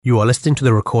You are listening to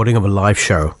the recording of a live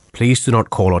show. Please do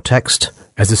not call or text,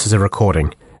 as this is a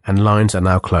recording, and lines are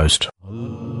now closed.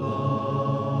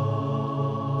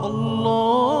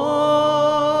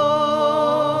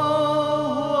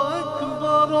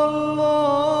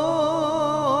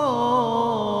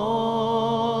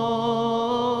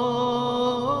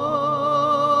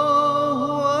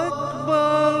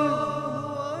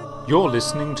 You're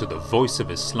listening to the Voice of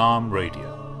Islam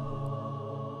Radio,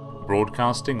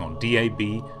 broadcasting on DAB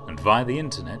and via the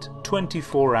internet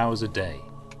 24 hours a day.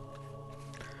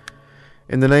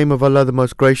 In the name of Allah, the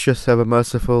most gracious, ever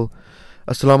merciful,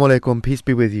 Assalamu alaikum, peace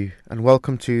be with you, and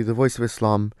welcome to the Voice of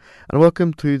Islam, and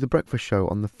welcome to the Breakfast Show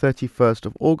on the 31st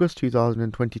of August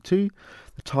 2022.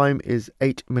 The time is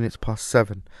 8 minutes past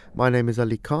 7. My name is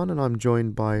Ali Khan, and I'm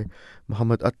joined by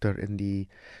Muhammad Attar in the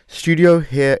studio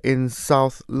here in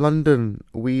South London.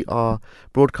 We are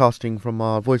broadcasting from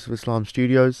our Voice of Islam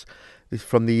studios. This is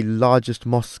from the largest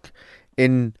mosque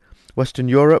in Western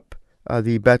Europe.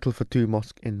 The Baitul Futuh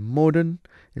Mosque in Morden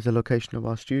is the location of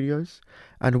our studios,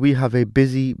 and we have a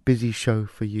busy show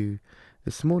for you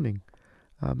this morning.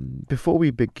 Before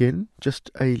we begin, just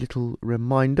a little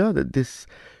reminder that this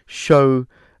show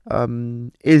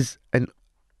is an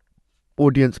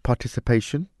audience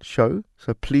participation show,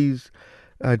 so please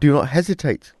do not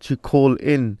hesitate to call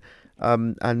in,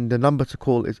 and the number to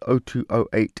call is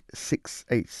 0208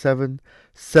 687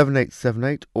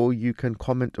 7878, or you can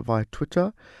comment via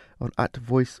Twitter on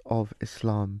 @Voice of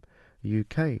Islam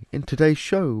UK. In today's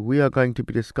show, we are going to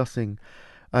be discussing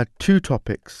two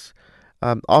topics.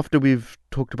 After we've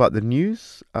talked about the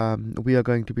news, we are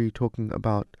going to be talking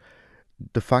about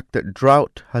the fact that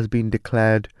drought has been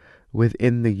declared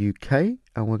within the UK,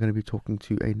 and we're going to be talking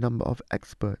to a number of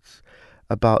experts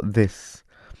about this.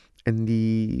 In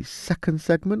the second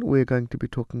segment, we're going to be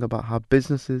talking about how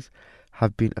businesses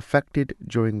have been affected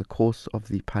during the course of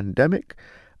the pandemic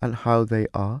and how they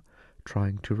are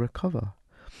trying to recover.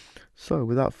 So,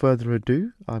 without further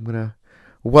ado, I'm going to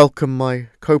welcome my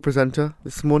co-presenter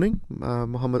this morning,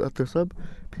 Muhammad Attar Sab.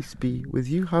 Peace be with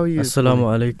you. How are you? Assalamu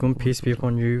alaikum. Peace be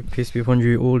upon you. Peace be upon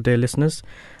you, all dear listeners.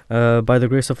 By the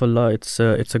grace of Allah, it's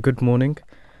a good morning.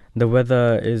 The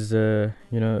weather is,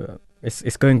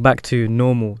 it's going back to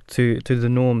normal, to the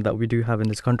norm that we do have in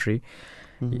this country.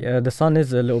 Mm-hmm. Yeah, the sun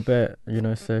is a little bit,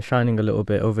 it's shining a little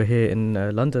bit over here in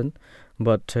London,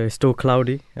 but it's still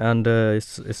cloudy, and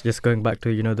it's just going back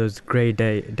to those grey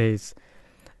days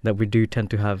that we do tend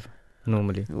to have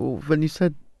normally. When you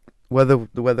said the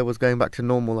weather was going back to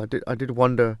normal, I did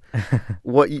wonder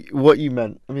what you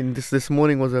meant. I mean, this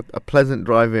morning was a pleasant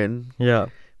drive in. Yeah.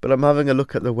 But I'm having a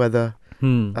look at the weather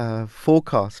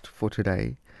forecast for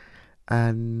today,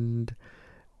 and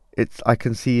I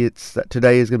can see that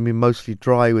today is going to be mostly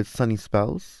dry with sunny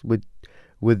spells, with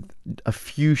a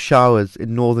few showers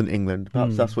in northern England.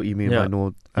 Perhaps that's what you mean by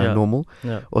normal.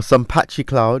 Yeah. Or some patchy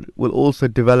cloud will also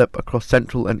develop across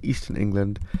central and eastern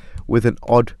England, with an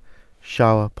odd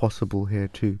shower possible here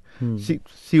too.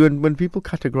 See, when people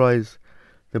categorise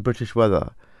the British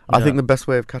weather, I think the best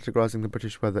way of categorising the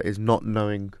British weather is not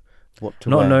knowing what to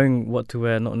wear. Not knowing what to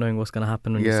wear, not knowing what's going to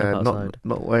happen when you step outside.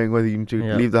 Not knowing whether you need to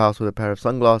leave the house with a pair of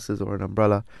sunglasses or an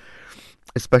umbrella.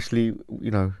 Especially,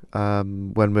 when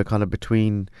we're kind of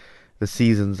between the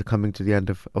seasons, coming to the end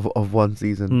of one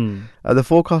season. The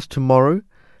forecast tomorrow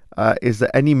is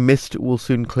that any mist will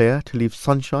soon clear to leave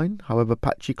sunshine. However,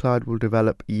 patchy cloud will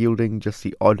develop, yielding just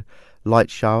the odd light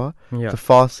shower. Yeah. The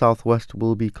far southwest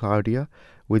will be cloudier,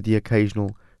 with the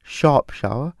occasional sharp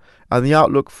shower. And the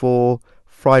outlook for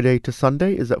Friday to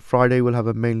Sunday is that Friday will have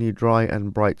a mainly dry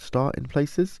and bright start in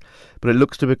places, but it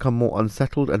looks to become more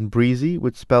unsettled and breezy,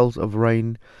 with spells of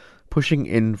rain pushing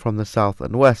in from the south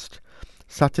and west.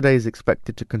 Saturday is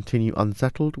expected to continue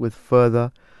unsettled, with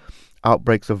further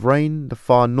outbreaks of rain. The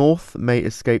far north may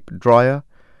escape drier.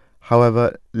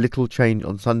 However, little change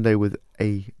on Sunday, with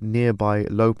a nearby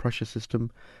low pressure system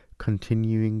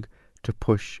continuing to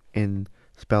push in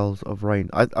spells of rain.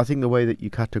 I think the way that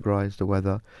you categorise the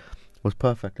weather was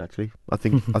perfect, actually. I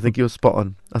think you're spot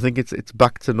on. I think it's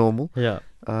back to normal. Yeah.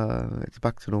 It's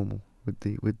back to normal with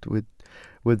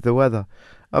the weather.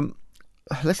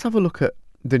 Let's have a look at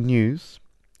the news.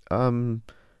 There's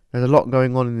a lot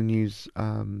going on in the news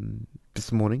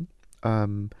this morning.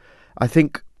 I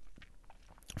think,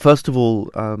 first of all,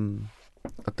 I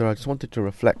just wanted to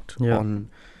reflect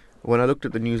on, when I looked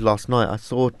at the news last night, I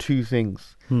saw two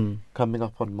things coming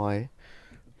up on my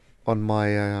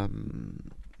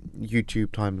YouTube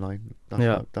timeline.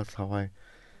 That's how I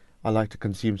like to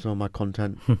consume some of my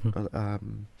content.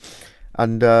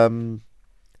 And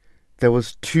there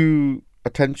was two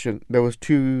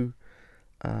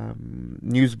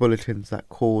news bulletins that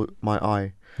caught my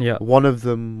eye. Yeah. One of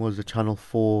them was a Channel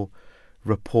 4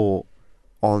 report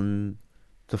on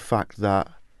the fact that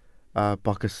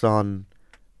Pakistan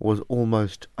was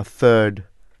almost a third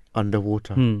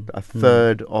underwater. A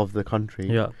third of the country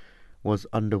Yeah. was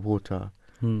underwater.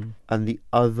 Hmm. And the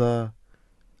other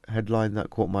headline that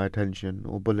caught my attention,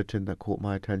 or bulletin that caught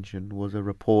my attention, was a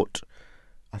report,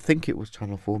 I think it was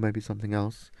Channel 4, maybe something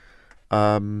else,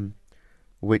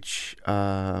 which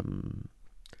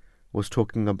was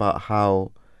talking about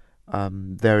how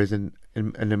there is an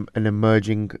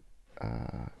emerging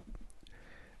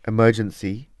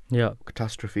emergency, Yeah.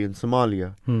 catastrophe in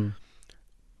Somalia Hmm.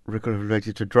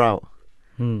 related to drought.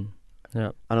 Hmm.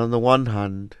 Yeah. And on the one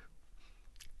hand,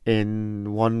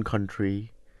 in one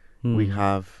country, we Hmm.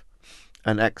 have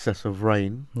an excess of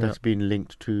rain that's Yeah. been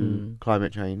linked to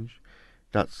climate change,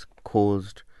 that's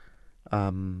caused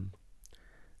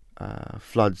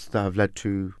floods that have led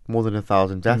to more than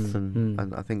 1,000 deaths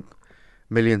and I think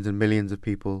millions and millions of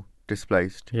people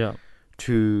displaced. Yeah.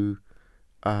 To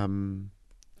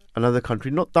another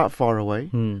country not that far away,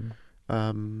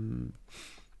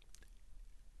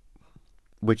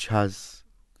 which has,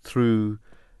 through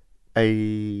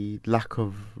a lack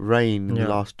of rain in the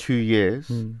last 2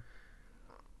 years,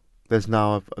 there's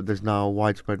now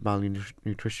widespread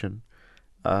malnutrition,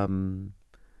 and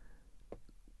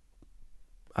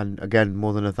again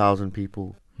more than 1,000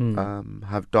 people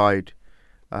have died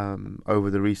over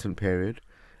the recent period,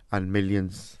 and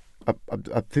millions.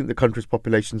 I think the country's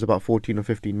population is about 14 or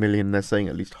 15 million. They're saying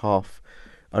at least half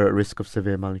are at risk of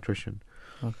severe malnutrition.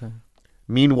 Okay.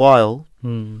 Meanwhile,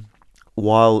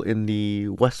 while in the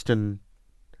Western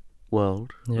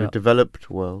world, the developed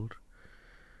world,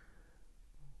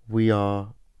 who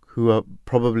are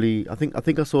probably, I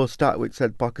think I saw a stat which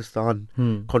said Pakistan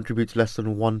contributes less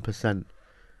than 1%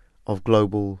 of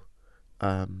global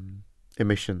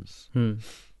emissions,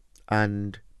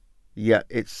 and yet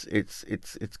it's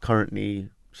currently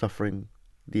suffering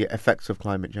the effects of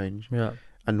climate change. Yeah.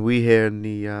 And we here in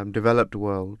the developed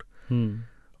world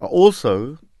are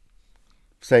also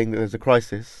saying that there's a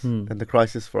crisis, and the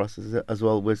crisis for us is, as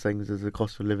well, we're saying there's a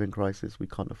cost of living crisis. We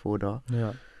can't afford our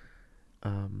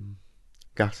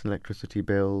gas and electricity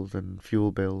bills and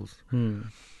fuel bills.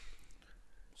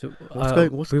 So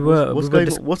what's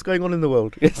going on in the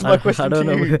world? It's my question. I don't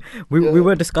to know. you. We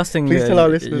were discussing. Please tell our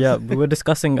listeners. Yeah, we were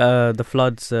discussing the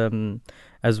floods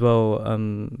as well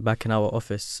back in our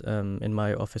office, in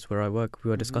my office where I work. We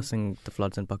were discussing the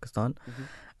floods in Pakistan,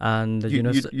 and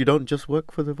you don't just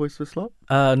work for the Voice of Islam?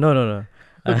 No.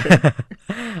 Okay.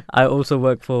 I also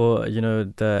work for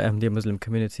the Ahmadiyya Muslim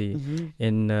community.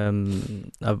 In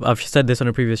I've said this on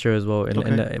a previous show as well.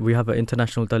 We have an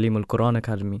International Talim al Quran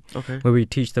Academy, where we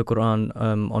teach the Quran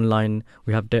online.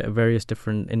 We have various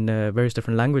different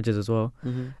languages as well.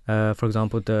 For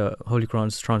example, the Holy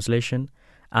Quran's translation,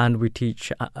 and we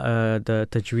teach the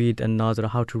Tajweed and Nazra,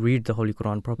 how to read the Holy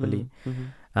Quran properly.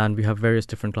 And we have various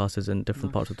different classes in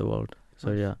different parts of the world.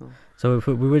 So so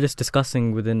we were just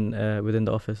discussing within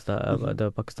the office that about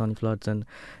the Pakistani floods, and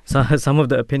some of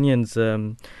the opinions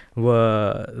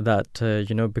were that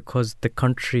because the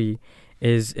country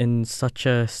is in such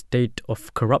a state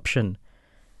of corruption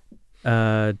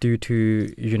due to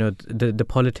the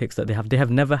politics that they have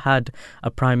never had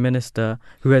a prime minister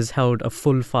who has held a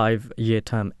full 5-year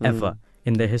term ever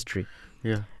in their history.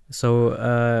 Yeah. So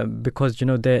because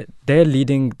they're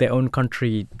leading their own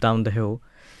country down the hill.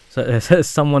 So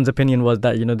someone's opinion was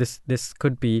that this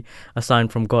could be a sign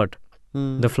from God,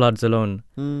 the floods alone,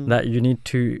 that you need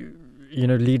to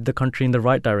lead the country in the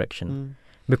right direction,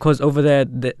 because over there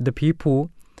the people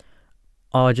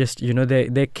are just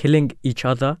they're killing each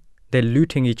other, they're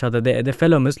looting each other, they're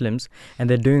fellow Muslims, and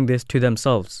they're doing this to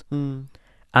themselves,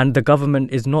 and the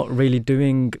government is not really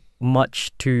doing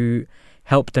much to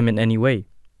help them in any way.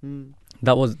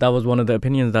 That was one of the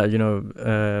opinions that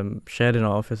shared in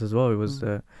our office as well. It was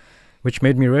which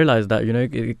made me realize that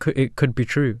it could be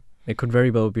true. It could very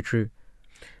well be true.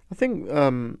 I think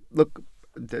look,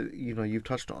 you've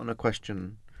touched on a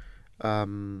question.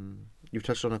 You've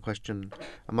touched on a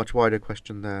much wider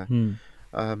question there.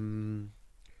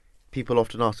 People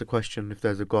often ask the question, if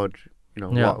there's a God,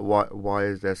 why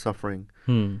is there suffering?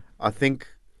 I think.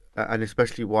 And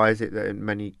especially, why is it that in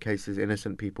many cases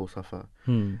innocent people suffer?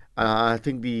 And I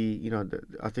think the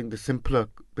simpler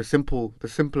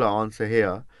answer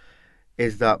here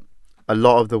is that a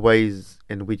lot of the ways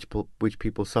in which people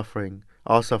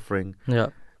are suffering,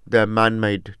 they're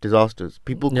man-made disasters.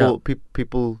 People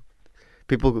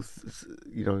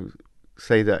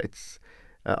say that it's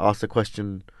ask the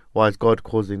question, why is God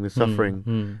causing the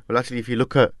suffering? Well, actually, if you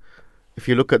look at if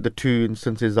you look at the two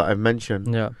instances that I've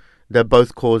mentioned, Yeah. they're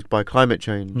both caused by climate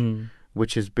change, Mm.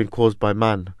 which has been caused by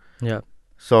man. Yeah.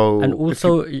 So And if you-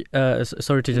 also,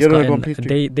 sorry to just Yeah, no, cut go on, in. please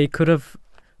do. They could have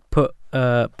put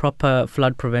proper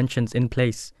flood preventions in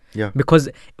place. Yeah. Because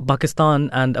Pakistan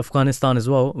and Afghanistan as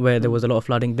well, where there was a lot of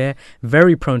flooding, they're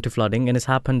very prone to flooding, and it's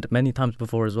happened many times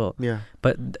before as well. Yeah.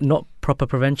 But not proper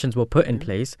preventions were put in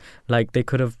place. Like they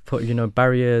could have put,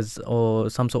 barriers or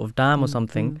some sort of dam or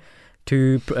something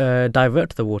to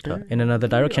divert the water in another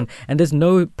direction. And there's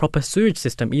no proper sewage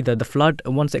system either. The flood,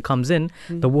 once it comes in,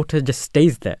 the water just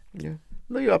stays there. Yeah.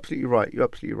 No, you're absolutely right. You're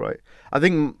absolutely right. I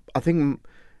think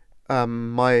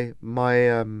my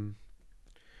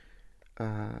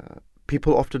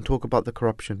people often talk about the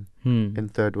corruption in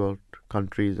third world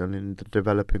countries and in the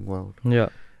developing world. Yeah.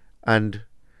 And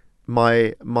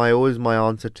my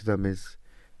answer to them is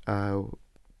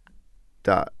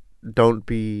that don't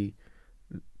be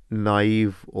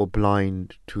naive or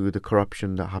blind to the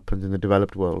corruption that happens in the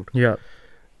developed world. Yeah.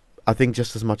 I think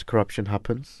just as much corruption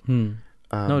happens.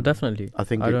 No, definitely. I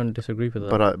think I don't disagree with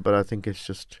that. But I think it's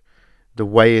just the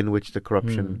way in which the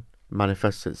corruption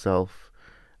manifests itself,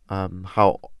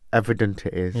 how evident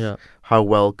it is, how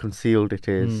well concealed it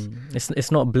is.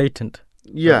 It's not blatant.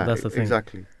 Yeah, that's the thing.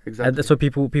 Exactly. And so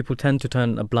people tend to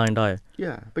turn a blind eye.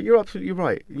 Yeah, but you're absolutely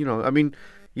right.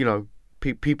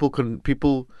 People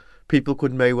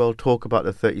could may well talk about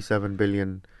the 37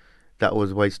 billion that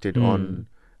was wasted on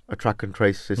a track and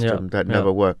trace system that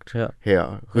never worked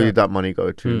here. Who did that money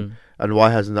go to? And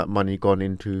why hasn't that money gone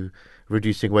into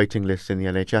reducing waiting lists in the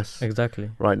NHS?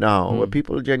 Exactly. Right now, where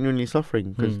people are genuinely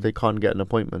suffering because they can't get an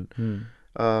appointment.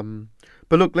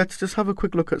 But look, let's just have a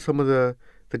quick look at some of the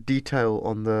detail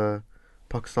on the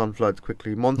Pakistan floods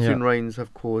quickly. Monsoon rains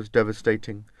have caused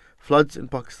devastating floods in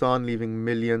Pakistan, leaving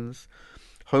millions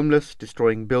homeless,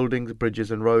 destroying buildings, bridges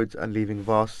and roads, and leaving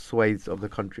vast swathes of the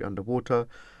country underwater.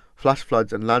 Flash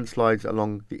floods and landslides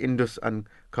along the Indus and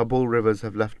Kabul rivers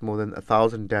have left more than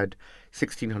 1,000 dead,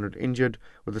 1,600 injured,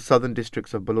 with the southern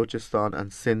districts of Balochistan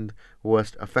and Sindh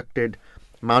worst affected.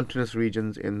 Mountainous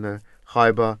regions in the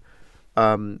Khyber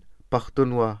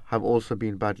Pakhtunkhwa have also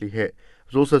been badly hit. I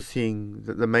was also seeing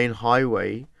that the main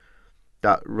highway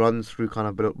that runs through kind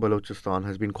of Balochistan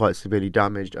has been quite severely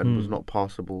damaged and was not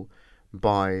passable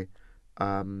by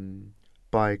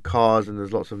cars, and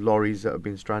there's lots of lorries that have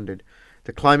been stranded.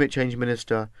 The climate change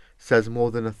minister says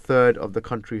more than a third of the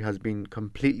country has been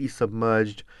completely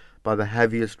submerged by the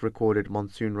heaviest recorded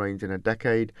monsoon rains in a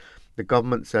decade. The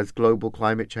government says global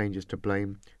climate change is to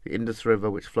blame. The Indus River,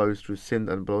 which flows through Sindh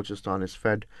and Balochistan, is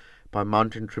fed by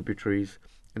mountain tributaries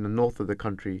in the north of the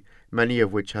country, many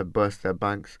of which have burst their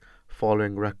banks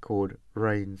following record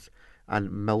rains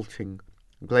and melting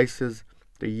glaciers.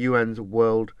 The UN's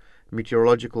World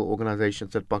Meteorological Organization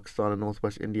said Pakistan and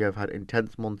northwest India have had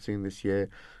intense monsoon this year,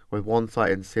 with one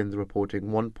site in Sindh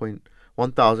reporting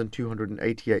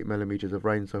 1,288 millimeters of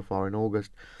rain so far in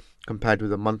August, compared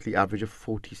with a monthly average of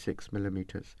 46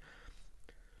 millimeters.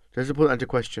 Just to put that into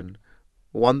question,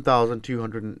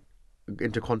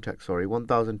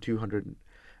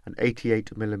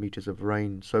 1,288 millimeters of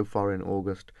rain so far in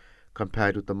August,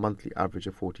 compared with the monthly average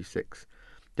of 46.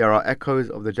 There are echoes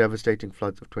of the devastating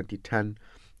floods of 2010,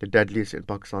 the deadliest in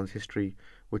Pakistan's history,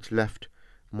 which left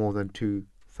more than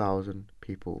 2,000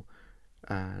 people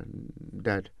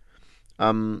dead.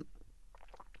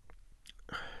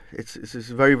 It's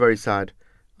very, very sad,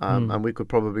 and we could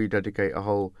probably dedicate a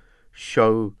whole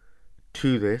show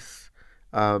to this,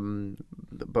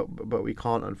 but we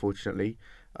can't, unfortunately.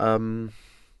 There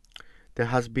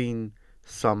has been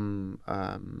some.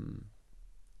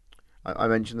 I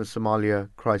mentioned the Somalia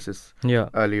crisis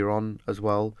earlier on as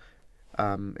well,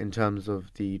 in terms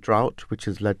of the drought, which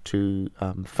has led to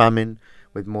famine,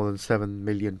 with more than 7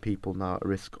 million people now at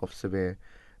risk of severe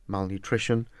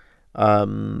malnutrition. I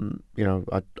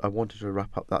wanted to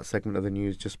wrap up that segment of the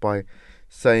news just by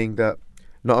saying that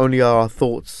not only are our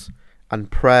thoughts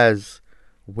and prayers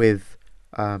with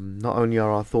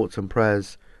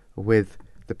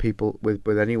the people,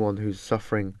 with anyone who's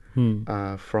suffering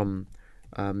from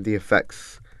the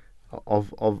effects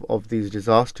of these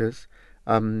disasters,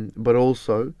 but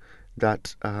also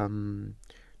that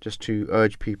just to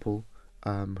urge people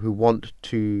who want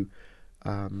to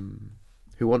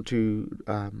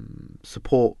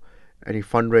support any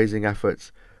fundraising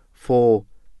efforts for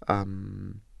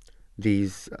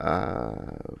these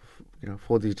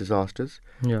disasters.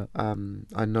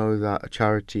 I know that a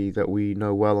charity that we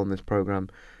know well on this program,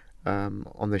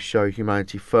 on this show,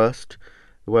 Humanity First.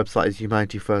 The website is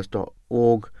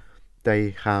humanityfirst.org.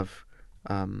 They have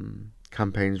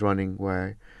campaigns running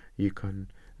where you can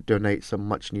donate some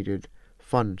much needed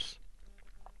funds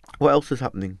What else is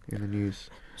happening in the news?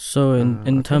 So in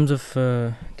Okay. terms of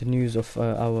the news of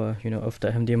our of the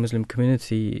Ahmadiyya Muslim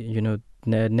community,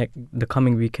 the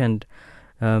coming weekend,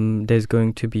 there's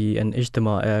going to be an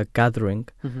ijtima, a gathering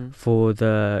for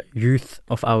the youth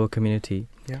of our community,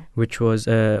 Yeah. which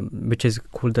is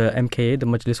called the MKA, the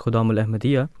Majlis Khudam al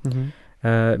Ahmadiyya,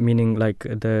 meaning like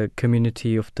the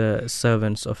community of the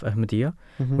servants of Ahmadiyya,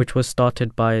 which was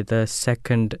started by the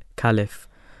second Caliph,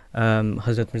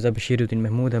 Hazrat Mirza Bashiruddin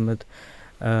Mahmud Ahmad,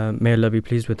 may Allah be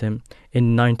pleased with him,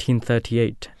 in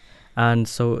 1938. And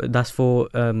so that's for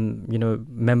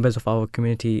members of our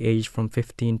community aged from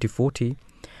 15 to 40,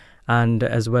 and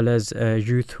as well as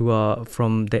youth who are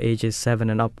from the ages 7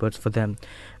 and upwards for them.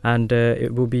 And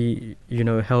it will be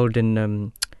held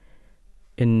in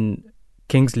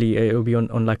Kingsley. It will be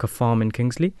on like a farm in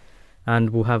Kingsley,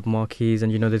 and we'll have marquees,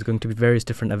 and there's going to be various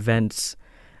different events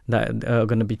that are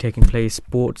going to be taking place,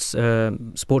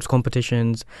 sports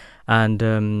competitions,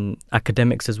 and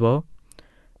academics as well.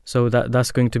 So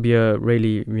that's going to be a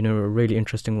really really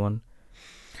interesting one.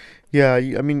 Yeah,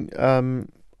 I mean,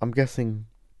 I'm guessing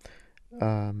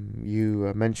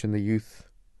you mentioned the youth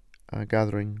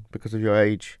gathering because of your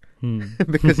age,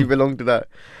 because you belong to that.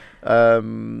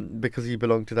 Because you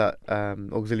belong to that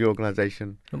auxiliary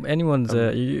organisation. Anyone's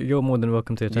you're more than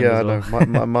welcome to attend as well.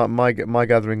 No, my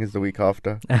gathering is the week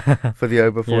after for the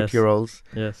over 40-year-olds.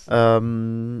 Yes.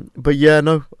 But yeah,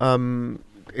 no.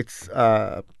 It's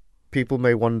people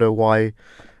may wonder why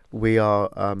we are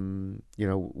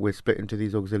we're split into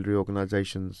these auxiliary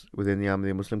organisations within the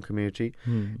Ahmadiyya Muslim community.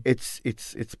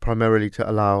 It's primarily to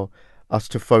allow us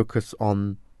to focus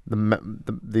on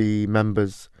the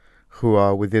members who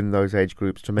are within those age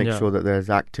groups, to make sure that there's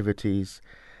activities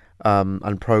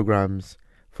and programs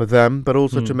for them, but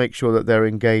also to make sure that they're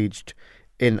engaged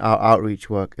in our outreach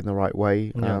work in the right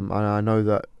way. And I know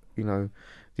that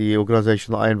the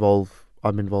organisation that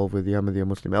I'm involved with, the Ahmadiyya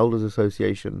Muslim Elders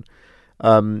Association,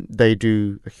 they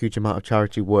do a huge amount of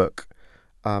charity work,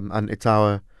 and it's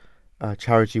our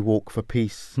charity walk for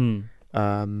peace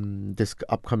this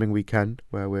upcoming weekend,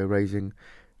 where we're raising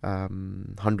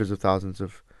hundreds of thousands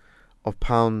of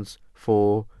pounds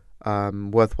for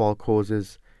worthwhile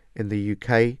causes in the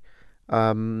UK,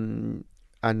 and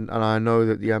I know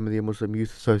that the Ahmadiyya Muslim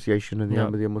Youth Association and the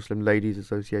Ahmadiyya Muslim Ladies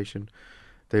Association,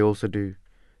 they also do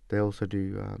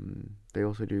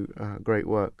great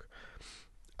work.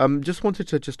 Just wanted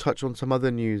to touch on some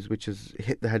other news which has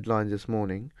hit the headlines this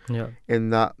morning. In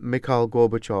that Mikhail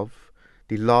Gorbachev,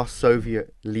 the last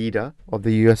Soviet leader of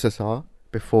the USSR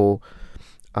before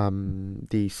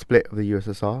the split of the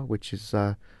USSR, which is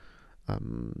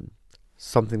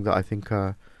something that I think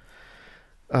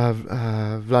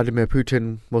Vladimir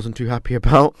Putin wasn't too happy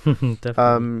about.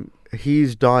 Definitely.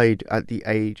 He's died at the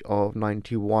age of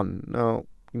 91. Now,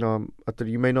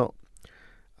 you may not.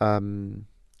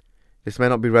 This may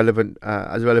not be relevant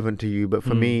as relevant to you, but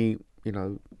for me,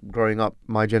 growing up,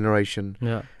 my generation,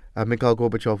 Mikhail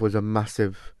Gorbachev was a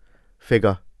massive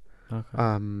figure.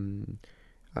 Okay.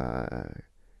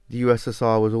 The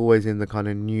USSR was always in the kind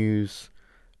of news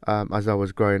as I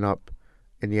was growing up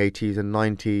in the 80s and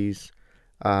 90s.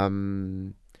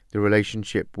 The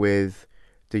relationship with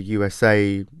the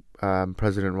USA,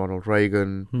 President Ronald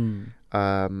Reagan.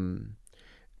 I mean,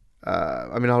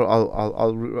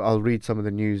 I'll read some of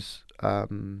the news.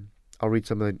 I'll read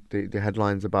some of the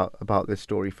headlines about this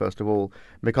story. First of all,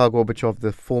 Mikhail Gorbachev,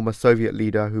 the former Soviet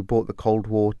leader who brought the Cold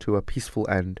War to a peaceful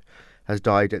end, has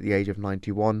died at the age of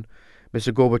 91.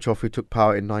 Mr. Gorbachev, who took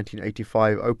power in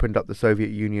 1985, opened up the Soviet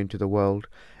Union to the world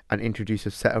and introduced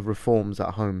a set of reforms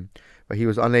at home, but he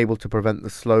was unable to prevent the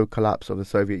slow collapse of the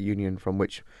Soviet Union from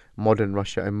which modern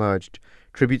Russia emerged.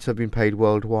 Tributes have been paid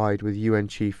worldwide, with UN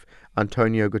chief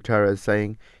Antonio Guterres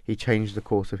saying he changed the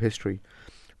course of history.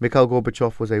 Mikhail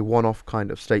Gorbachev was a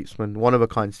one-of-a-kind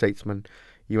statesman,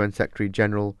 UN Secretary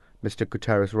General Mr.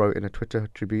 Guterres wrote in a Twitter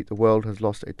tribute. The world has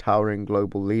lost a towering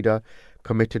global leader,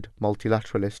 committed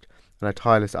multilateralist, and a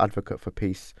tireless advocate for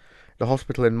peace. The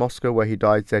hospital in Moscow where he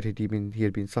died said he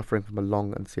had been suffering from a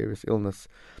long and serious illness.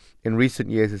 In recent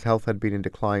years, his health had been in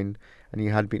decline, and he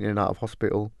had been in and out of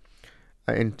hospital.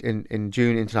 In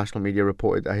June, international media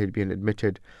reported that he had been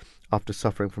admitted after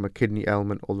suffering from a kidney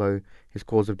ailment, although his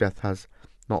cause of death has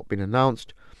not been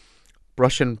announced.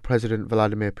 Russian President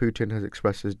Vladimir Putin has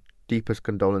expressed his deepest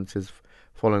condolences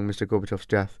following Mr. Gorbachev's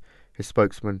death. His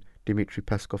spokesman, Dmitry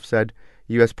Peskov, said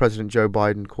US President Joe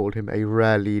Biden called him a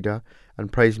rare leader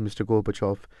and praised Mr.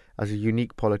 Gorbachev as a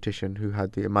unique politician who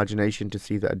had the imagination to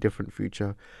see that a different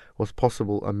future was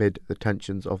possible amid the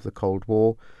tensions of the Cold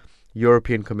War.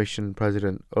 European Commission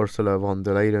President Ursula von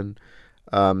der Leyen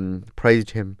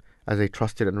praised him as a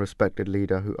trusted and respected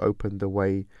leader who opened the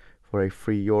way for a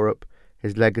free Europe.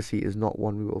 His legacy is not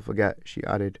one we will forget, she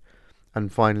added.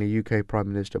 And finally, UK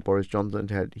Prime Minister Boris Johnson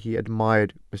said he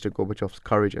admired Mr. Gorbachev's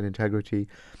courage and integrity,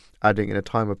 adding, in a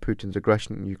time of Putin's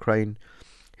aggression in Ukraine,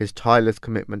 his tireless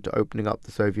commitment to opening up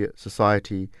the Soviet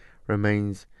society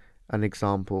remains an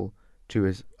example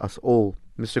to us all.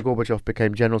 Mr. Gorbachev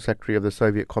became General Secretary of the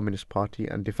Soviet Communist Party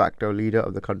and de facto leader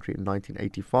of the country in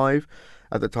 1985.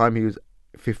 At the time, he was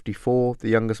 54, the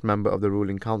youngest member of the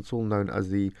ruling council, known as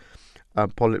the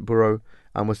Politburo,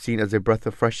 and was seen as a breath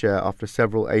of fresh air after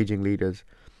several aging leaders.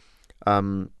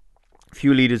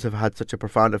 Few leaders have had such a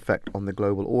profound effect on the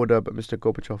global order, but Mr.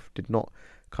 Gorbachev did not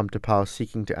come to power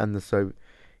seeking to end the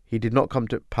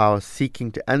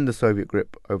Soviet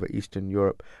grip over Eastern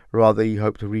Europe. Rather, he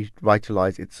hoped to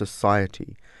revitalize its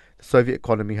society. The Soviet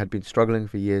economy had been struggling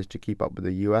for years to keep up with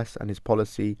the US, and his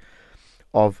policy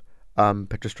of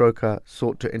perestroika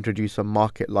sought to introduce some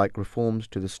market-like reforms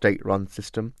to the state-run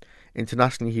system.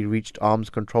 Internationally, he reached arms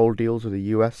control deals with the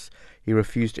US. He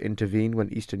refused to intervene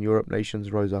when Eastern Europe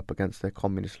nations rose up against their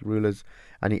communist rulers,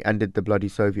 and he ended the bloody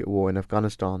Soviet war in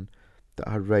Afghanistan that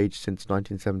had raged since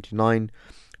 1979.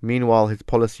 Meanwhile, his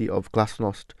policy of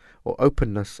glasnost, or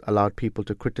openness, allowed people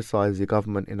to criticize the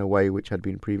government in a way which had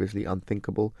been previously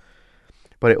unthinkable.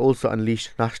 But it also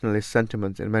unleashed nationalist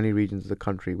sentiments in many regions of the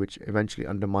country, which eventually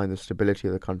undermined the stability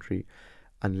of the country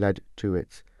and led to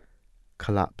its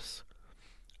collapse.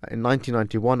 In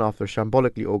 1991, after a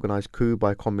shambolically organized coup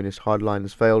by communist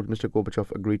hardliners failed, Mr.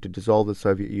 Gorbachev agreed to dissolve the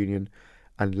Soviet Union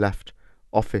and left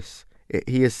office.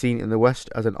 He is seen in the West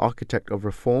as an architect of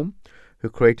reform who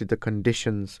created the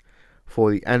conditions for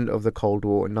the end of the Cold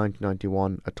War in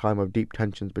 1991, a time of deep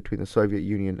tensions between the Soviet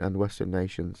Union and Western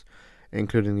nations,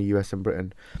 including the US and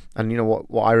Britain. And you know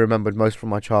what I remembered most from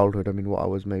my childhood, I mean, what I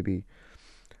was maybe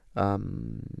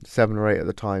 7 or 8 at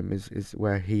the time, is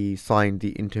where he signed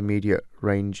the Intermediate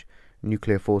Range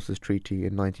Nuclear Forces Treaty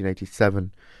in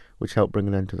 1987, which helped bring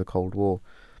an end to the Cold War.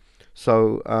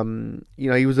 So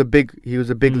he was a big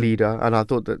leader, and I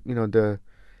thought that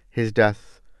his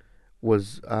death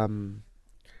was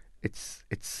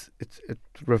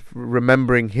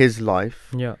remembering his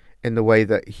life in the way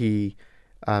that he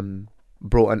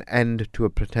brought an end to a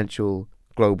potential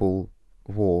global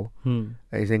war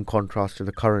is in contrast to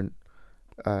the current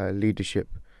leadership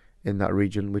in that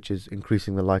region, which is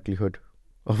increasing the likelihood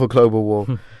of a global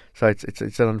war. So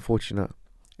it's an unfortunate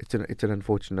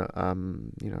unfortunate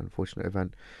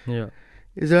event. Yeah.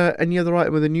 Is there any other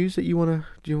item of the news that you want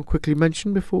to quickly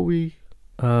mention before we?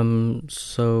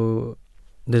 So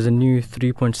there's a new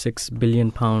 £3.6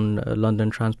 billion London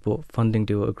transport funding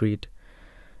deal agreed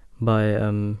by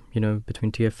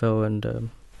between TfL and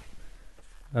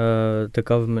the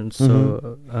government.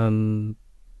 So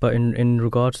but in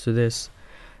regards to this,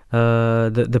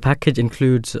 the package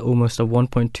includes almost a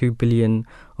 1.2 billion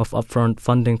of upfront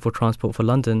funding for Transport for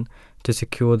London to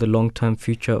secure the long-term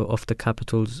future of the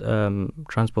capital's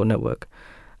transport network.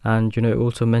 And it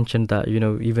also mentioned that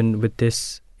even with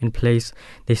this in place,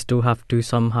 they still have to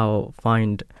somehow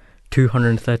find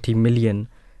 230 million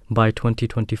by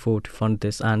 2024 to fund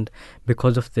this. And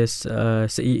because of this,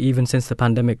 even since the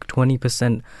pandemic,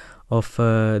 20% of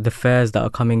the fares that are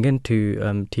coming into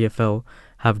TfL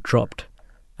have dropped.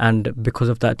 And because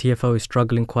of that, TfL is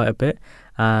struggling quite a bit.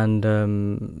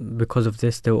 And because of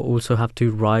this, they'll also have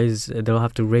to raise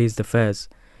the fares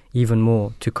even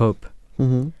more to cope.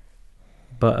 Mm-hmm.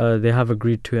 But they have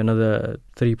agreed to another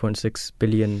 3.6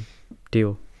 billion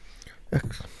deal.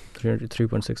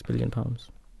 3.6 billion pounds.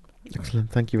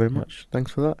 Excellent. Thank you very much.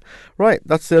 Thanks for that. Right,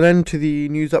 that's an end to the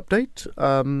news update.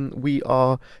 We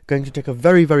are going to take a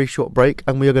very, very short break,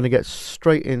 and we are going to get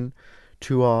straight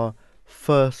into our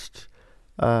first.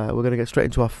 We're going to get straight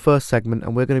into our first segment,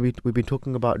 and we've been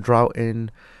talking about drought in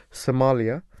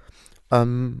Somalia. I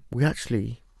don't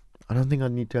think I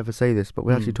need to ever say this, but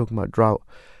we're actually talking about drought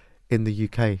in the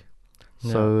UK.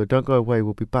 So don't go away.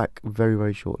 We'll be back very,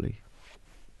 very shortly.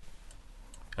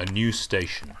 A new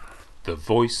station, The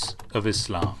Voice of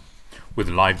Islam, with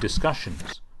live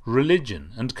discussions,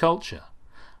 religion and culture.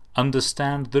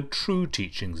 Understand the true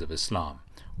teachings of Islam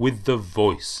with The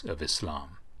Voice of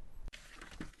Islam.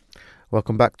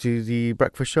 Welcome back to the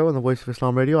Breakfast Show on the Voice of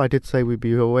Islam Radio. I did say we'd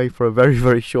be away for a very,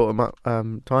 very short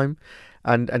amount time,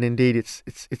 and indeed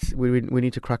we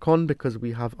need to crack on because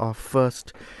we have our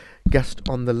first guest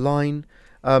on the line.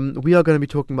 We are going to be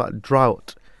talking about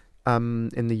drought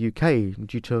in the UK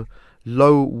due to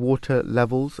low water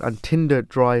levels and tinder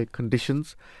dry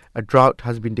conditions. A drought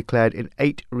has been declared in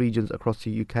 8 regions across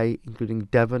the UK, including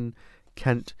Devon,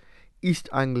 Kent, East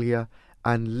Anglia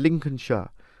and Lincolnshire.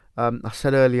 I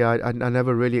said earlier I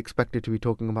never really expected to be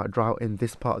talking about drought in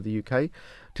this part of the UK.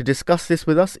 To discuss this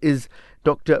with us is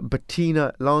Dr.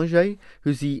 Bettina Langer,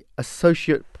 who's the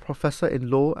Associate Professor in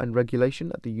Law and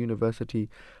Regulation at the University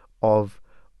of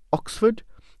Oxford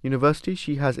University.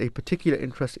 She has a particular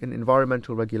interest in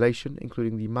environmental regulation,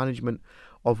 including the management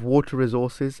of water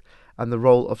resources and the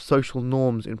role of social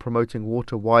norms in promoting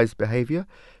water-wise behaviour.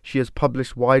 She has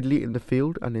published widely in the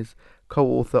field and is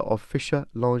co-author of Fisher,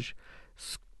 Lange,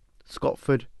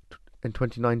 Scotford in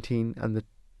 2019, and the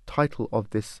title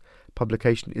of this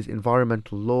publication is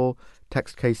Environmental Law,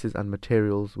 Text Cases and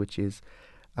Materials, which is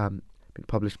been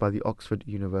published by the Oxford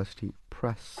University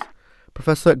Press.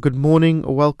 Professor, good morning.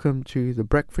 Welcome to the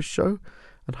Breakfast Show.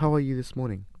 And how are you this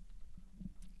morning?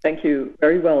 Thank you.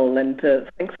 Very well. And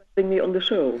thanks for having me on the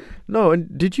show. No,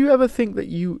 and did you ever think that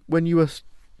when you were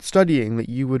studying, that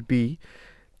you would be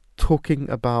talking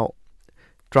about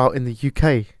drought in the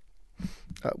UK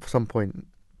at some point?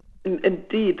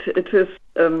 Indeed. It is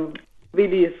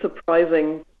really a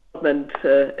surprising development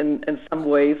in some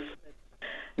ways.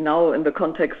 Now, in the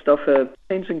context of a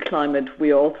changing climate,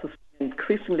 we are also seeing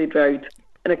increasingly drought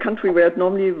in a country where it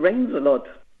normally rains a lot.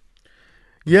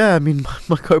 Yeah, I mean,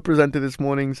 my co-presenter this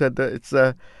morning said that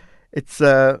it's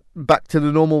back to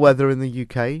the normal weather in the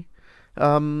UK.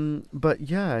 But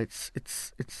yeah, it's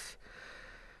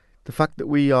the fact that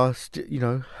we are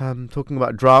talking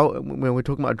about drought. When we're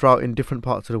talking about drought in different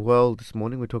parts of the world this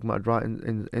morning, we're talking about drought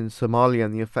in Somalia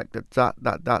and the effect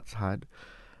that's had.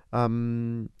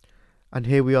 And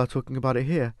here we are talking about it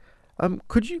here.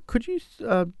 Could you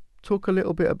talk a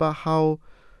little bit about how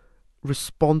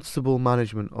responsible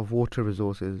management of water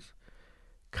resources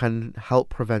can help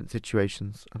prevent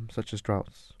situations such as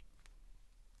droughts?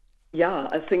 Yeah,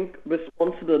 I think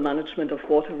responsible management of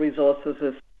water resources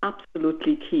is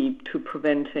absolutely key to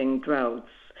preventing droughts.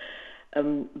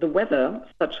 The weather,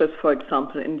 such as, for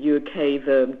example, in the UK,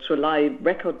 the July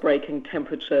record-breaking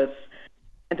temperatures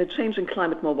and a change in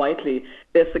climate more widely,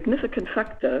 they're a significant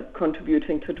factor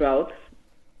contributing to droughts,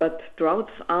 but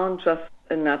droughts aren't just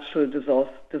a natural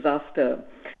disaster.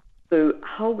 So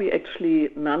how we actually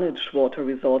manage water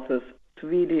resources is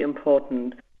really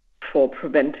important for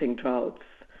preventing droughts.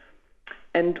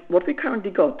 And what we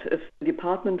currently got is the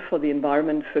Department for the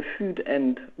Environment, for Food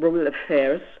and Rural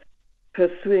Affairs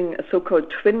pursuing a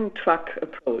so-called twin-track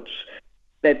approach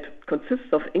that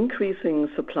consists of increasing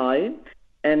supply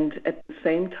and at the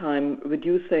same time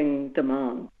reducing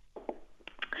demand.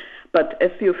 But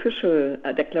as the official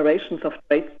declarations of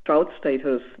drought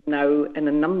status now in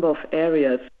a number of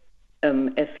areas,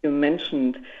 as you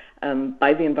mentioned,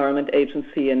 by the Environment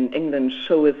Agency in England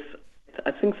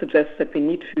suggests that we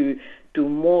need to do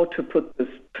more to put this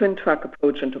twin-track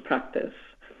approach into practice.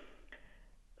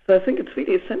 So I think it's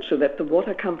really essential that the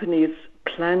water companies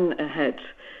plan ahead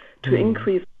to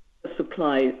increase the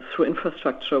supply through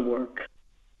infrastructure work,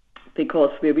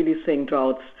 because we're really seeing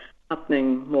droughts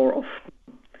happening more often.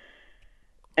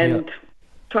 And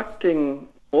extracting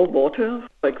more water,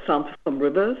 for example, from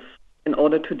rivers, in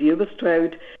order to deal with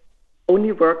drought,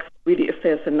 only works really if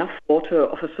there's enough water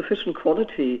of a sufficient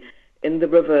quality in the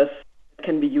rivers that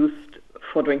can be used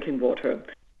for drinking water.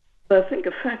 So I think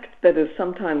a fact that is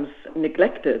sometimes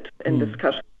neglected in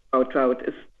discussion about drought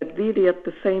is that really at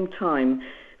the same time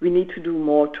we need to do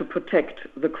more to protect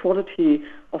the quality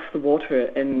of the water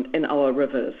in our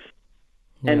rivers.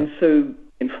 Yeah. And so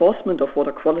enforcement of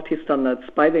water quality standards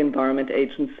by the Environment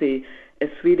Agency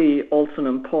is really also an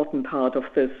important part of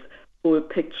this whole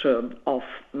picture of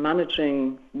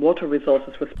managing water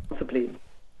resources responsibly.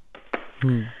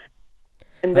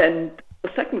 And then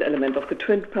the second element of the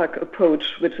twin-track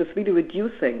approach, which is really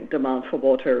reducing demand for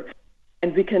water.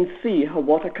 And we can see how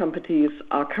water companies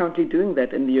are currently doing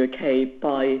that in the UK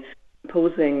by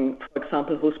imposing, for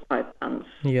example, hosepipe bans.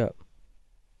 Yeah.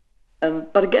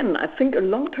 But again, I think a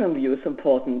long-term view is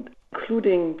important,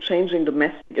 including changing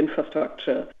domestic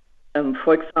infrastructure.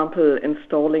 For example,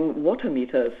 installing water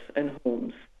meters in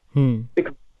homes.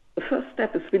 Because the first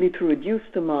step is really to reduce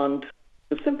demand,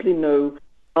 to simply know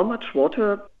how much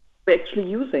water we're actually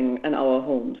using in our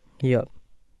homes. Yeah.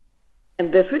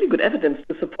 And there's really good evidence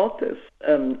to support this.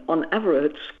 On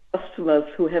average, customers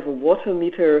who have a water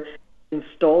meter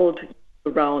installed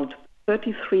around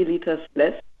 33 liters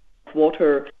less of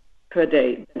water per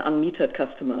day than unmetered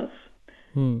customers.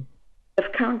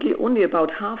 There's currently only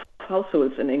about half of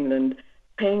households in England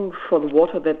paying for the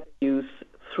water that they use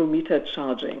through metered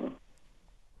charging.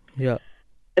 Yeah.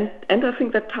 And I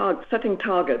think that setting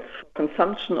targets for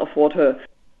consumption of water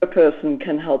per person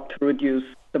can help to reduce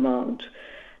demand.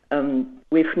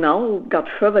 We've now got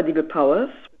further legal powers.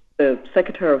 The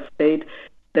Secretary of State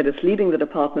that is leading the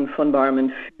Department for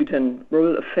Environment, Food and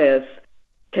Rural Affairs,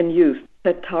 can use to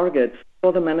set targets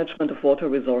for the management of water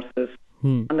resources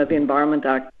under the Environment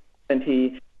Act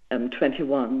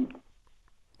 2021.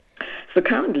 So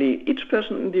currently, each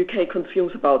person in the UK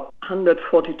consumes about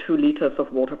 142 litres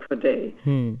of water per day.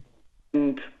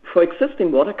 And for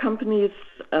existing water companies,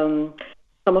 some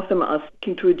of them are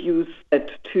seeking to reduce that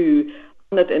to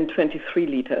 123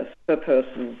 litres per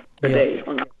person per day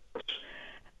on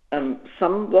average.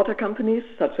 Some water companies,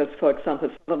 such as, for example,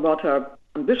 Southern Water, are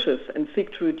ambitious and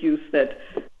seek to reduce that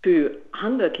to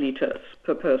 100 litres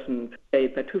per person per day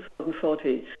by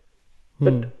 2040.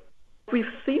 But what we've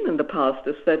seen in the past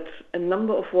is that a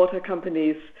number of water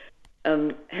companies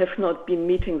have not been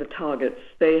meeting the targets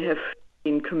they have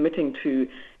been committing to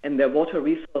in their water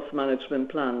resource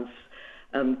management plans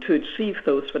to achieve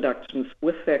those reductions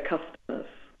with their customers.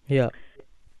 Yeah.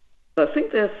 So I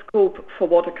think there's scope for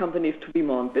water companies to be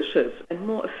more ambitious and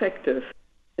more effective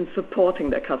in supporting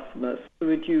their customers to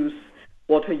reduce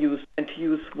water use and to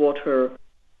use water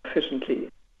efficiently.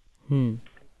 I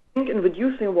think in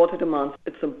reducing water demands,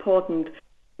 it's important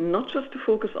not just to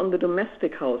focus on the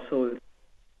domestic household,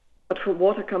 but for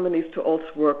water companies to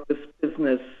also work with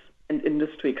business and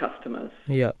industry customers.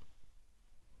 Yeah.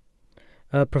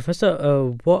 Professor,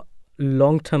 what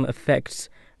long-term effects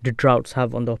do droughts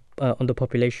have on the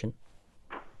population?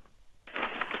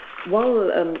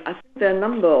 Well, I think there are a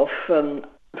number of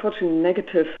unfortunately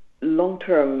negative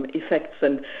long-term effects,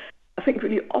 and I think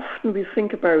really often we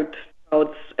think about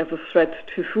droughts as a threat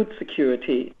to food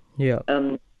security. Yeah.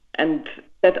 And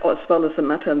that as well is a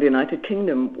matter in the United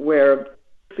Kingdom, where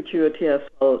security as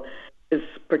well is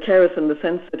precarious in the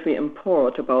sense that we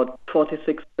import about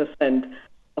 46%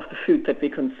 of the food that we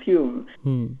consume.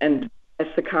 And as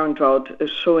the current drought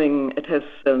is showing, it has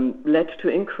led to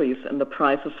increase in the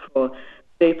prices for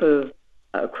staple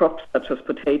crops such as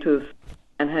potatoes,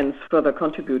 and hence further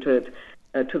contributed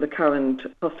to the current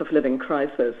cost of living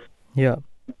crisis. Yeah.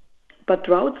 But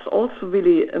droughts also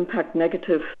really impact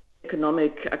negative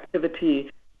economic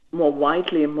activity more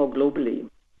widely and more globally.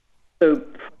 So, for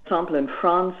example, in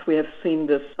France, we have seen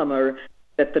this summer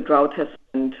that the drought has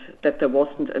meant that there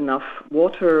wasn't enough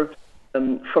water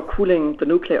for cooling the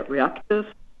nuclear reactors,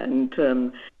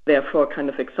 and therefore kind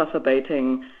of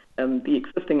exacerbating the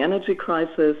existing energy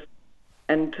crisis.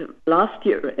 And last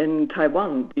year in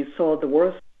Taiwan, we saw the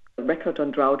worst record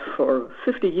on drought for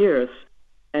 50 years,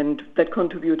 and that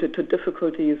contributed to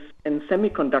difficulties in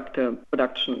semiconductor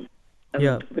production,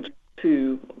 which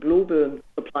to global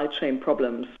supply chain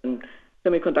problems, and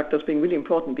semiconductors being really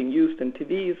important, being used in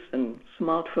TVs and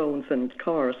smartphones and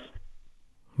cars.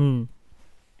 And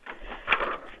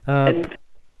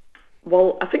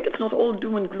well, I think it's not all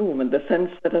doom and gloom in the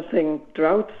sense that I think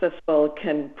droughts as well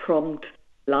can prompt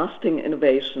lasting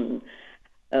innovation.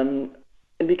 And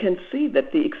we can see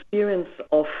that the experience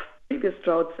of previous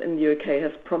droughts in the UK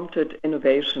has prompted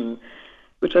innovation,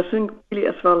 which I think really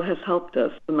as well has helped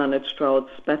us to manage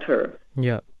droughts better.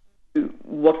 Yeah.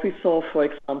 What we saw, for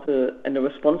example, in the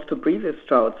response to previous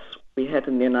droughts we had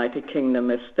in the United Kingdom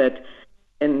is that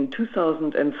in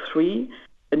 2003,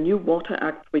 a new Water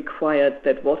Act required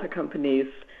that water companies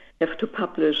have to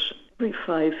publish every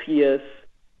 5 years,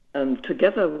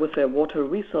 together with their water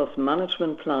resource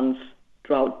management plans,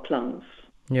 drought plans.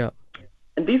 Yeah.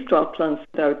 And these drought plans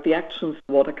set out the actions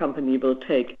the water company will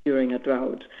take during a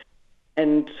drought.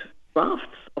 And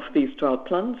drafts of these drought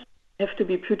plans have to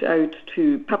be put out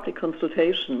to public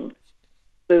consultation.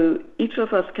 So each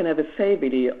of us can have a say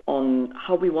really on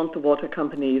how we want the water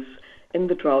companies in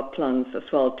the drought plans as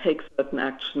well take certain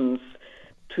actions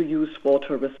to use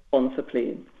water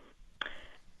responsibly.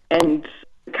 And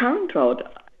the current drought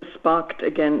sparked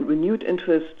again renewed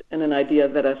interest in an idea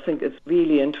that I think is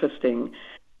really interesting,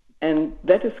 and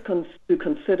that is to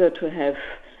consider to have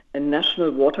a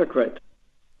national water grid,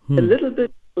 a little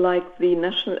bit like the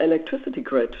national electricity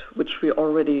grid, which we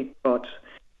already got.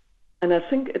 And I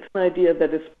think it's an idea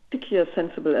that is particularly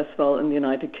sensible as well in the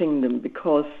United Kingdom,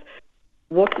 because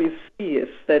what we see is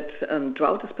that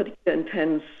drought is particularly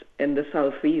intense in the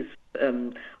southeast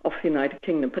of the United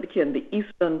Kingdom, particularly in the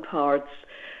eastern parts.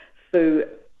 So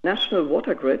national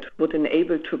water grid would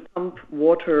enable to pump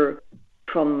water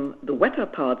from the wetter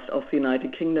parts of the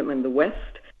United Kingdom in the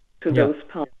west to those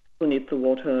parts who need the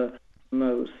water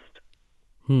most.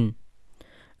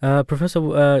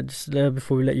 Professor, just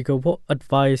before we let you go, what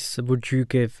advice would you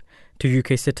give to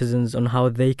UK citizens on how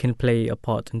they can play a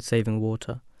part in saving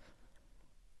water?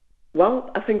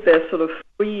 Well, I think there's sort of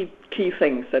three key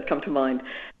things that come to mind.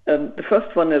 The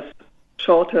first one is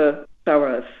shorter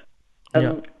showers.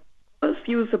 First,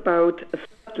 use about a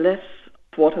third less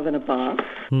water than a bath.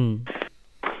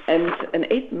 And an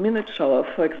 8-minute shower,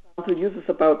 for example, uses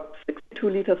about 62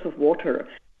 liters of water.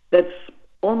 That's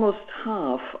almost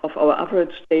half of our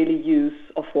average daily use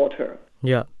of water.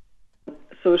 Yeah.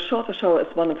 So a shorter shower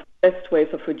is one of the best ways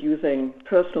of reducing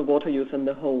personal water use in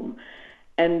the home.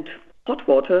 And hot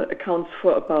water accounts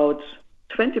for about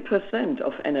 20%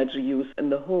 of energy use in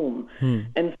the home.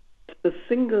 And it's the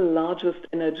single largest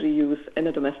energy use in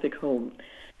a domestic home.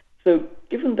 So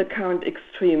given the current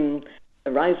extreme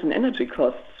rise in energy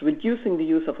costs, reducing the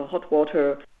use of a hot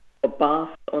water or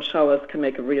bath or showers can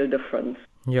make a real difference.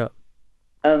 Yeah.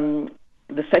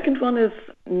 The second one is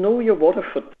know your water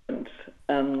footprint.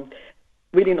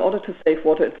 Really, in order to save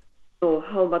water, it's know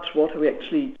how much water we're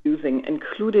actually using,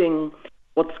 including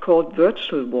what's called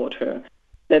virtual water.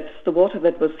 That's the water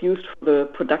that was used for the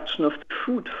production of the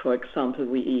food, for example,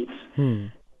 we eat.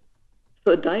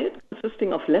 So a diet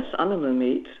consisting of less animal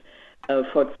meat,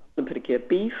 for example, in particular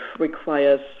beef,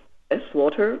 requires less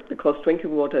water because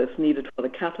drinking water is needed for the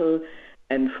cattle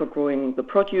and for growing the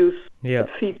produce that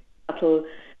feed cattle.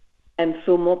 And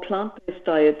so more plant-based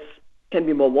diets can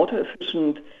be more water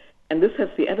efficient, and this has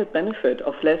the added benefit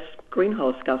of less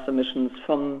greenhouse gas emissions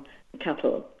from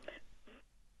cattle.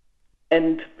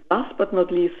 And last but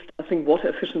not least, I think water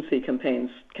efficiency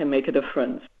campaigns can make a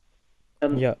difference. I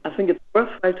think it's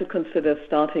worthwhile to consider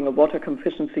starting a water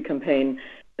efficiency campaign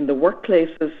in the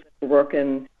workplaces, work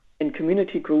in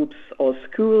community groups or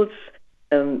schools.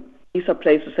 These are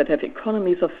places that have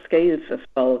economies of scales as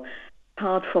well,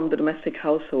 apart from the domestic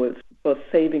households for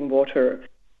saving water.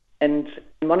 And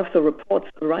in one of the reports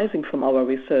arising from our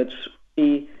research,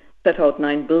 we set out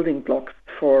 9 building blocks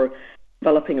for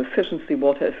developing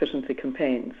water efficiency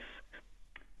campaigns.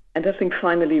 And I think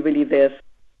finally, really, there's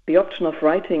the option of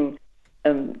writing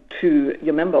to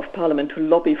your member of parliament to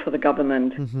lobby for the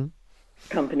government,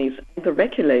 companies, and the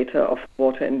regulator of the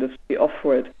water industry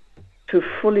Ofwat to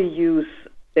fully use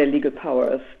their legal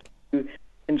powers to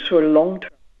ensure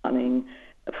long-term planning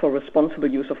for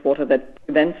responsible use of water that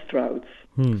prevents droughts.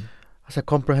 That's a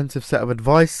comprehensive set of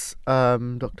advice,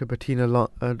 Dr. Bettina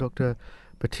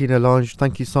Lange.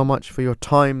 Thank you so much for your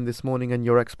time this morning and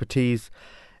your expertise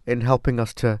in helping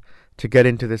us to get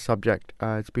into this subject.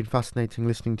 It's been fascinating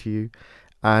listening to you,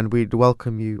 and we'd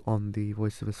welcome you on the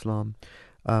Voice of Islam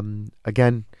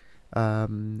again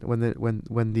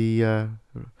when the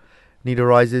need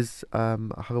arises.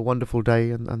 Have a wonderful day,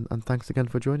 and thanks again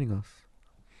for joining us.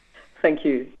 Thank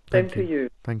you. Same to you.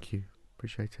 Thank you.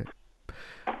 Appreciate it.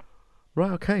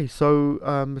 Right, okay, so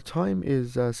the time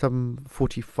is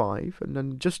 7:45, and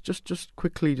then just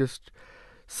quickly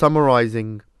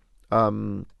summarising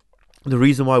the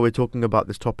reason why we're talking about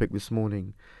this topic this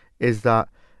morning is that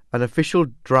an official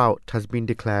drought has been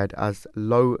declared as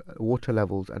low water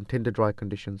levels and tinder dry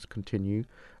conditions continue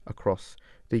across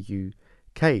the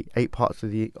UK. 8 parts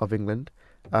of England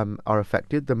are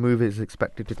affected. The move is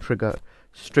expected to trigger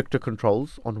stricter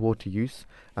controls on water use,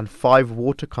 and 5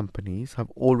 water companies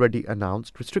have already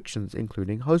announced restrictions,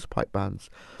 including hosepipe bans.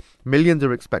 Millions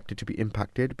are expected to be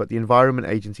impacted, but the Environment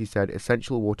Agency said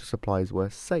essential water supplies were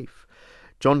safe.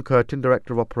 John Curtin,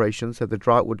 Director of Operations, said the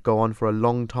drought would go on for a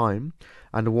long time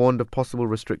and warned of possible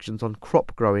restrictions on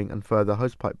crop growing and further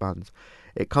hosepipe bans.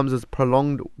 It comes as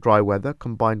prolonged dry weather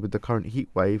combined with the current heat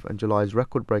wave and July's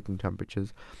record-breaking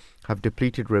temperatures have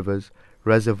depleted rivers,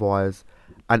 reservoirs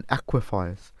and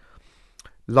aquifers.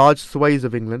 Large swathes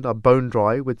of England are bone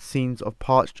dry with scenes of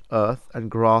parched earth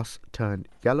and grass turned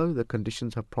yellow. The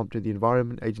conditions have prompted the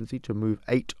Environment Agency to move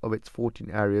 8 of its 14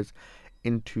 areas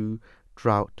into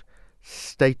drought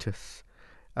status,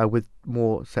 with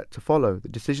more set to follow. The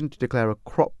decision to declare a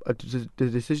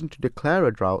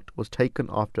drought was taken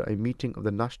after a meeting of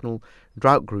the National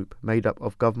Drought Group, made up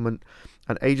of government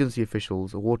and agency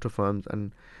officials, water firms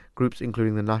and groups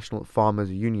including the National Farmers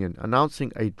Union.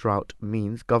 Announcing a drought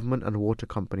means government and water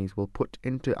companies will put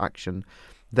into action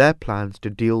their plans to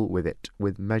deal with it,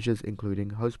 with measures including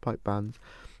hosepipe bans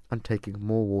and taking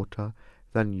more water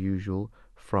than usual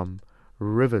from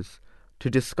rivers. To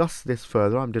discuss this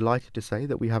further, I'm delighted to say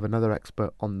that we have another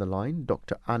expert on the line,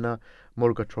 Dr. Anna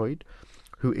Murgatroyd,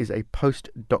 who is a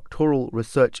postdoctoral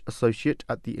research associate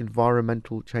at the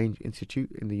Environmental Change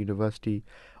Institute in the University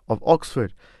of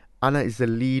Oxford. Anna is the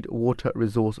lead water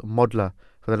resource modeller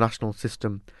for the National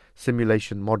System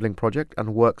Simulation Modelling Project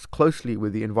and works closely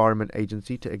with the Environment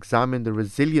Agency to examine the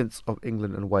resilience of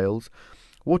England and Wales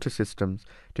water systems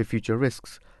to future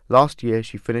risks. Last year,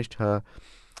 she finished her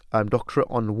doctorate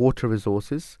on water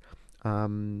resources,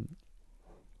 planning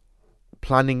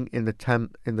in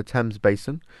the Thames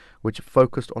Basin, which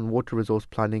focused on water resource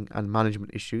planning and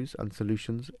management issues and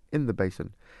solutions in the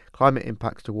basin, climate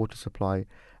impacts to water supply,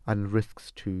 and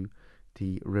risks to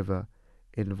the river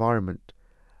environment.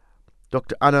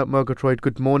 Dr. Anna Murgatroyd,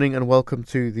 good morning and welcome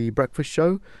to the Breakfast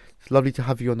Show. It's lovely to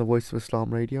have you on the Voice of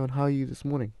Islam Radio. And how are you this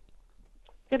morning?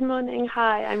 Good morning.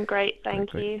 Hi, I'm great.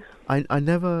 Thank you. I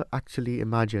never actually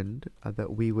imagined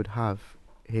that we would have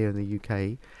here in the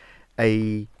UK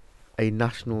a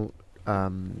national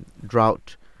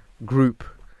drought group,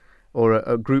 or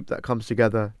a group that comes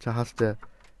together to have to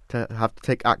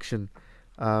take action.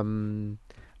 I'm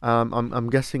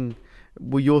guessing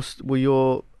were your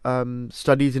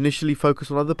studies initially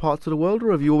focused on other parts of the world,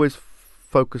 or have you always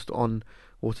focused on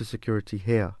water security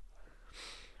here?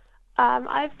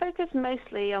 I've focused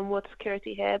mostly on water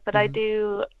security here, but I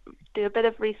do a bit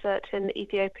of research in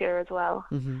Ethiopia as well,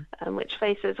 which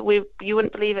faces, you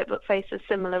wouldn't believe it, but faces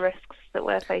similar risks that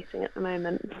we're facing at the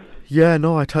moment. Yeah,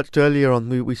 no, I touched earlier on,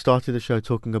 we started the show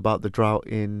talking about the drought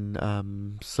in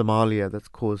Somalia that's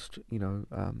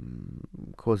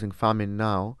causing famine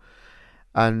now.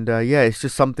 And it's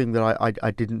just something that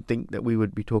I didn't think that we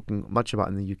would be talking much about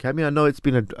in the UK. I mean, I know it's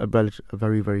been a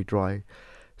very, very dry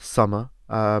summer,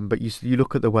 but you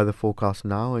look at the weather forecast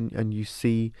now, and you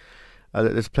see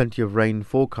that there's plenty of rain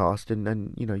forecast,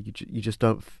 and you just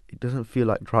don't. It doesn't feel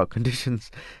like drought conditions.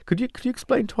 Could you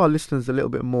explain to our listeners a little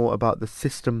bit more about the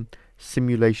system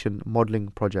simulation modelling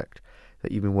project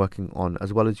that you've been working on,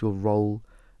 as well as your role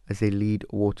as a lead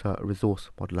water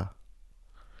resource modeller?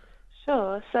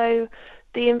 Sure. So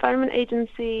the Environment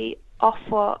Agency,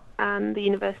 Ofwat and the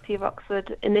University of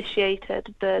Oxford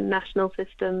initiated the National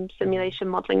System Simulation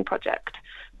Modelling Project,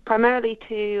 primarily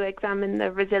to examine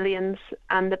the resilience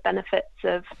and the benefits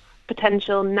of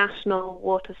potential national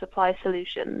water supply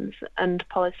solutions and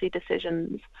policy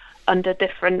decisions under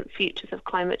different futures of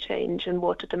climate change and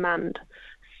water demand.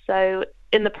 So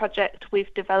in the project,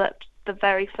 we've developed the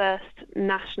very first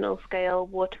national scale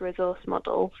water resource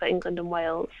model for England and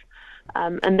Wales.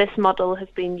 And this model has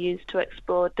been used to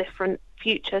explore different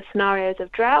future scenarios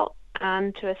of drought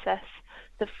and to assess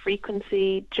the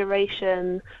frequency,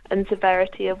 duration and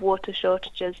severity of water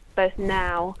shortages both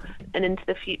now and into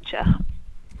the future.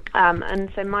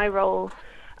 And so my role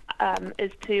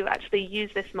is to actually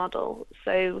use this model.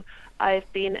 So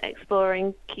I've been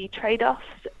exploring key trade-offs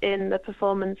in the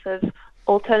performance of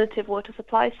alternative water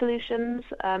supply solutions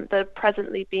that are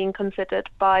presently being considered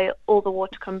by all the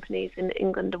water companies in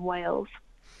England and Wales.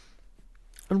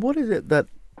 And what is it that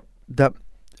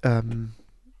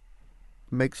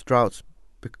makes droughts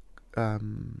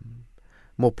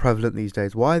more prevalent these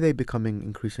days? Why are they becoming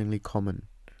increasingly common?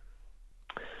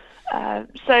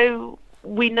 So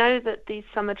we know that these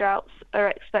summer droughts are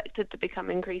expected to become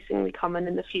increasingly common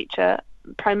in the future,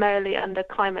 primarily under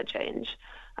climate change.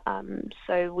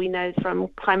 So we know from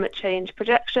climate change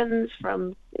projections,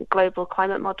 from global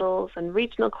climate models and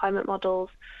regional climate models,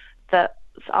 that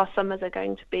our summers are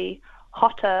going to be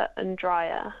hotter and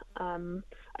drier.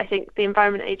 I think the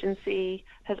Environment Agency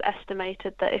has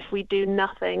estimated that if we do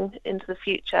nothing into the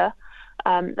future,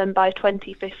 then by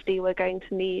 2050 we're going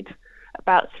to need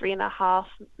about 3.5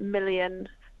 million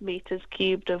meters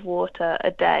cubed of water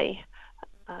a day.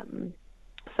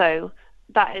 So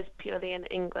that is purely in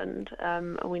England,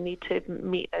 and we need to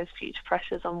meet those future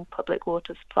pressures on public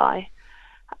water supply.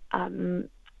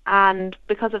 And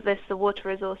because of this, the water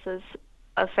resources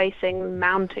are facing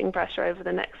mounting pressure over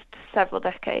the next several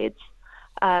decades.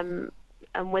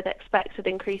 And with expected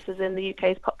increases in the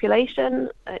UK's population,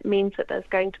 it means that there's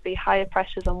going to be higher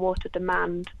pressures on water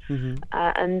demand.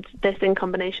 And this, in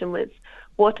combination with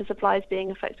water supplies being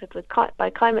affected by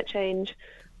climate change,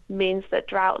 means that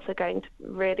droughts are going to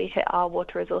really hit our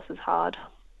water resources hard.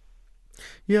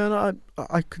 Yeah, and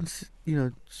I can,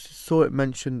 saw it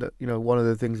mentioned that, one of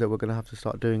the things that we're going to have to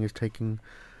start doing is taking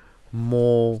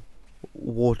more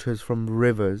waters from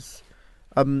rivers.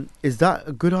 Is that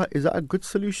a good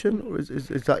solution, or is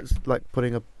that like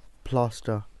putting a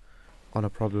plaster on a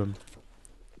problem?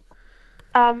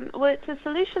 Well, it's a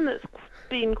solution that's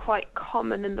been quite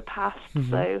common in the past.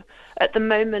 So at the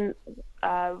moment,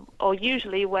 or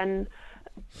usually when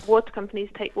water companies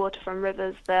take water from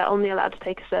rivers, they're only allowed to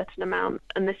take a certain amount,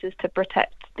 and this is to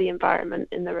protect the environment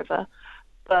in the river.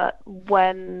 But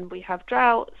when we have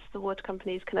droughts, the water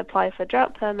companies can apply for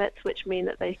drought permits, which mean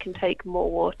that they can take more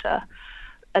water.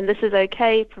 And this is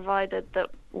okay, provided that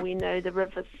we know the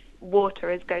river's water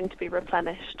is going to be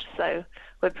replenished. So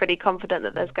we're pretty confident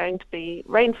that there's going to be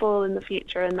rainfall in the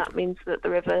future, and that means that the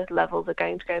river levels are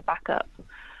going to go back up.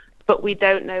 But we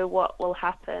don't know what will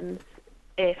happen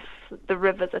if the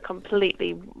rivers are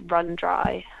completely run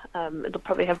dry. It'll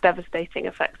probably have devastating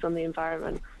effects on the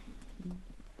environment.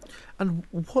 And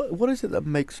what is it that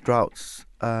makes droughts?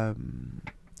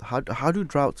 How do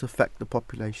droughts affect the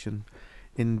population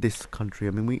in this country.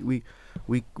 I mean,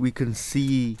 we can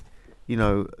see,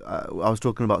 I was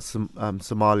talking about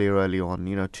Somalia early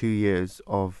on. 2 years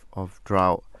of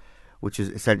drought, which has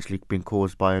essentially been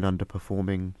caused by an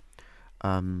underperforming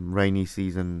rainy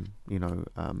season.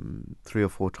 3 or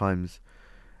 4 times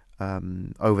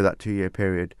over that 2 year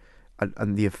period,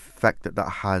 and the effect that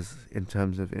has in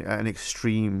terms of an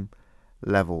extreme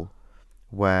level,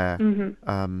 where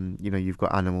you've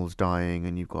got animals dying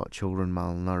and you've got children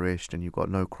malnourished and you've got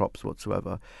no crops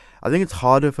whatsoever. I think it's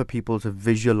harder for people to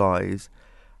visualize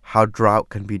how drought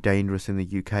can be dangerous in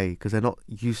the UK because they're not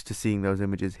used to seeing those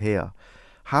images here.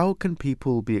 How can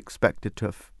people be expected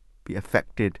to be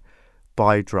affected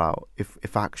by drought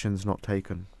if action's not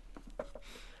taken?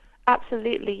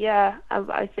 Absolutely, yeah.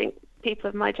 I think people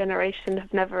of my generation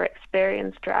have never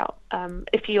experienced drought.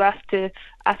 If you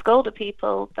ask older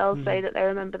people, they'll say that they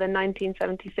remember the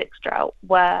 1976 drought,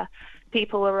 where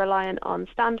people were reliant on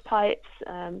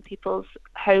standpipes, people's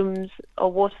homes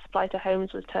or water supply to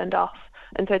homes was turned off,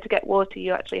 and so to get water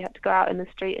you actually had to go out in the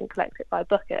street and collect it by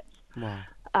buckets. Wow.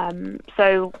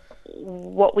 So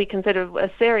what we consider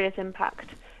a serious impact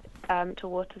to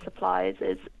water supplies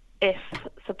is if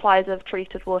supplies of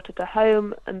treated water to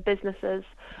home and businesses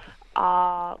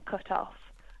are cut off.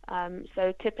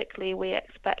 So typically we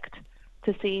expect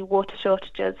to see water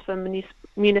shortages for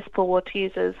municipal water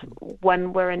users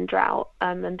when we're in drought,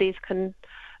 and these can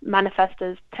manifest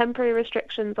as temporary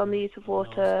restrictions on the use of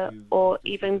water or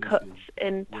even cuts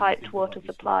in piped water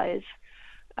supplies,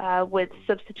 with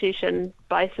substitution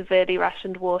by severely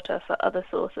rationed water for other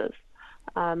sources.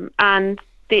 And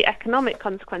the economic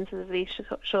consequences of these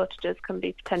shortages can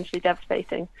be potentially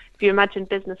devastating. If you imagine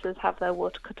businesses have their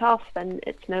water cut off, then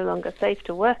it's no longer safe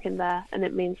to work in there, and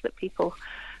it means that people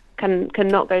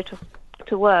cannot go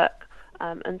to work.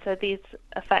 And so these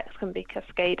effects can be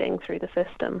cascading through the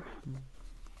system.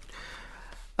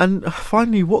 And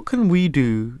finally, what can we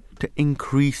do to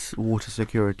increase water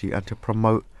security and to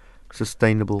promote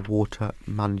sustainable water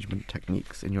management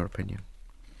techniques, in your opinion?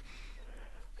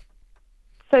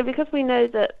 So because we know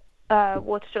that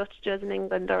water shortages in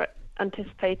England are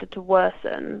anticipated to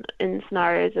worsen in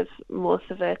scenarios of more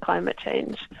severe climate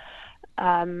change,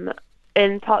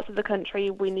 in parts of the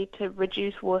country we need to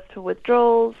reduce water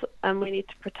withdrawals, and we need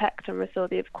to protect and restore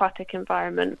the aquatic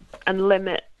environment and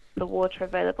limit the water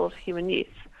available to human use.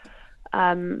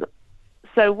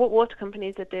 So what water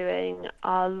companies are doing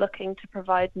are looking to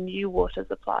provide new water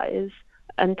supplies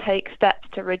and take steps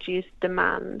to reduce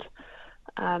demand.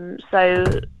 So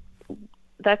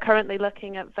they're currently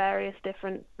looking at various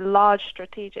different large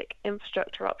strategic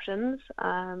infrastructure options,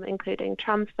 including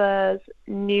transfers,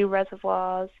 new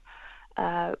reservoirs,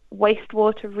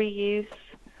 wastewater reuse,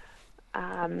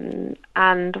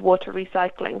 and water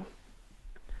recycling.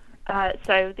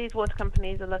 So these water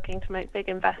companies are looking to make big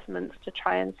investments to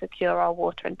try and secure our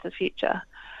water into the future.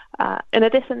 In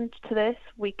addition to this,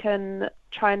 we can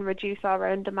try and reduce our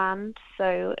own demand.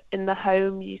 So in the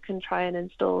home, you can try and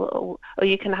install, or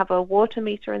you can have a water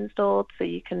meter installed so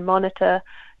you can monitor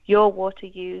your water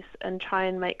use and try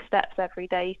and make steps every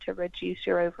day to reduce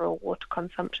your overall water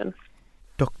consumption.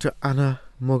 Dr. Anna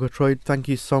Murgatroyd, thank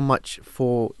you so much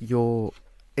for your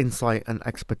insight and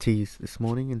expertise this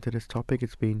morning into this topic.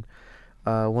 It's been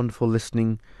wonderful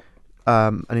listening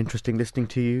and interesting listening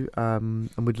to you, and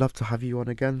we'd love to have you on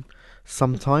again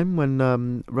sometime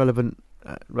when relevant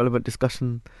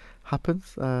discussion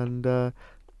happens, and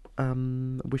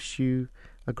wish you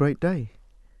a great day.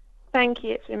 Thank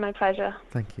you, it's been my pleasure.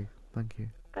 Thank you.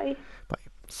 Bye.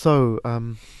 So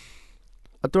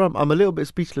Abdurrahman, I'm a little bit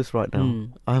speechless right now.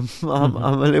 I'm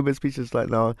a little bit speechless right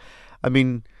now. I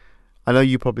mean, I know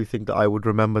you probably think that I would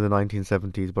remember the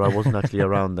 1970s, but I wasn't actually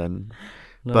around then.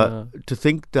 No, But to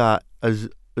think that as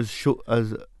short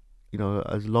as not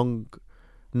as long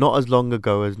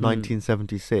ago as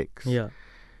 1976, yeah,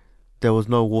 there was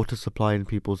no water supply in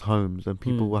people's homes, and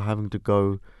people were having to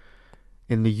go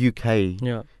in the UK.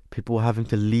 yeah, People were having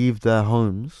to leave their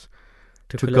homes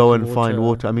to collect go and find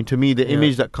water. I mean, to me, the Yeah.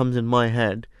 image that comes in my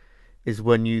head is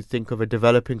when you think of a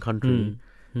developing country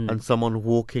and someone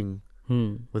walking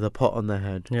with a pot on their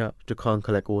head yeah, to go and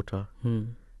collect water.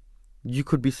 You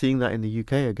could be seeing that in the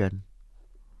UK again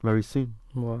very soon.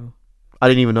 wow. I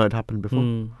didn't even know it happened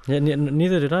before. Yeah,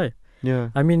 neither did I. Yeah.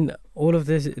 I mean, all of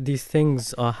these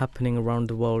things are happening around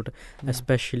the world,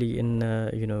 especially in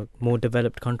more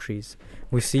developed countries.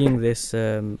 We're seeing this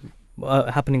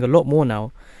happening a lot more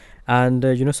now, and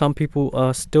some people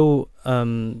are still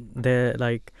they're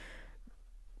like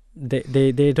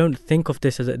they don't think of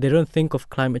this they don't think of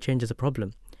climate change as a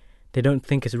problem. They don't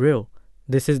think it's real.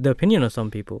 This is the opinion of some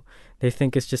people. They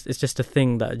think it's just a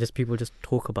thing that just people just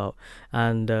talk about,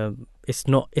 and it's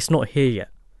not here yet.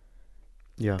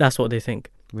 Yeah. That's what they think.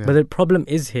 Yeah. But the problem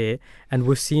is here, and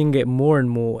we're seeing it more and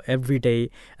more every day,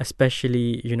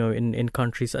 especially, in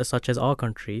countries such as our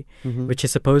country, Mhm. which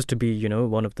is supposed to be,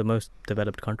 one of the most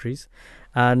developed countries.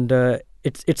 And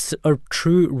it's a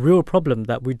true, real problem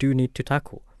that we do need to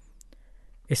tackle.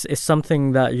 It's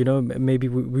something that, maybe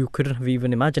we couldn't have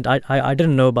even imagined. I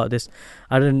didn't know about this.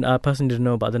 I personally didn't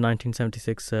know about the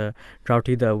 1976 drought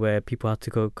either, where people had to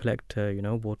go collect,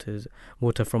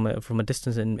 water from a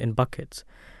distance in buckets.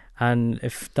 And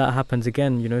if that happens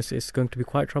again, it's going to be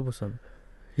quite troublesome.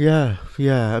 Yeah.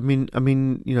 I mean, I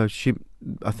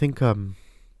think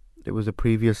it was a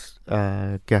previous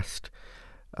guest,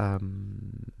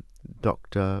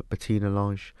 Dr. Bettina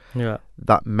Lange, Yeah.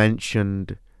 that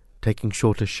mentioned taking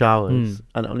shorter showers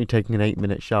and only taking an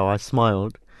 8-minute shower. I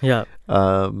smiled. Yeah.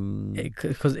 Um,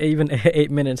 Because even 8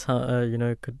 minutes,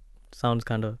 could sounds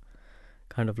kind of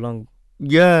long.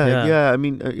 yeah. I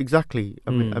mean, exactly.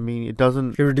 I mean, it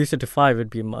doesn't. If you reduce it to 5, it'd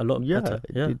be a lot better.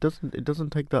 Yeah. It doesn't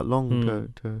take that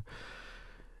long to.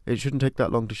 It shouldn't take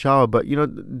that long to shower, but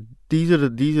these are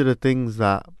the things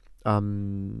that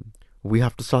we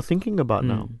have to start thinking about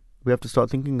now. We have to start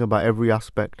thinking about every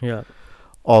aspect Yeah.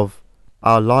 of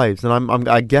our lives, and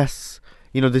I guess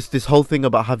this whole thing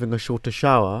about having a shorter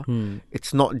shower.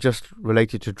 It's not just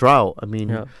related to drought. I mean,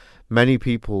 Yeah. many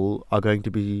people are going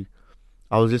to be.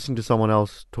 I was listening to someone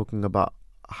else talking about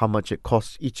how much it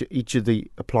costs. Each of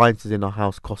the appliances in our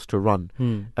house costs to run.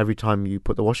 Every time you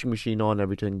put the washing machine on,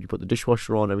 every time you put the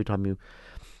dishwasher on, every time you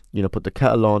put the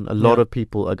kettle on, a lot of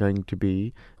people are going to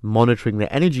be monitoring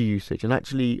their energy usage. And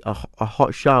actually, a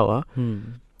hot shower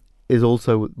is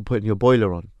also putting your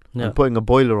boiler on. Yeah. And putting a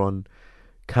boiler on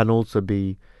can also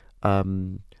be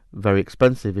very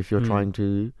expensive if you're trying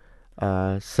to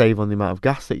save on the amount of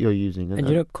gas that you're using. And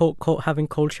having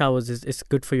cold showers is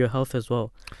good for your health as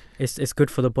well. It's good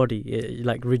for the body.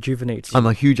 It rejuvenates you. I'm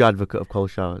a huge advocate of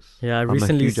cold showers. Yeah, I I'm a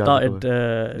recently huge started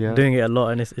advocate. doing it a lot,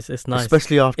 and it's nice.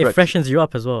 Especially after it freshens you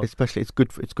up as well. Especially, it's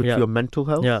good for your mental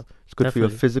health. Yeah, it's good for your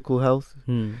definitely. physical health.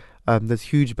 There's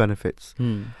huge benefits.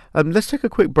 Hmm. Let's take a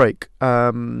quick break,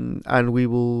 and we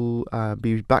will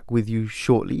be back with you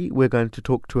shortly. We're going to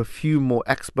talk to a few more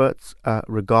experts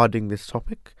regarding this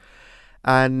topic.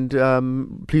 And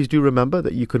please do remember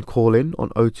that you can call in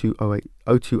on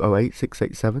 0208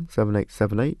 687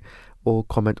 7878 or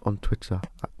comment on Twitter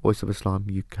at Voice of Islam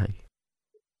UK.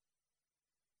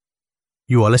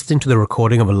 You are listening to the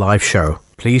recording of a live show.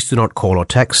 Please do not call or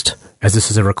text, as this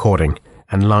is a recording,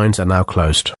 and lines are now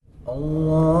closed.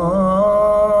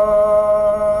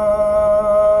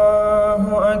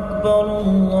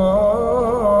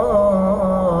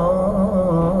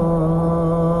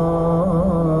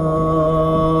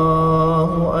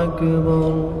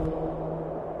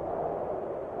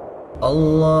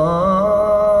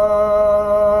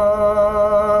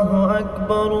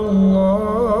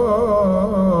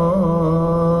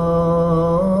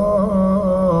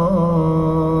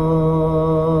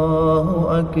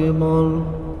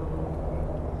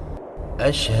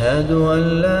 أشهد أن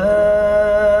لا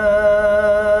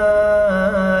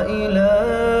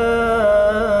إله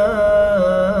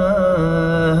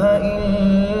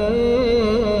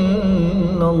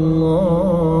إلا الله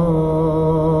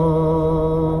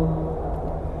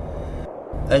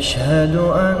أشهد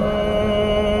أن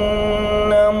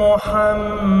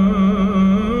محمدا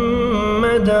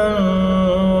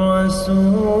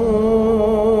رسول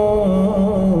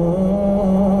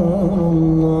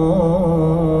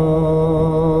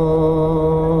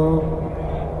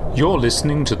You're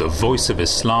listening to the Voice of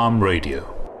Islam Radio.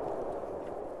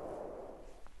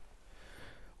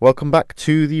 Welcome back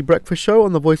to the Breakfast Show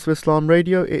on the Voice of Islam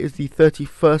Radio. It is the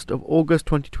 31st of August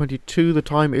 2022. The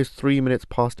time is 3 minutes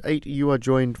past 8. You are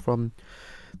joined from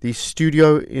the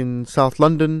studio in South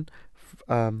London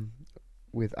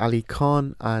with Ali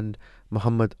Khan and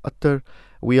Muhammad Attar.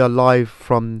 We are live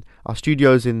from our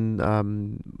studios in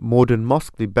Morden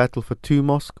Mosque, the Baitul Fatu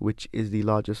Mosque, which is the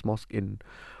largest mosque in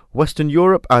Western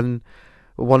Europe and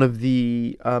one of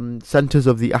the centres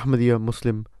of the Ahmadiyya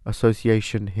Muslim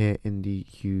Association here in the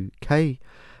UK.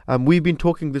 We've been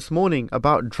talking this morning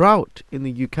about drought in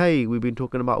the UK. We've been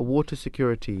talking about water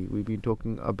security. We've been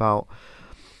talking about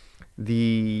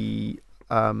the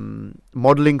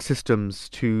modelling systems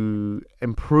to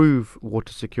improve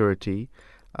water security.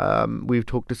 We've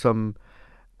talked to some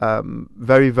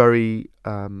very, very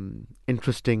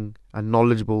interesting and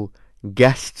knowledgeable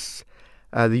guests.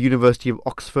 The University of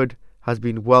Oxford has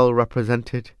been well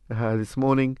represented this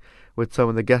morning with some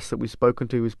of the guests that we've spoken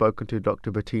to. We've spoken to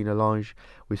Dr. Bettina Lange,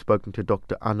 we've spoken to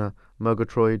Dr. Anna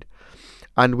Murgatroyd,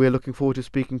 and we're looking forward to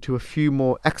speaking to a few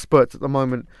more experts at the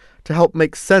moment to help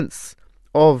make sense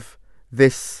of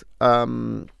this.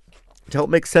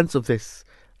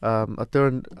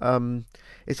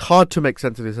 It's hard to make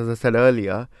sense of this, as I said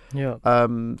earlier. Yeah.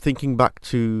 Thinking back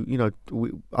to,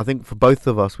 I think for both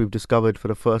of us, we've discovered for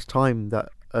the first time that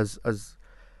as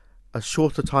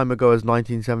short a time ago as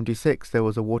 1976, there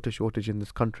was a water shortage in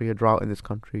this country, a drought in this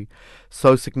country,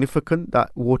 so significant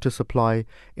that water supply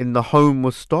in the home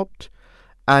was stopped,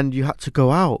 and you had to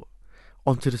go out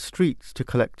onto the streets to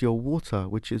collect your water,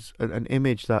 which is an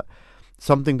image that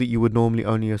something that you would normally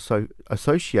only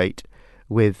associate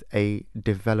with a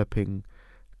developing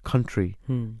country.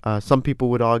 Some people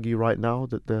would argue right now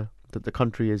that the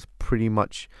country is pretty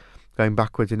much going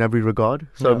backwards in every regard.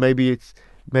 So maybe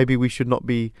we should not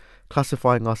be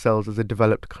classifying ourselves as a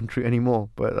developed country anymore.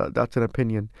 But that's an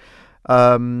opinion.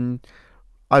 I'm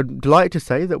delighted to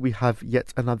say that we have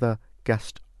yet another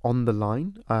guest on the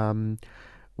line.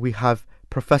 We have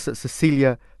Professor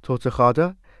Cecilia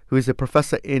Tortajada, who is a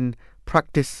professor in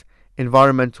practice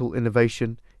environmental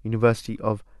innovation, University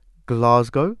of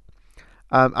Glasgow,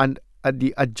 and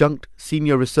the adjunct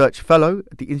senior research fellow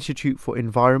at the Institute for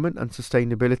Environment and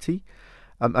Sustainability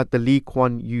at the Lee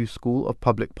Kuan Yew School of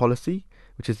Public Policy,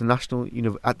 which is at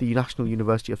the National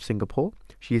University of Singapore.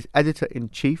 She is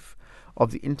editor-in-chief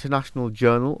of the International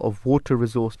Journal of Water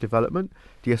Resource Development,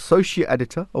 the associate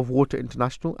editor of Water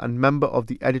International, and member of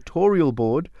the editorial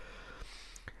board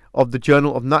of the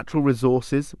Journal of Natural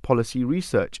Resources Policy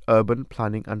Research, Urban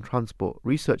Planning and Transport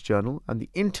Research Journal, and the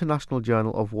International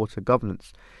Journal of Water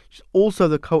Governance. She's also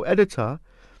the co-editor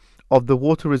of the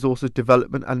Water Resources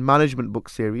Development and Management book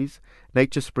series,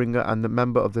 Nature Springer, and the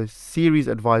member of the series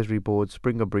advisory board,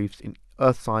 Springer Briefs, in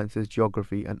Earth Sciences,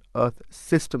 Geography, and Earth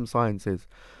System Sciences.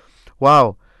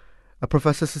 Wow.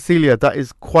 Professor Cecilia, that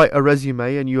is quite a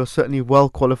resume, and you are certainly well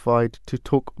qualified to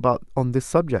talk about on this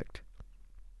subject.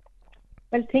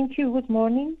 Well, thank you. Good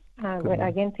morning.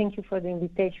 Again, thank you for the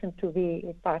invitation to be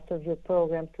a part of your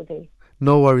program today.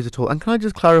 No worries at all. And can I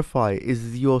just clarify,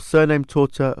 is your surname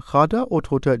Tortajada or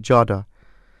Tortajada?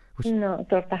 No,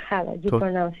 Tortajada. You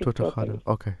pronounce it properly.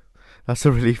 Okay. That's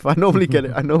a relief. I normally get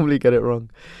it wrong.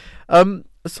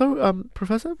 So,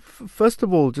 Professor, first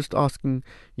of all, just asking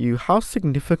you, how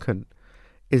significant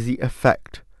is the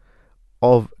effect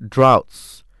of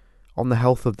droughts on the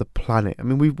health of the planet? I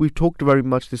mean, we've talked very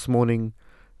much this morning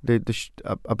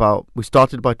we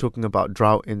started by talking about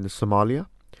drought in Somalia,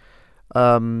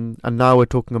 and now we're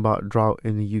talking about drought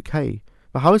in the UK.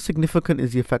 But how significant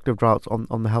is the effect of droughts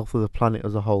on the health of the planet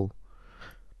as a whole?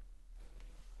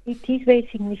 It is very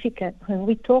significant. When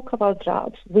we talk about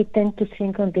droughts, we tend to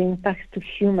think on the impacts to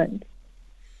humans.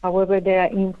 However, there are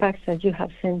impacts, as you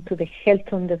have said, to the health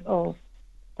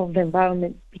of the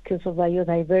environment because of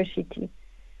biodiversity.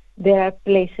 There are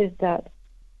places that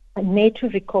nature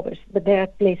recovers, but there are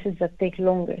places that take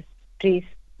longer. Trees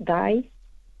die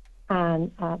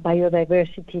and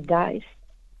biodiversity dies.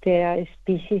 There are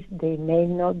species, they may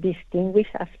not be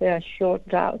extinguished after a short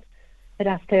drought, but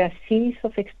after a series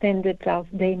of extended droughts,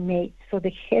 they may. So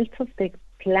the health of the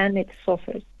planet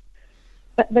suffers.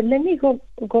 But let me go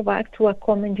back to a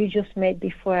comment you just made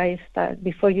before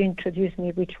you introduced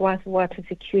me, which was water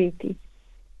security.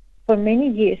 For many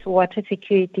years, water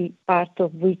security, part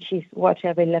of which is water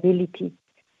availability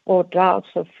or droughts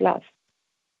or floods,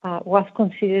 was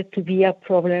considered to be a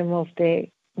problem of the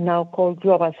now called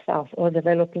Global South or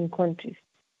developing countries.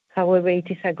 However, it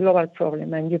is a global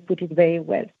problem, and you put it very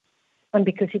well. And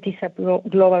because it is a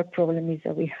global problem, is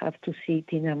that we have to see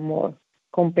it in a more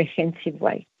comprehensive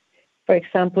way. For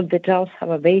example, the droughts have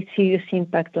a very serious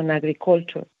impact on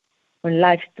agriculture, on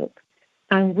livestock.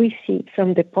 And we see it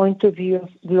from the point of view of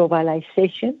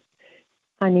globalization.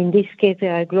 And in this case,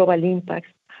 there are global impacts.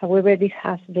 However, this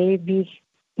has very big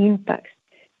impacts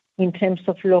in terms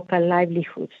of local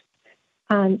livelihoods.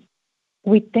 And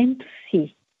we tend to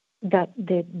see that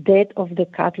the death of the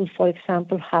cattle, for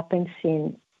example, happens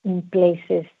in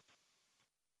places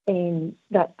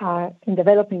that are in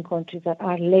developing countries that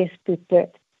are less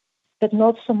prepared, but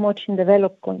not so much in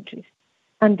developed countries.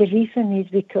 And the reason is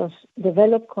because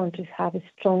developed countries have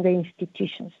stronger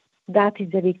institutions. That is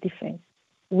the big difference.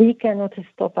 We cannot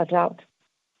stop a drought,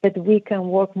 but we can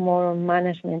work more on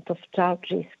management of drought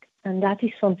risk. And that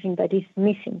is something that is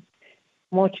missing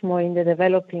much more in the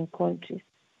developing countries.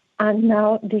 And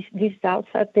now these droughts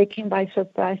are taken by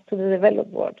surprise to the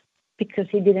developed world because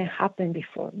it didn't happen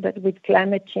before. But with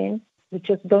climate change, we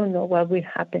just don't know what will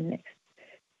happen next.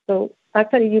 So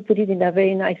actually you put it in a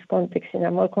very nice context, in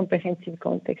a more comprehensive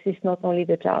context. It's not only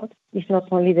the drought. It's not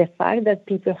only the fact that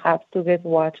people have to get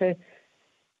water,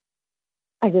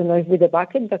 I don't know if with a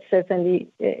bucket, but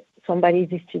certainly somebody is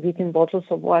distributing bottles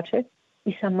of water.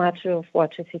 It's a matter of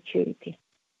water security.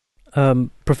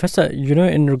 Professor,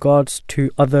 in regards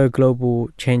to other global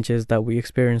changes that we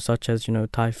experience, such as,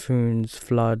 typhoons,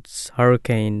 floods,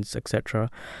 hurricanes,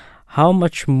 etc., how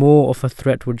much more of a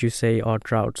threat would you say are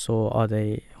droughts, or are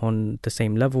they on the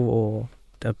same level or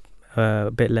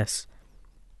a bit less?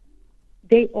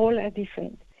 They all are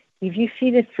different. If you see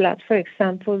the flood, for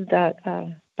example, that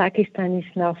Pakistan is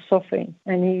now suffering,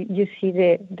 and you see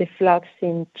the floods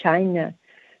in China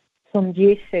some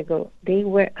years ago, they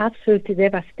were absolutely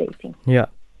devastating. Yeah.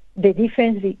 The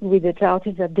difference with the drought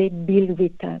is that they build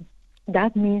with time.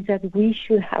 That means that we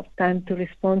should have time to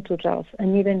respond to droughts,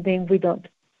 and even then we don't.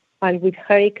 While with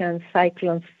hurricanes,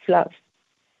 cyclones, floods,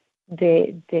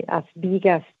 the as big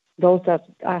as those that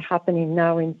are happening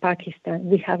now in Pakistan,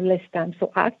 we have less time.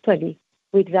 So actually,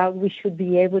 with drought, we should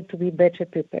be able to be better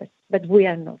prepared, but we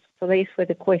are not. So that is where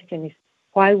the question is,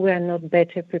 why we are not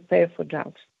better prepared for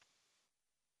droughts.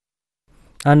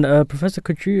 And Professor,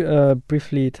 could you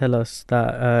briefly tell us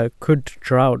that could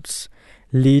droughts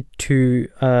lead to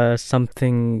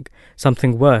something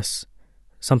worse,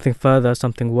 something further,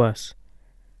 something worse?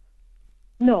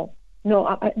 No.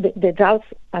 The droughts,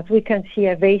 as we can see,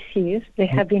 are very serious. There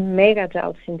have been mega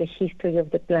droughts in the history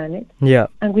of the planet. Yeah.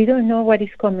 And we don't know what is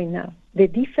coming now. The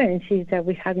difference is that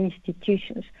we have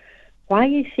institutions. Why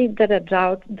is it that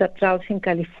droughts in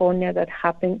California that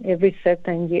happen every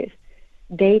certain years,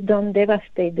 they don't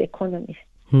devastate the economies?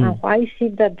 And why is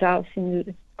it that droughts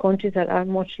in countries that are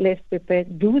much less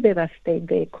prepared do devastate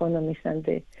the economies and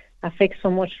they affect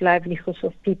so much livelihoods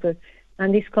of people?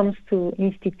 And this comes to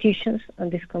institutions,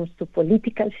 and this comes to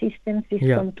political systems, this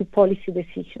comes to policy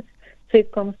decisions. So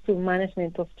it comes to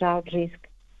management of drought risk,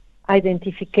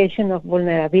 identification of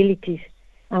vulnerabilities,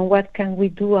 and what can we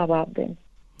do about them.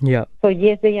 Yeah. So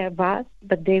yes, they are bad,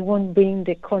 but they won't bring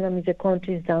the economies, the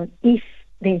countries down if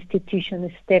the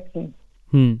institutions step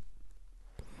in.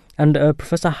 And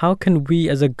Professor, how can we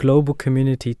as a global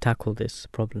community tackle this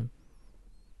problem?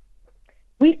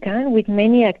 We can with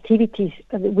many activities.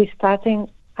 We're starting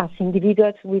as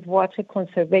individuals with water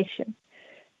conservation,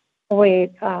 where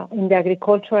in the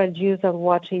agricultural use of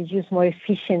water is used more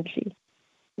efficiently.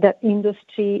 That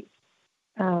industry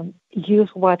use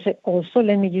water also,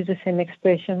 let me use the same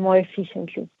expression, more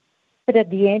efficiently. But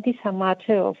at the end, it's a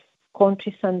matter of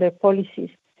countries and their policies.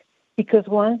 Because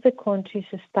once the countries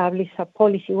establish a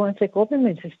policy, once the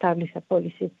governments establish a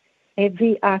policy,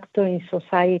 every actor in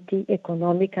society,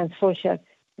 economic and social,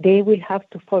 they will have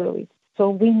to follow it. So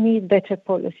we need better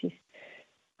policies.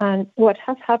 And what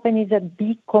has happened is that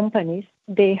big companies,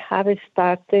 they have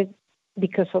started,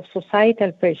 because of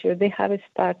societal pressure, they have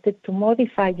started to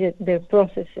modify their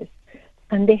processes,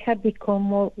 and they have become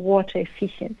more water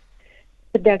efficient.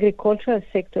 But the agricultural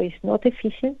sector is not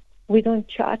efficient. We don't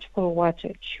charge for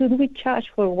water. Should we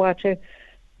charge for water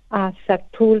as a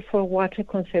tool for water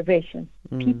conservation?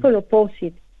 People oppose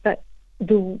it, but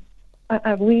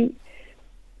are we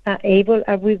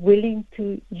willing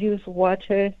to use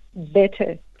water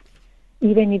better,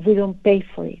 even if we don't pay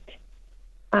for it?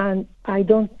 And I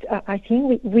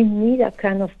think we need a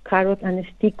kind of carrot and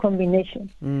stick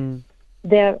combination.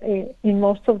 There, in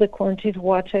most of the countries,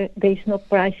 water, there is no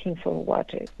pricing for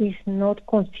water. It's not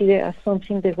considered as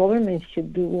something the government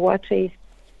should do. Water is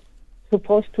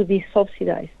supposed to be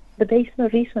subsidized, but there is no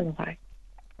reason why.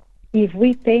 If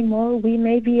we pay more, we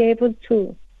may be able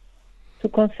to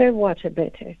conserve water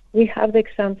better. We have the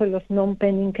example of Phnom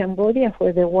Penh in Cambodia,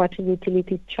 where the water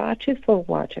utility charges for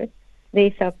water. There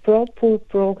is a pro-pool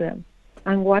program,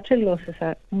 and water losses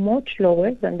are much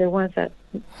lower than the ones that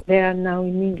there are now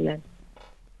in England.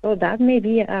 So that may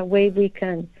be a way we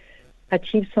can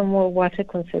achieve some more water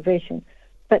conservation.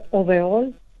 But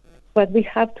overall, what we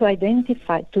have to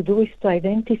identify the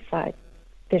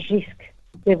risk,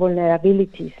 the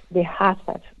vulnerabilities, the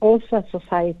hazards, also as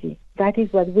society. That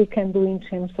is what we can do in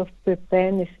terms of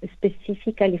preparedness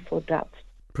specifically for droughts.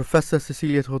 Professor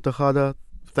Cecilia Tortajada,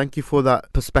 thank you for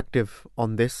that perspective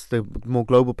on this, the more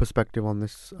global perspective on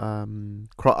this. I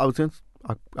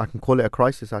can call it a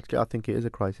crisis. Actually, I think it is a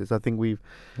crisis. I think we've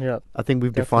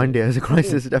defined it as a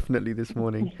crisis definitely this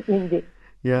morning. Indeed.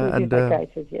 Yeah, it is a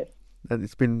crisis, yes. And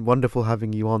it's been wonderful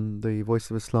having you on the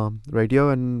Voice of Islam radio,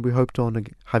 and we hope to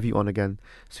have you on again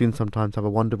soon. Sometimes have a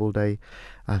wonderful day,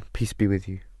 and peace be with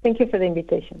you. Thank you for the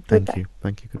invitation. Thank you.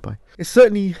 Goodbye. It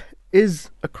certainly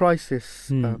is a crisis,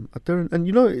 and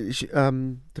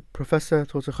the Professor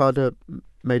Tortajada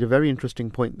made a very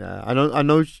interesting point there. I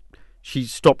know she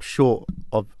stopped short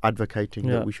of advocating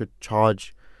Yeah. that we should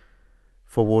charge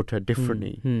for water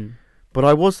differently. Mm. But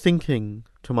I was thinking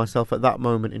to myself at that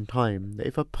moment in time that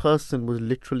if a person was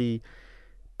literally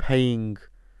paying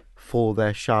for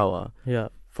their shower Yeah.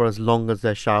 for as long as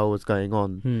their shower was going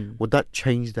on, Mm. would that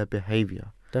change their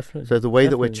behavior? Definitely. So the way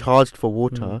that we're Definitely. charged for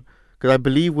water, because I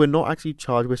believe we're not actually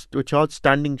charged, we're charged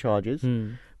standing charges,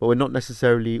 Mm. but we're not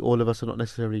necessarily, all of us are not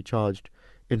necessarily charged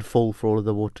in full for all of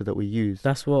the water that we use.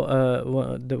 That's what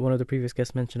one of the previous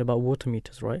guests mentioned about water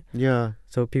meters, right? Yeah,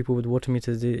 So people with water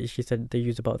meters, she said they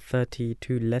use about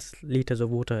 32 less liters of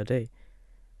water a day.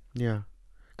 yeah.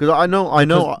 Because I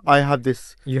know I have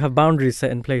this. You have boundaries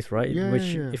set in place, right? Yeah,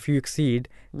 Which yeah. if you exceed,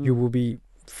 Mm. you will be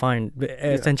fined,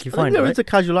 essentially I think fined, there right? is a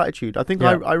casual attitude. I think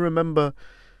Yeah. I remember,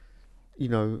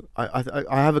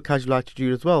 I have a casual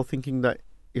attitude as well, thinking that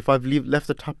if I've left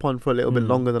the tap on for a little bit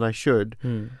longer than I should,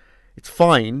 Mm. it's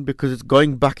fine because it's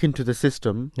going back into the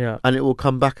system Yeah. and it will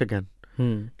come back again.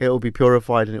 It will be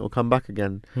purified and it will come back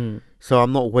again. So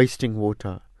I'm not wasting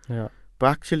water. Yeah. But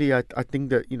actually, I think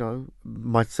that,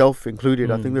 myself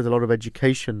included, I think there's a lot of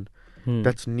education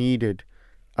that's needed.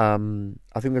 I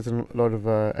think there's a lot of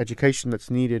education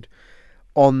that's needed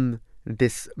on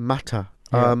this matter.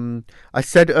 Yeah. I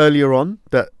said earlier on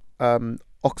that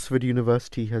Oxford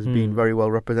University has been very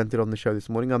well represented on the show this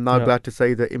morning. I'm now Yeah. glad to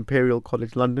say that Imperial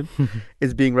College London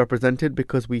is being represented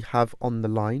because we have on the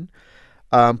line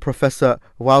Professor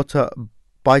Wouter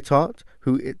Beitart,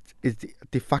 who is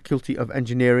the Faculty of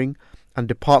Engineering and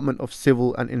Department of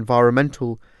Civil and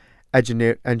Environmental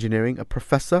Engineering, a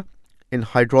professor in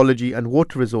hydrology and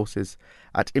water resources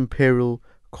at Imperial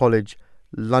College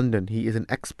London. He is an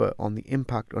expert on the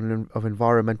impact of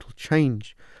environmental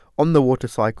change on the water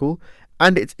cycle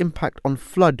and its impact on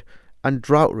flood and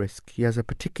drought risk. He has a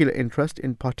particular interest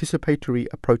in participatory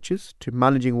approaches to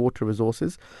managing water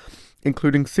resources,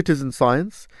 including citizen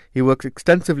science. He works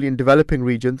extensively in developing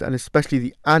regions and especially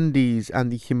the Andes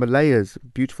and the Himalayas,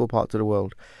 beautiful parts of the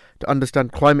world, to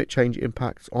understand climate change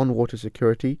impacts on water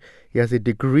security. He has a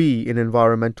degree in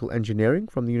environmental engineering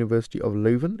from the University of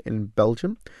Leuven in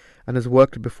Belgium and has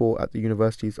worked before at the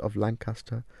universities of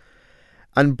Lancaster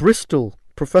and Bristol.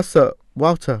 Professor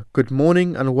Wouter, good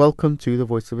morning and welcome to the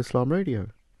Voice of Islam Radio.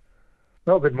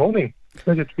 Well, good morning.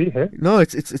 Pleasure to be here. No,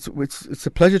 it's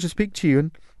a pleasure to speak to you.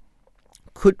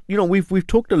 And we've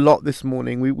talked a lot this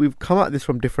morning. We've come at this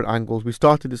from different angles. We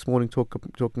started this morning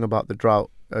talking about the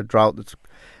drought that's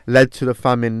led to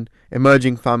the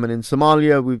emerging famine in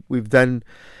Somalia. We've then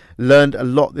learned a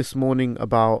lot this morning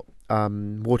about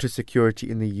water security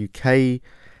in the UK.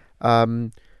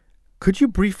 Could you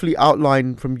briefly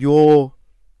outline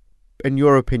in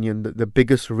your opinion, the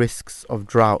biggest risks of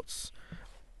droughts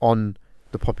on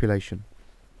the population?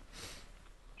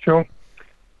 Sure.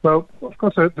 Well, of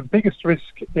course, the biggest risk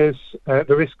is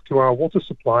the risk to our water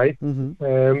supply.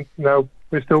 Now,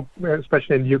 we're still,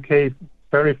 especially in the UK,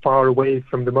 very far away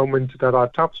from the moment that our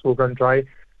taps will run dry.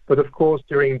 But of course,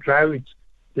 during droughts,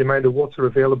 the amount of water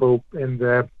available in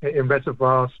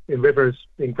reservoirs, in rivers,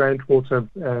 in groundwater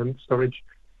storage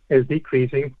is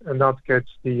decreasing, and that gets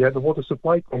the water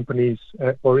supply companies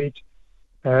worried,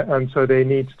 and so they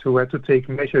need to take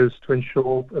measures to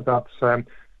ensure that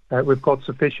we've got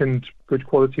sufficient good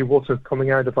quality water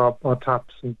coming out of our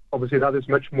taps, and obviously that is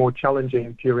much more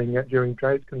challenging during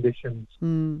drought conditions.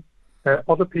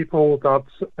 Other people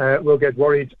that will get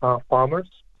worried are farmers,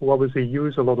 who obviously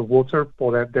use a lot of water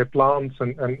for their plants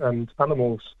and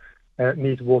animals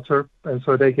need water, and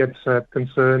so they get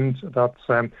concerned that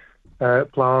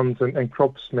plants and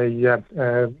crops may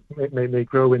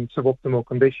grow in suboptimal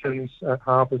conditions.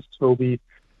 Harvests will be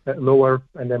lower,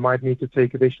 and they might need to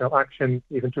take additional action,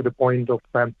 even to the point of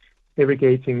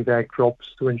irrigating their crops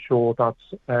to ensure that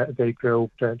they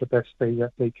grow the best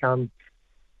they can.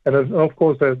 And of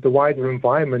course, the wider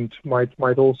environment might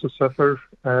also suffer.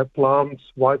 Plants,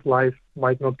 wildlife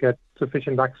might not get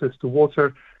sufficient access to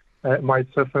water, might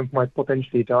suffer, might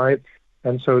potentially die.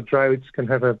 And so droughts can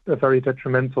have a very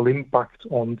detrimental impact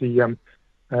on the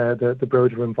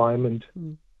broader environment.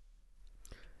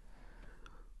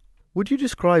 Would you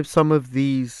describe some of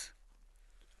these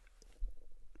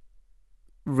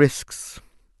risks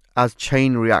as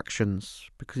chain reactions?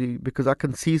 Because I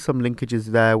can see some linkages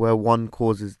there where one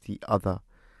causes the other.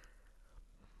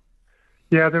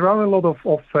 Yeah, there are a lot of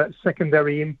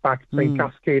secondary impacts and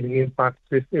cascading impacts,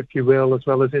 if you will, as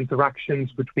well as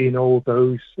interactions between all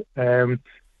those.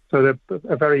 So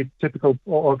a very typical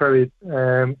or very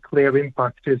clear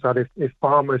impact is that if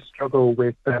farmers struggle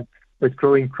with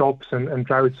growing crops and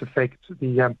droughts affect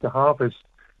the harvest,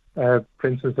 for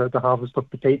instance, the harvest of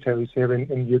potatoes here in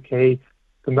the UK,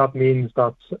 then that means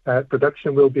that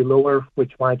production will be lower,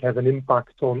 which might have an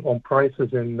impact on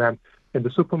prices in the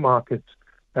supermarkets.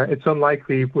 It's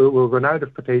unlikely we'll run out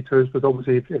of potatoes, but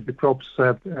obviously if the crops,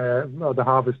 the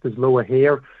harvest is lower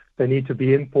here, they need to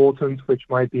be imported, which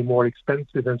might be more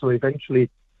expensive, and so eventually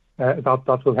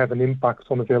that will have an impact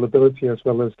on availability as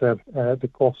well as the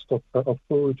cost of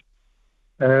food.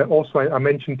 Also, I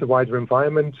mentioned the wider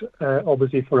environment.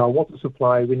 Obviously, for our water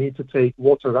supply, we need to take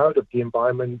water out of the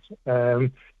environment,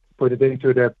 put it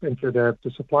into the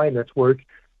supply network,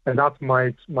 and that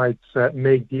might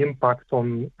make the impact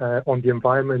on the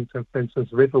environment and, for instance,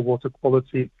 river water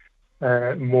quality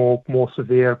more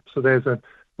severe. So there's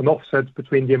an offset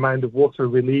between the amount of water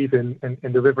we leave in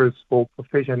the rivers for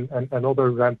fish and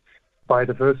other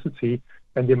biodiversity,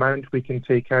 and the amount we can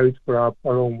take out for our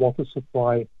own water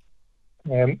supply.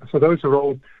 So those are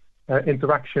all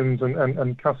interactions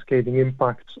and cascading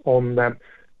impacts on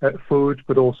food,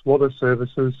 but also water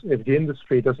services. If the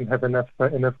industry doesn't have enough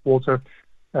water,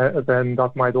 then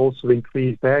that might also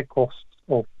increase their costs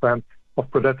of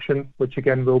production, which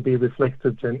again will be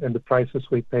reflected in the prices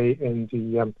we pay in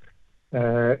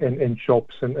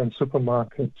shops and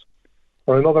supermarkets.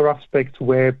 Or another aspect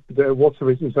where the water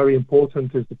is very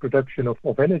important is the production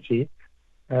of energy.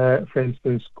 For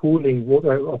instance, cooling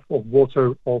of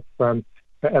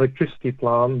electricity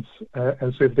plants.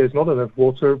 And so if there's not enough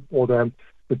water, or the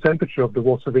temperature of the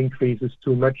water increases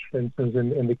too much, for instance,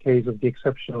 in the case of the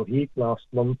exceptional heat last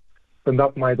month, then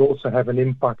that might also have an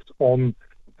impact on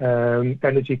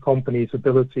energy companies'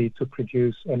 ability to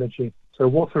produce energy. So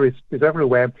water is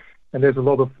everywhere, and there's a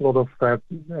lot of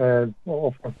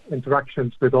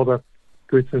interactions with other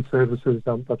goods and services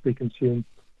that we consume.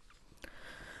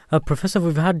 Professor,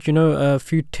 we've had, a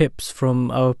few tips from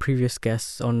our previous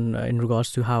guests on in regards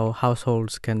to how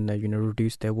households can,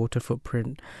 reduce their water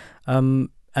footprint.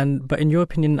 But in your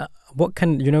opinion, what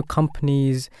can,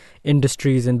 companies,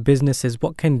 industries and businesses,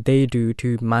 what can they do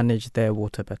to manage their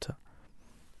water better?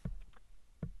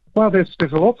 Well, there's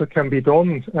a lot that can be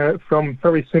done, from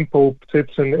very simple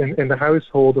tips in the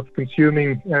household of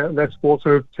consuming less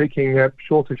water, taking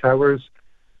shorter showers,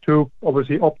 to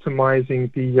obviously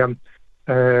optimizing the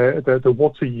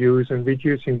water use and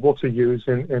reducing water use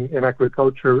in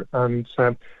agriculture and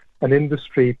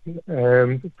industry.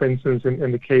 For instance,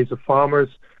 in the case of farmers,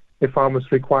 if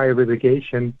farmers require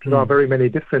irrigation, there are very many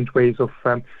different ways of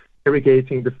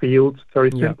irrigating the fields.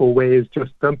 Very simple way is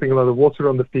just dumping a lot of water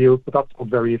on the field, but that's not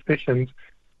very efficient.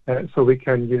 So we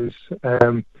can use,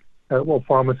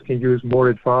 farmers can use more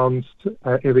advanced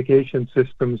irrigation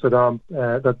systems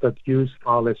that use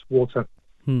far less water.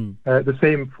 The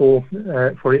same for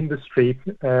industry.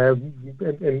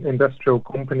 Industrial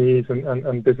companies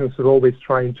and businesses are always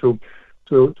trying to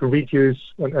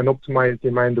reduce and optimize the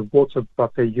amount of water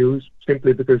that they use,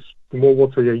 simply because the more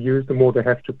water they use, the more they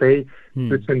have to pay.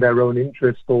 So it's in their own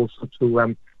interest also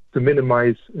to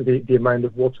minimize the amount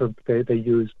of water they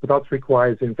use. But that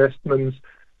requires investments.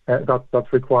 That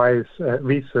requires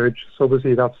research. So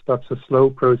obviously that's a slow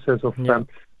process of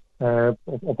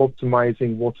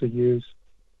optimizing water use.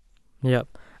 Yeah,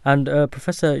 and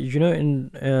Professor,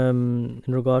 in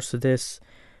regards to this,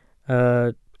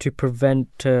 to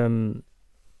prevent the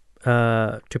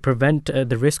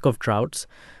risk of droughts,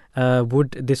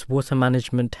 would this water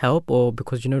management help? Or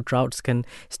because droughts can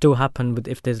still happen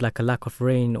if there's like a lack of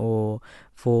rain, or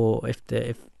for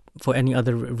any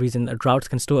other reason, droughts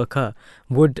can still occur.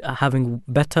 Would having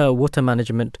better water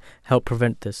management help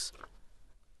prevent this?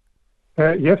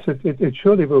 Yes, it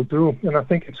surely will do. And I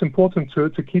think it's important to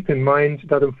keep in mind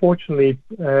that, unfortunately,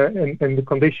 in the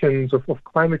conditions of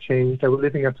climate change that we're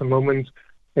living at the moment,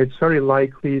 it's very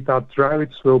likely that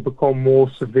droughts will become more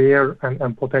severe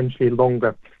and potentially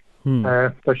longer.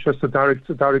 That's just a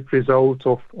direct result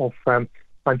of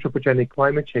anthropogenic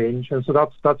climate change. And so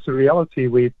that's a reality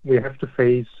we have to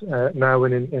face now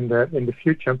and in the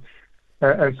future.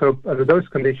 And so under those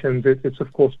conditions, it's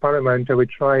of course paramount that we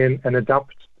try and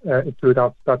adapt to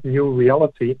that new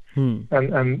reality,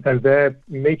 and they're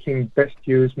making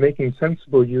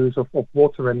sensible use of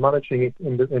water and managing it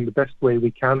in the best way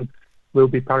we can will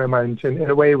be paramount. And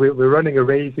in a way, we're running a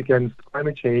race against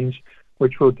climate change,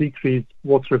 which will decrease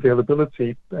water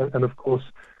availability. And of course,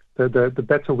 the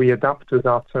better we adapt to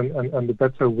that, and the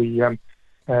better we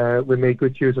make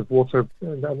good use of water,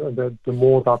 the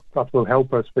more that will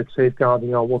help us with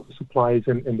safeguarding our water supplies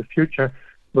in the future,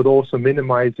 but also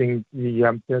minimizing the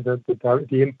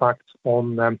impact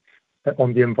on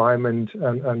the environment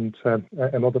and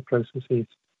other processes.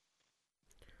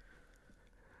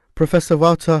 Professor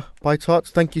Wouter Buytaert,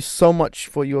 thank you so much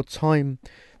for your time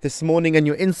this morning and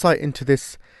your insight into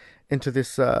this into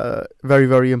this very,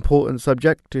 very important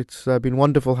subject. It's been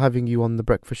wonderful having you on The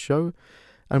Breakfast Show,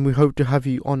 and we hope to have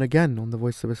you on again on the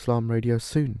Voice of Islam Radio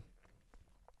soon.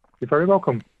 You're very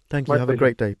welcome. Thank you. My Have pleasure. a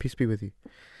great day. Peace be with you.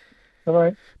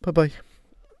 Bye-bye. Bye-bye.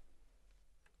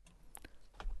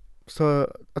 So,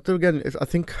 I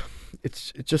think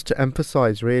it's just to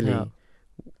emphasize, really,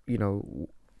 you know,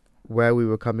 where we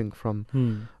were coming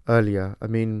from earlier. I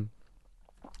mean,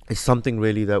 it's something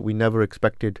really that we never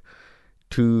expected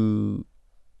to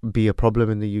be a problem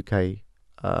in the UK,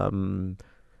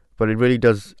 but it really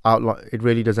does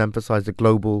emphasize the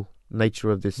global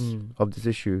nature of this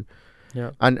issue,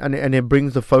 and it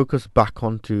brings the focus back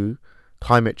onto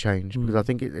climate change, because I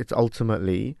think it's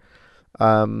ultimately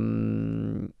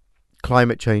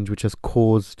climate change which is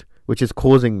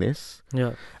causing this.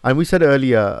 And we said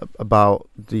earlier about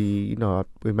we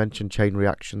mentioned chain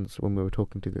reactions when we were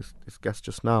talking to this guest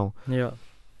just now.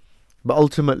 But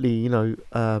ultimately,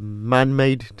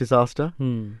 man-made disaster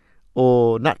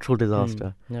or natural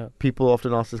disaster. People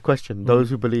often ask this question. Those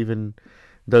who believe in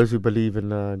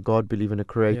God, believe in a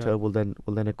creator, will then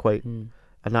equate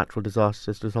a natural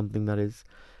disaster to something that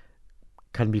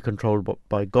can be controlled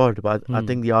by God. But I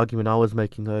think the argument I was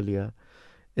making earlier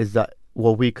is that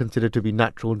what we consider to be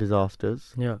natural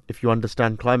disasters, if you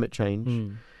understand climate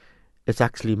change, it's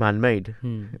actually man-made,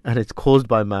 and it's caused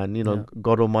by man.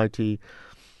 God Almighty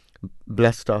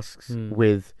blessed us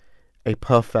with a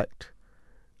perfect,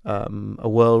 a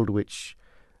world which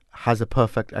has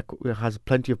has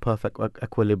plenty of perfect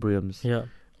equilibriums.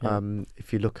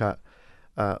 If you look at,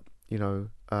 I'm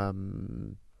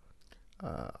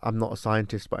not a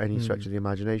scientist by any stretch of the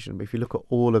imagination, but if you look at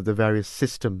all of the various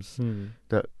systems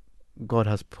that God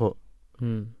has put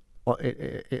on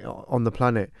the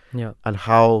planet, and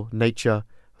how nature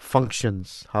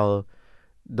functions, how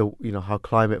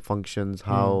climate functions,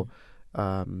 how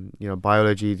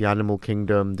biology, the animal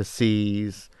kingdom, the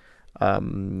seas,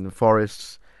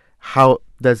 forests, how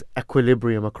there's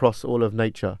equilibrium across all of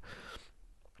nature.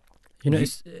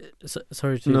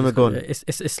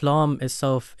 Islam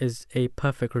itself is a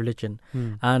perfect religion,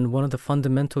 and one of the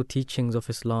fundamental teachings of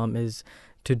Islam is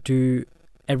to do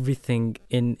everything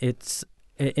in its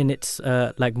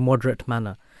like moderate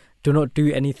manner. Do not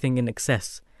do anything in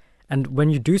excess, and when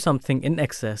you do something in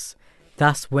excess,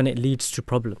 that's when it leads to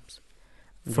problems.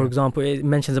 For example, it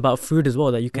mentions about food as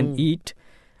well, that you can eat,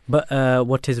 but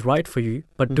what is right for you,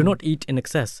 but do not eat in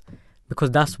excess, because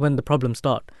that's when the problems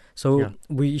start. So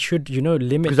we should,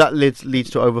 limit, because that leads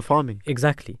to over farming.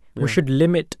 Exactly. We should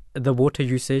limit the water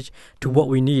usage to what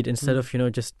we need, instead of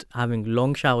just having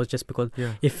long showers just because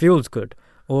it feels good,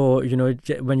 or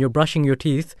when you're brushing your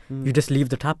teeth, you just leave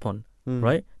the tap on,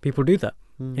 right? People do that.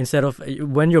 Instead of,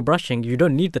 when you're brushing, you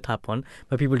don't need the tap on,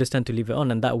 but people just tend to leave it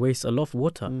on, and that wastes a lot of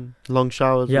water. Long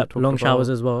showers. Long showers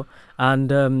as well. And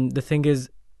the thing is,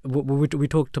 we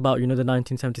talked about the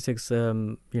 1976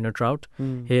 drought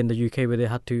here in the UK, where they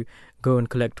had to go and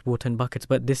collect water in buckets.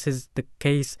 But this is the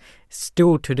case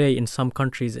still today in some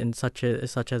countries, such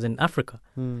as in Africa,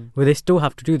 where they still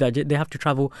have to do that. They have to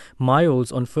travel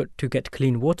miles on foot to get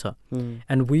clean water,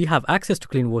 and we have access to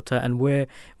clean water, and we're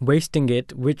wasting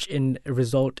it, which in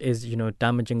result is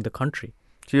damaging the country.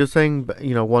 So you're saying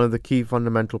one of the key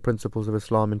fundamental principles of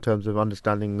Islam in terms of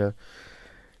understanding the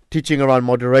teaching around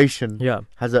moderation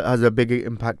has a big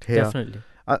impact here. Definitely.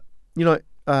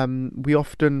 We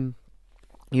often,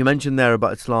 you mentioned there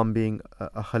about Islam being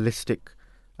a holistic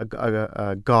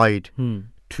a guide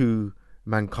to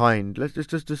mankind. Let's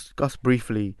just discuss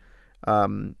briefly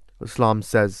what Islam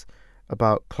says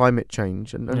about climate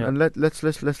change, and let's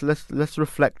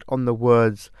reflect on the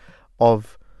words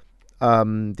of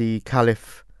the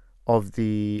Caliph of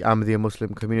the Ahmadiyya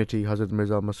Muslim community, Hazrat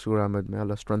Mirza Masroor Ahmad, may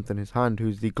Allah strengthen his hand,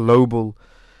 who's the global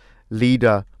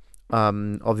leader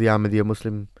of the Ahmadiyya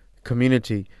Muslim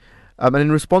community. And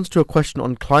in response to a question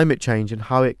on climate change and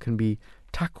how it can be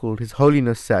tackled, His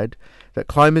Holiness said that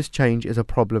climate change is a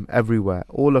problem everywhere,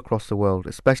 all across the world,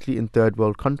 especially in third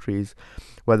world countries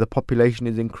where the population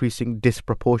is increasing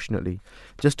disproportionately.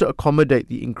 Just to accommodate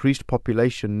the increased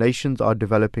population, nations are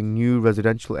developing new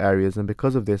residential areas, and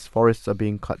because of this, forests are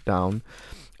being cut down,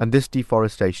 and this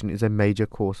deforestation is a major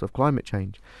cause of climate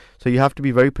change. So you have to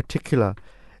be very particular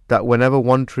that whenever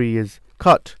one tree is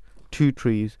cut, 2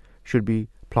 trees should be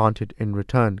planted in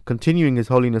return. Continuing, His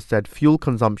Holiness said fuel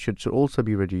consumption should also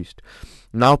be reduced.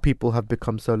 Now people have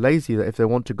become so lazy that if they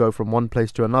want to go from one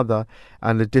place to another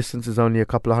and the distance is only a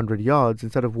couple of 100 yards,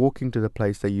 instead of walking to the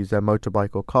place, they use their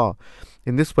motorbike or car.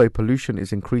 In this way, pollution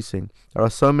is increasing. There are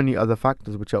so many other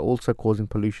factors which are also causing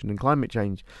pollution and climate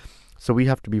change. So we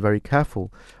have to be very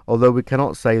careful. Although we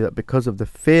cannot say that because of the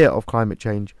fear of climate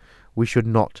change, we should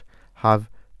not have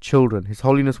children. His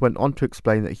Holiness went on to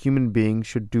explain that human beings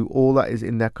should do all that is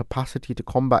in their capacity to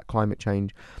combat climate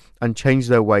change and change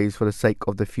their ways for the sake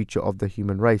of the future of the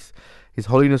human race. His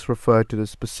Holiness referred to the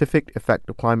specific effect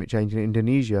of climate change in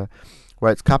Indonesia,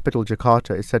 where its capital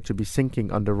Jakarta is said to be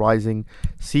sinking under rising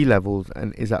sea levels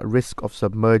and is at risk of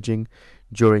submerging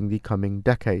during the coming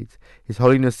decades. His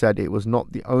Holiness said it was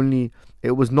not that only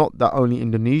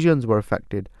Indonesians were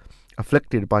afflicted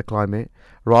by climate.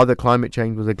 Rather, climate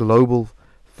change was a global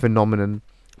phenomenon,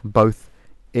 both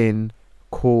in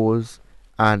cause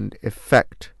and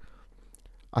effect.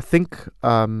 I think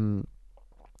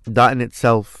that in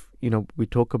itself, we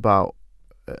talk about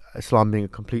Islam being a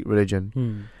complete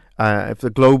religion. If the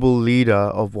global leader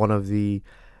of one of the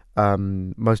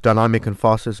most dynamic and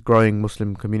fastest growing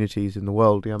Muslim communities in the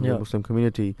world, the Ahmadiyya Muslim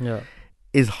community,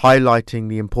 is highlighting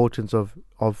the importance of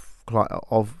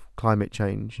climate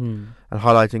change and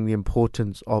highlighting the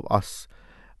importance of us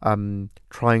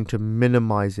trying to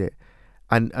minimize it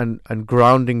and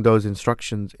grounding those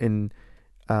instructions in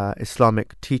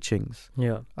Islamic teachings,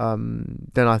 then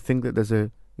I think that there's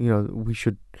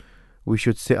we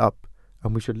should sit up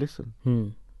and we should listen.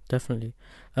 Definitely.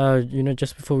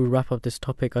 Just before we wrap up this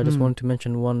topic, I just want to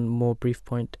mention one more brief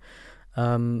point.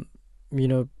 So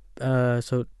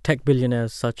tech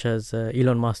billionaires such as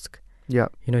Elon Musk,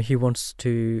 he wants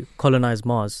to colonize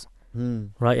Mars,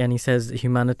 right? And he says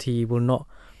humanity will not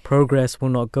progress, will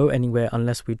not go anywhere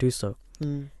unless we do so.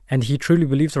 And he truly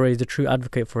believes already, he's a true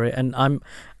advocate for it. And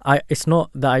it's not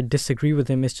that I disagree with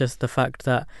him, it's just the fact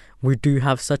that we do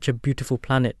have such a beautiful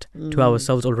planet to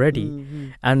ourselves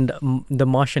already. And the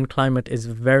Martian climate is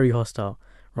very hostile,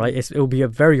 right? It'll be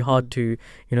very hard to,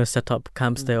 set up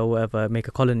camps there or whatever, make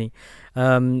a colony.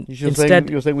 You're saying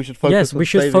we should focus yes, we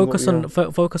should focus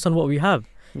on what we have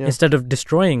instead of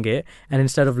destroying it and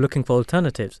instead of looking for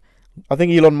alternatives. I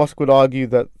think Elon Musk would argue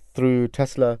that through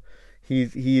Tesla,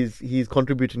 he's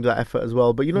contributing to that effort as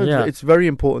well. But it's very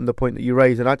important, the point that you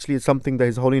raise, and actually it's something that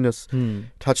His Holiness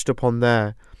touched upon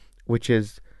there, which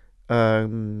is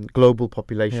global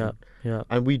population.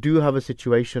 And we do have a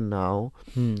situation now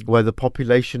where the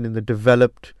population in the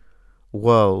developed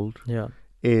world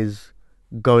is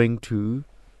going to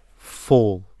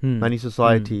fall. Many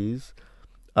societies,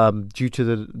 due to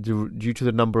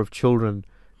the number of children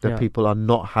that people are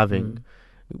not having,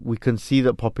 we can see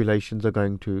that populations are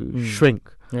going to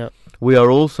shrink. We are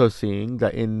also seeing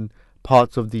that in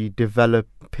parts of the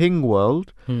developing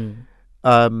world,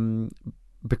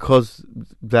 because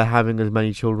they're having as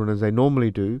many children as they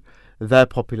normally do, their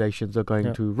populations are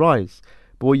going to rise.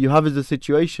 But what you have is a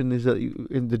situation is that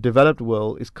in the developed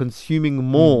world is consuming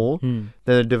more than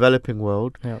the developing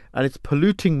world, and it's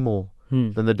polluting more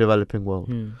than the developing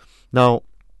world. Now,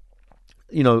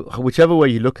 whichever way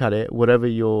you look at it, whatever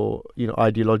your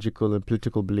ideological and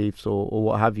political beliefs or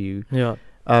what have you,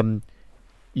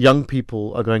 young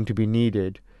people are going to be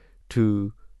needed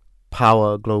to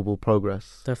power global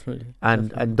progress. Definitely.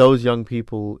 And those young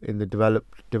people in the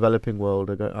developing world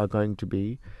are going to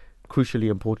be crucially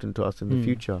important to us in the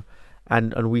future.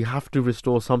 And we have to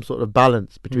restore some sort of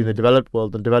balance between the developed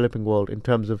world and developing world in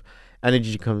terms of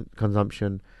energy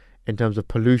consumption, in terms of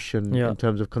pollution, in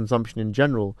terms of consumption in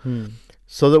general.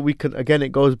 So that we can, again,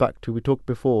 it goes back to, we talked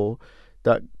before,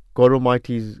 that God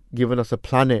Almighty's given us a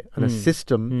planet and a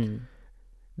system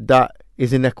that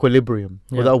is in equilibrium,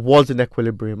 or that was in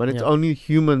equilibrium. And it's only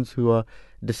humans who are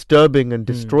disturbing and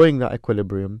destroying that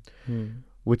equilibrium,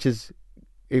 which is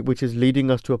leading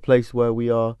us to a place where we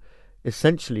are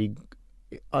essentially,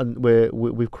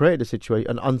 we've created a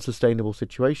situation, an unsustainable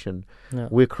situation.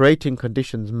 We're creating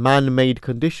conditions, man-made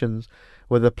conditions,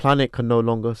 where the planet can no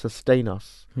longer sustain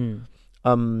us.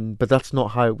 But that's not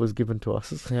how it was given to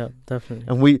us. Yeah, definitely.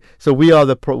 And we are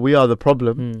the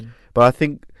problem. But I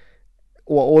think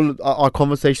all our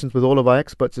conversations with all of our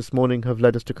experts this morning have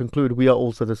led us to conclude we are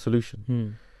also the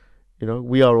solution.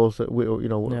 We are also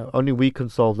only we can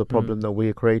solve the problem that we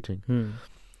are creating,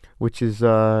 which is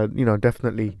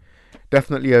definitely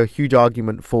a huge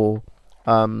argument for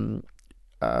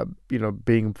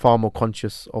being far more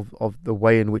conscious of the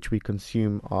way in which we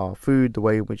consume our food, the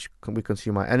way in which we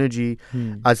consume our energy.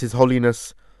 As His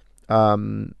Holiness,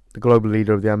 the global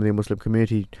leader of the Ahmadiyya Muslim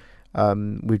community,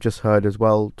 we've just heard as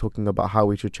well, talking about how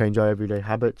we should change our everyday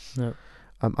habits.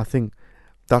 I think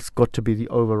that's got to be the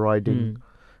overriding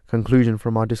conclusion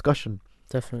from our discussion.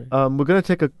 Definitely. We're going to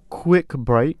take a quick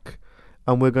break,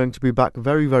 and we're going to be back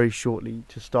very, very shortly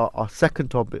to start our second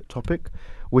topic,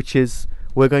 which is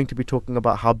we're going to be talking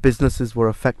about how businesses were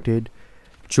affected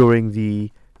during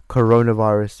the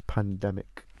coronavirus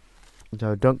pandemic.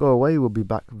 So don't go away, we'll be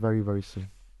back very, very soon.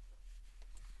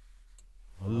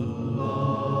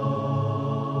 Allah.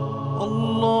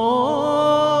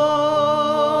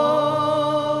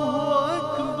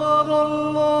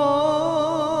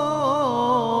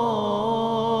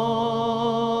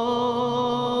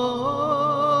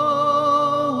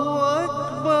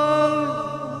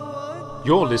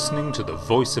 You're listening to the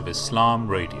Voice of Islam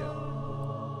Radio,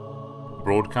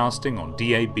 broadcasting on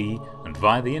DAB and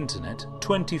via the internet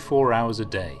 24 hours a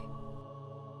day.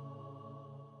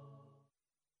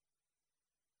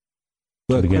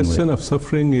 The question of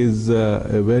suffering is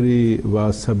a very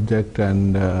vast subject,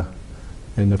 and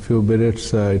in a few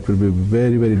minutes it will be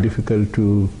very, very difficult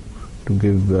to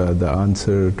give the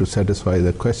answer to satisfy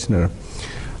the questioner.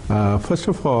 First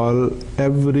of all,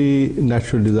 every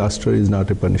natural disaster is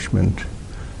not a punishment.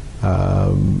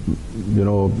 In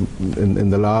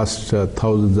the last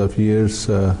thousands of years,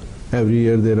 every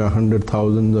year there are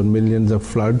 100,000 or millions of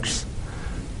floods,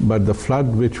 but the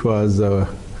flood which was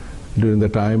during the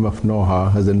time of Noah,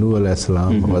 Hazrat Nuh alayhi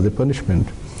salam, was a punishment,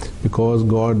 because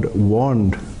God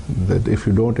warned that if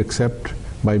you don't accept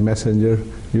my messenger,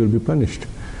 you will be punished.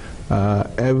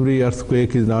 Every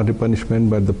earthquake is not a punishment,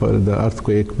 but the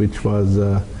earthquake which was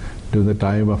during the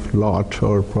time of Lot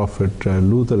or Prophet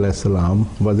Lut alayhi salam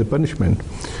was a punishment.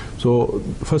 So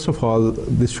first of all,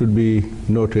 this should be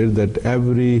noted, that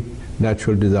every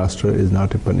natural disaster is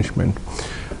not a punishment.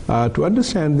 To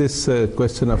understand this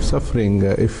question of suffering,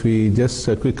 if we just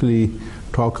quickly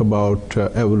talk about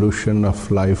evolution of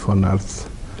life on earth,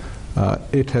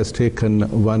 it has taken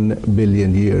 1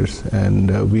 billion years,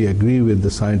 and we agree with the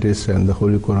scientists, and the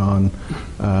Holy Quran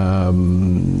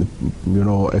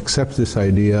accepts this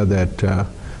idea that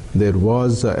there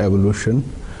was evolution,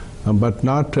 but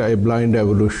not a blind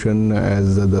evolution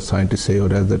as the scientists say,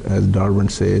 or as Darwin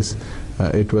says.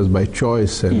 It was by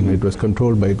choice, and it was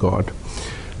controlled by God.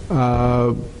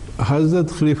 Hazrat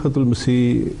Khalifatul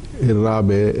Masih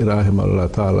Rabi Rahimahullah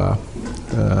Ta'ala,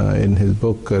 in his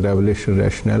book Revelation,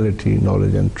 Rationality,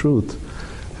 Knowledge and Truth,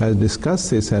 has discussed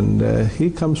this, and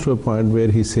he comes to a point where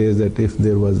he says that if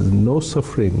there was no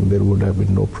suffering, there would have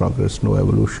been no progress, no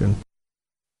evolution.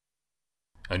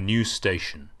 A new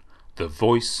station, the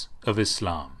Voice of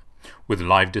Islam, with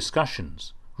live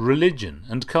discussions, religion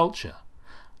and culture.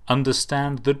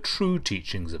 Understand the true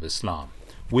teachings of Islam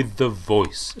with the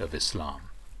Voice of Islam.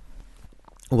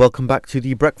 Welcome back to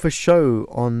the Breakfast Show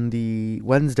on the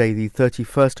Wednesday, the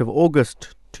 31st of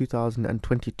August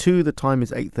 2022. The time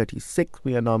is 8:36.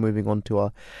 We are now moving on to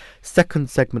our second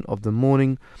segment of the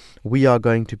morning. We are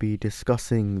going to be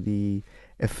discussing the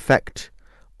effect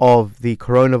of the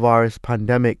coronavirus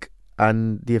pandemic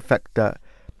and the effect that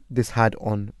this had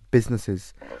on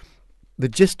businesses. The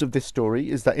gist of this story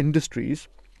is that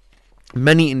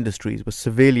many industries were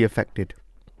severely affected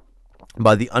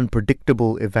by the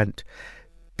unpredictable event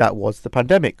that was the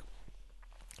pandemic.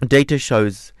 Data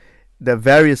shows the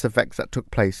various effects that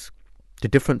took place to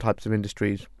different types of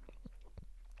industries,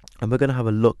 and we're going to have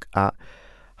a look at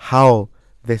how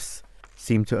this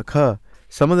seemed to occur.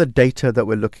 Some of the data that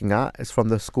we're looking at is from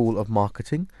the School of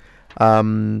Marketing,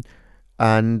 which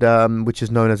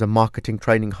is known as a marketing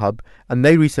training hub, and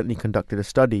they recently conducted a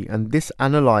study, and this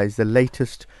analysed the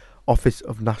latest Office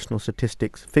of National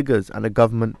Statistics figures and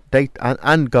government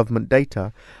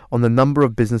data on the number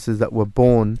of businesses that were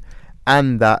born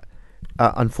and that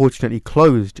unfortunately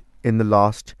closed in the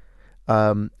last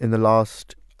 2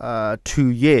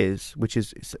 years, which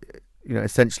is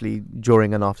essentially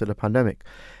during and after the pandemic.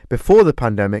 Before the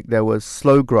pandemic, there was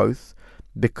slow growth,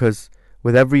 because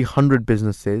with every 100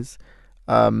 businesses,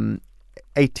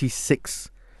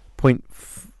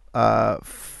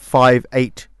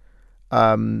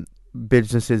 86.58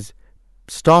 businesses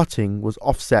starting was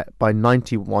offset by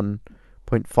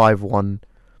 91.51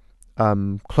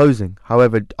 closing.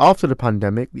 However, after the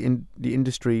pandemic, this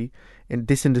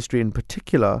industry in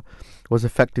particular was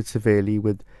affected severely,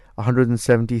 with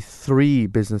 173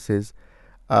 businesses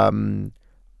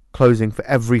closing for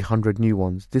every 100 new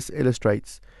ones. This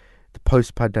illustrates the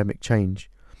post-pandemic change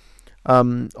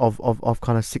of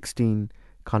kind of 16%.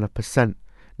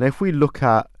 Now, if we look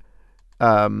at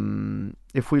an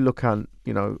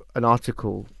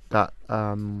article that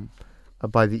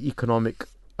by the Economic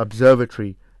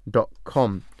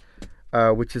Observatory.com,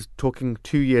 which is talking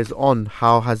 2 years on,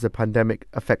 how has the pandemic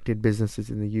affected businesses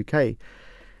in the UK.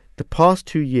 The past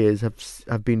 2 years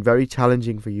have been very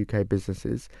challenging for UK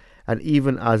businesses, and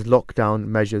even as lockdown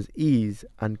measures ease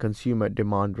and consumer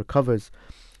demand recovers,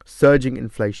 surging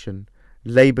inflation,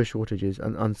 labour shortages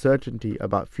and uncertainty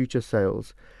about future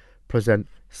sales present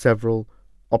several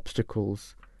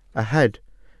obstacles ahead.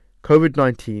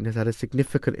 COVID-19 has had a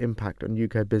significant impact on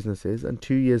UK businesses, and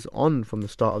 2 years on from the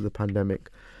start of the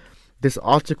pandemic, This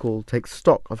article takes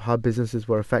stock of how businesses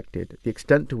were affected, the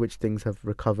extent to which things have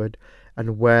recovered,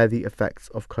 and where the effects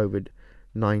of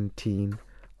COVID-19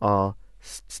 are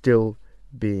still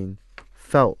being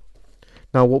felt.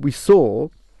 Now, what we saw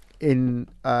in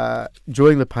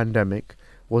during the pandemic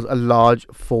was a large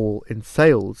fall in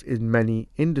sales in many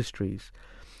industries.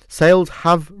 Sales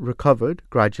have recovered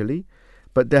gradually,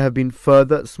 but there have been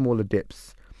further smaller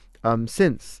dips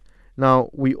since. Now,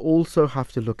 we also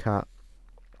have to look at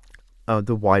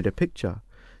the wider picture,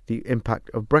 the impact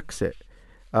of Brexit,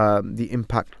 the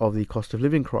impact of the cost of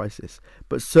living crisis.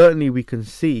 But certainly we can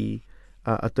see,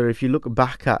 if you look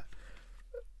back at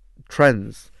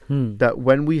trends, that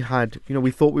when we had,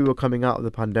 we thought we were coming out of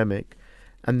the pandemic,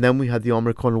 and then we had the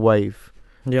Omicron wave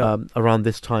around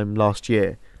this time last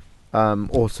year,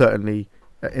 or certainly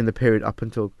in the period up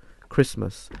until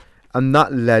Christmas. And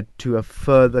that led to a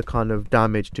further kind of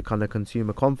damage to kind of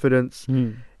consumer confidence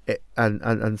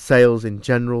and sales in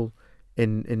general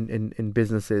in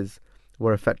businesses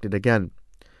were affected again.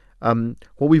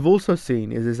 What we've also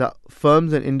seen is that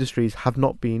firms and industries have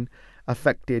not been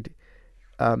affected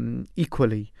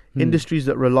equally. Industries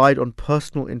that relied on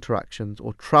personal interactions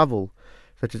or travel,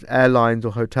 such as airlines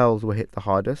or hotels, were hit the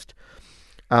hardest.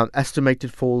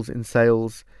 Estimated falls in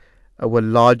sales were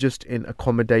largest in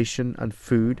accommodation and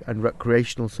food and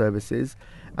recreational services,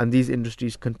 and these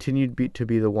industries continued to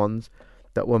be the ones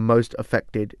that were most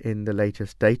affected in the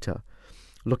latest data.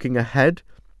 Looking ahead,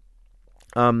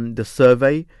 the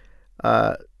survey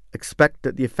expect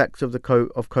that the effects of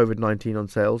COVID-19 on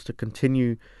sales to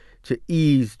continue to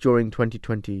ease during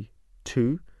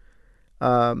 2022.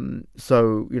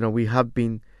 So, we have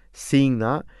been seeing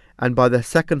that, and by the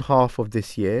second half of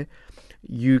this year,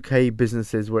 UK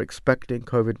businesses were expecting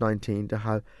COVID-19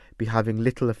 to be having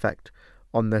little effect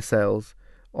on their sales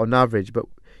on average. But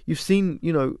you've seen,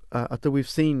 we've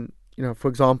seen, for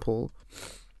example,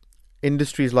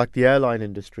 industries like the airline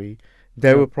industry,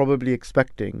 they were probably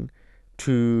expecting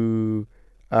to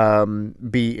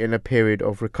be in a period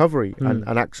of recovery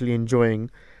and actually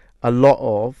enjoying a lot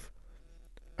of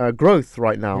growth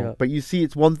right now. Yeah. But you see,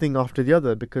 it's one thing after the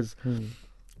other because,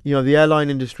 the airline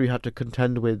industry had to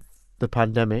contend with the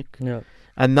pandemic. Yeah.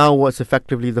 And now what's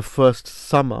effectively the first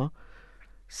summer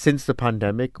since the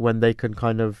pandemic when they can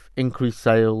kind of increase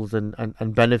sales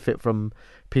and benefit from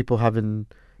people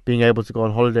being able to go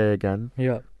on holiday again.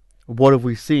 Yeah. What have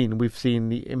we seen? We've seen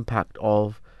the impact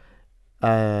of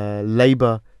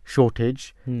labour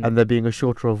shortage and there being a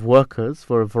shortage of workers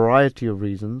for a variety of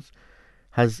reasons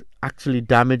has actually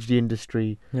damaged the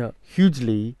industry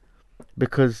hugely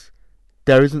because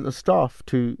there isn't the staff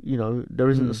to,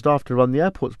 the staff to run the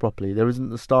airports properly. There isn't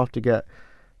the staff to get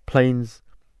planes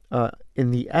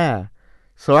in the air.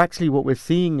 So actually what we're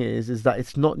seeing is that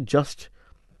it's not just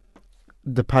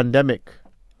the pandemic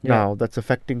now that's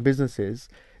affecting businesses,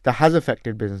 that has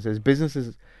affected businesses.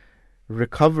 Businesses'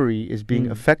 recovery is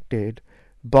being affected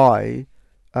by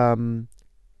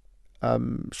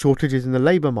shortages in the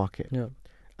labour market. Yeah.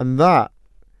 And that,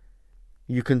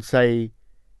 you can say,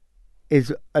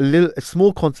 is a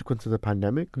small consequence of the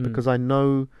pandemic because I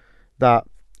know that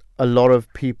a lot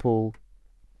of people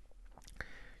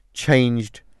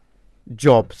changed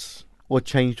jobs or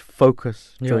changed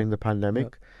focus during the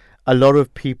pandemic. A lot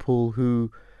of people who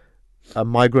are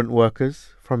migrant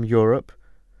workers from Europe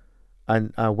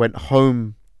and went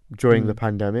home during the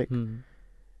pandemic.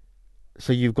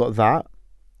 So you've got that.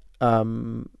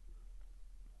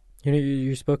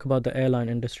 You spoke about the airline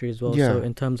industry as well. Yeah. So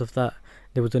in terms of that,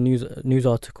 there was a news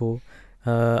article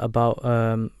about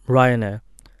Ryanair,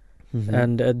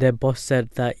 and their boss said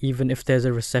that even if there's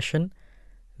a recession,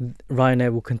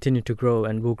 Ryanair will continue to grow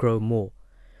and will grow more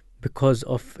because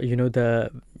of a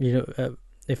lot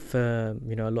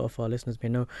of our listeners may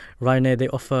know, Ryanair, they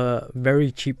offer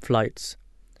very cheap flights.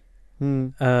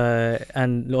 And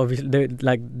obviously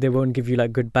they won't give you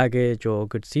like good baggage or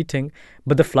good seating,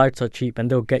 but the flights are cheap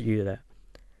and they'll get you there.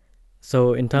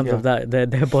 So in terms of that,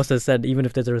 their boss has said even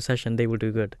if there's a recession, they will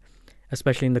do good,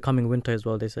 especially in the coming winter as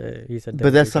well. He said.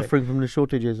 But they're suffering from the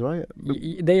shortages, right?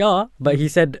 They are, but he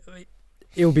said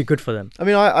it will be good for them. I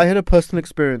mean, I had a personal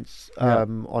experience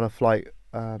on a flight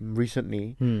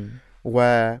recently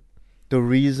where the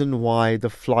reason why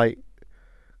the flight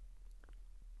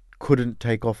couldn't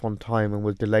take off on time and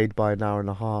was delayed by an hour and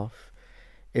a half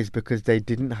is because they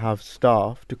didn't have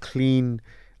staff to clean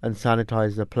and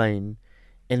sanitize the plane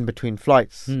in between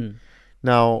flights.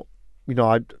 Now,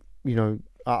 I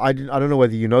don't know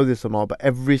whether you know this or not, but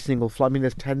every single flight, I mean,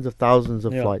 there's tens of thousands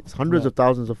of flights, hundreds of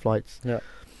thousands of flights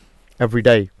every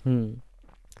day from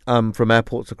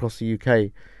airports across the UK,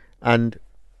 and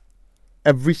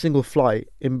every single flight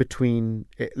in between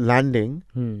it landing,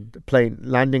 the plane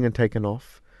landing and taking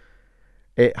off,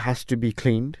 it has to be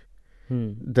cleaned.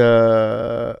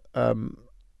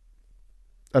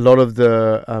 A lot of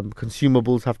the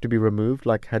consumables have to be removed,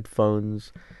 like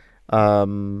headphones,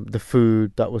 the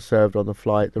food that was served on the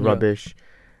flight, the rubbish,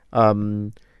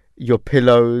 your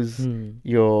pillows,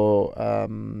 your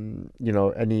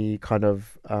any kind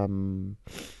of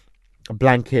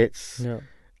blankets.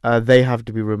 They have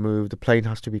to be removed. The plane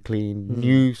has to be cleaned.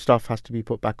 New stuff has to be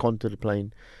put back onto the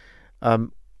plane.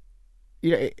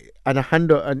 It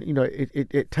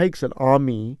takes an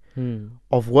army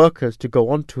of workers to go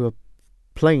onto a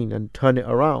plane and turn it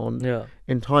around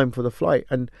in time for the flight.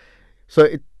 And so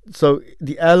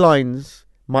the airlines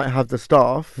might have the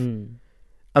staff.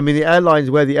 I mean,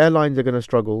 where the airlines are going to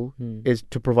struggle is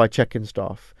to provide check-in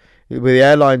staff. Where the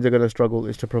airlines are going to struggle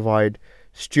is to provide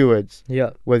stewards.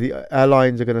 Where the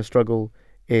airlines are going to struggle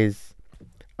is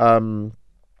to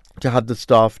have the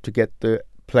staff to get the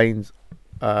planes,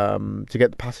 to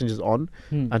get the passengers on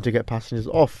and to get passengers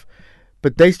off.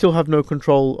 But they still have no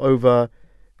control over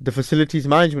the facilities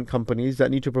management companies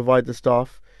that need to provide the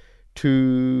staff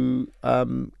to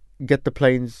get the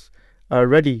planes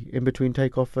ready in between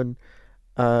takeoff and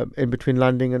in between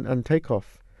landing and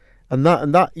takeoff. And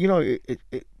that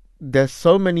there's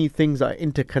so many things that are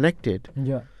interconnected.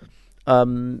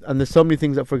 And there's so many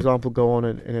things that, for example, go on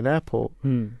in an airport.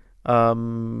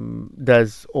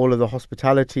 There's all of the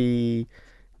hospitality.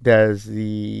 There's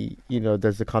the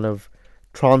kind of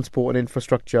transport and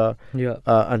infrastructure,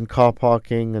 and car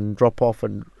parking and drop off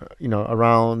and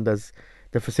around. There's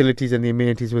the facilities and the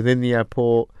amenities within the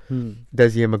airport.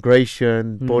 There's the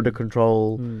immigration, border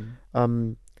control,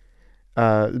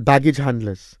 baggage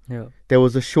handlers. There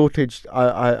was a shortage.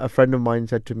 A friend of mine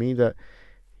said to me that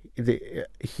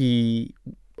he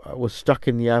was stuck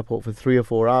in the airport for 3 or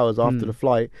 4 hours after the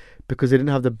flight because they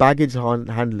didn't have the baggage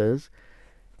handlers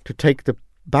to take the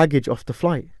baggage off the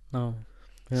flight.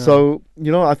 So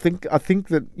I think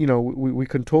that we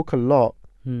can talk a lot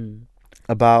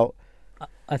about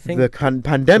the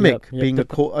pandemic being a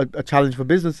challenge for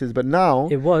businesses, but now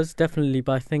it was definitely.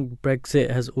 But I think Brexit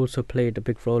has also played a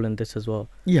big role in this as well.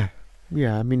 I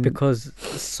mean, because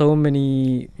so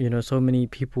many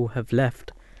people have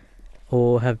left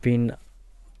or have been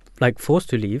forced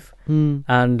to leave,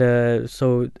 and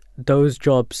so those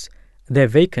jobs, they're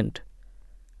vacant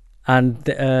and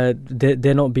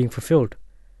they're not being fulfilled.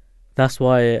 That's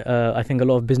why I think a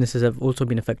lot of businesses have also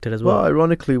been affected as well. Well,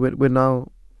 ironically, we're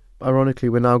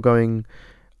now going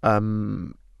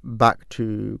back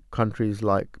to countries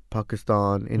like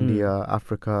Pakistan, India,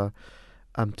 Africa,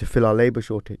 to fill our labour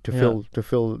shortage, to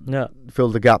fill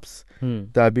the gaps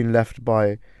that have been left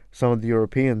by some of the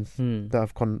Europeans that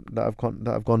have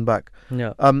gone back.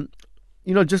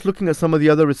 Just looking at some of the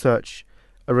other research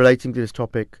relating to this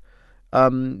topic.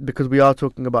 Because we are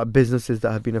talking about businesses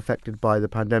that have been affected by the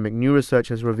pandemic. New research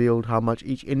has revealed how much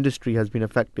each industry has been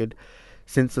affected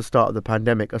since the start of the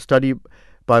pandemic. A study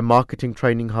by Marketing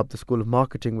Training Hub, the School of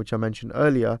Marketing, which I mentioned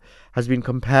earlier, has been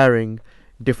comparing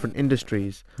different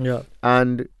industries.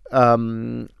 And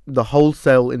the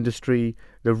wholesale industry,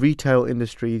 the retail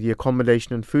industry, the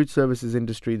accommodation and food services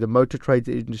industry, the motor trades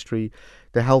industry,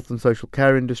 the health and social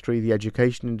care industry, the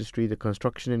education industry, the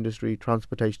construction industry,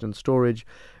 transportation and storage,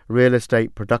 real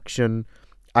estate, production,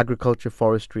 agriculture,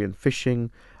 forestry and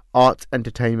fishing, arts,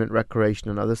 entertainment, recreation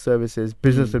and other services,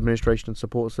 business administration and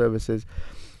support services,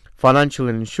 financial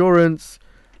and insurance,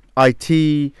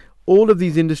 IT. All of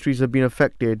these industries have been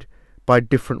affected by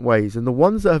different ways, and the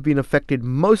ones that have been affected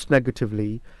most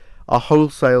negatively are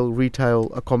wholesale,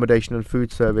 retail, accommodation and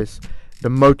food service, the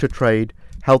motor trade,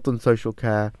 health and social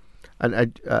care,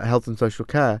 and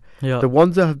The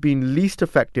ones that have been least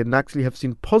affected and actually have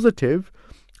seen positive,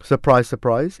 surprise,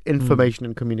 surprise, information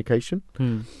and communication,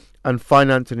 and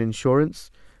finance and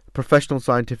insurance, professional,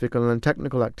 scientific and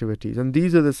technical activities. And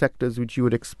these are the sectors which you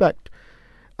would expect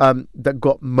that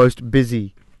got most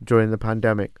busy during the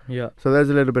pandemic. So there's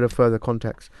a little bit of further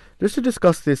context. Just to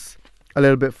discuss this a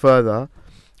little bit further,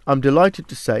 I'm delighted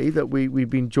to say that we've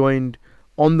been joined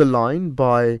on the line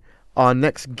by our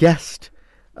next guest,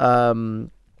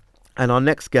 and our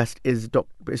next guest is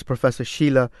Professor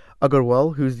Sheila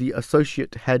Agarwal, who's the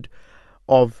Associate Head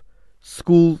of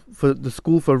the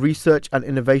School for Research and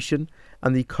Innovation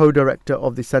and the Co-Director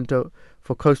of the Centre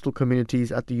for Coastal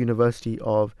Communities at the University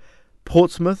of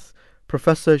Portsmouth.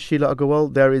 Professor Sheila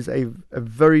Agarwal, there is a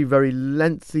very, very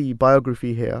lengthy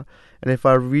biography here, and if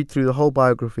I read through the whole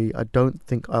biography, I don't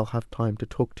think I'll have time to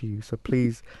talk to you. So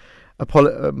please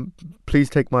please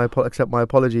accept my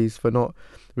apologies for not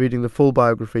reading the full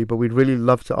biography, but we'd really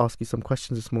love to ask you some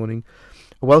questions this morning.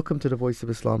 Welcome to the Voice of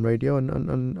Islam Radio,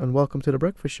 and welcome to the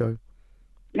Breakfast Show.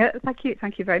 Yeah, thank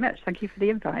you very much. Thank you for the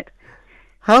invite.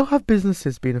 How have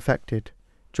businesses been affected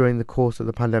during the course of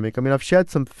the pandemic? I mean, I've shared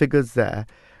some figures there,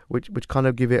 which kind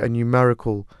of give it a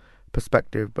numerical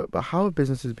perspective. But how have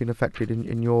businesses been affected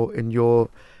in your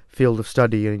field of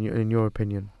study and in your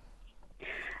opinion?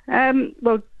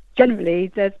 Well,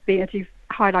 generally, there's been, as you've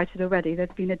highlighted already, there's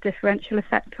been a differential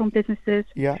effect on businesses.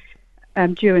 Yeah.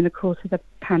 During the course of the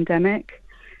pandemic.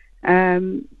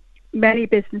 Many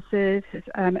businesses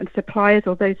and suppliers,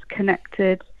 or those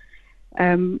connected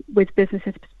with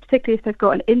businesses, particularly if they've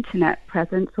got an internet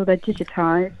presence or they're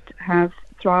digitised, have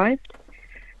thrived.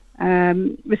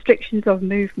 Restrictions of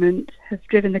movement have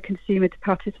driven the consumer to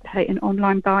participate in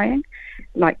online buying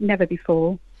like never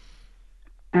before.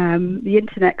 The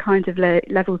internet kind of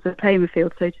levels the playing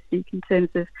field, so to speak, in terms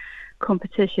of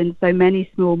competition. So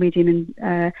many small, medium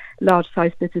and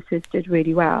large-sized businesses did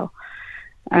really well.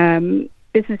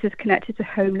 Businesses connected to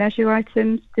home leisure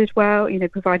items did well,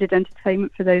 provided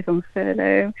entertainment for those on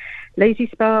furlough. Lazy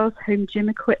spas, home gym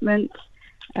equipment,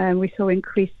 we saw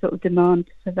increased sort of demand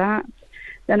for that.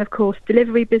 Then, of course,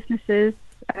 delivery businesses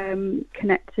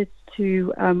connected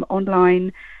to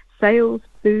online sales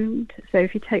boomed. So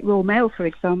if you take Royal Mail, for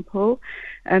example,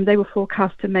 they were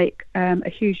forecast to make a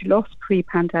huge loss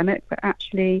pre-pandemic, but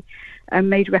actually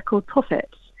made record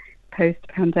profits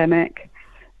post-pandemic.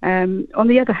 On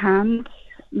the other hand,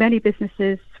 many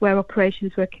businesses where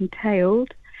operations were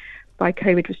curtailed by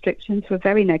COVID restrictions were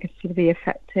very negatively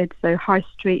affected. So high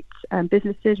street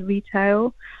businesses,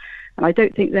 retail, and I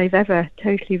don't think they've ever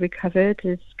totally recovered,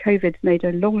 as COVID's made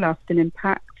a long-lasting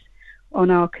impact on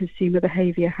our consumer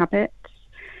behaviour habits.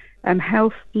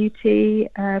 Health, beauty,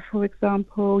 for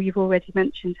example, you've already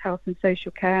mentioned health and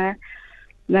social care.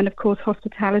 And then, of course,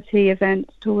 hospitality,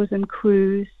 events, tourism,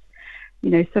 cruise.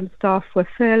 Some staff were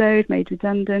furloughed, made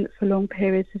redundant for long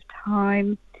periods of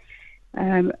time.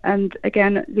 And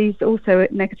again, these also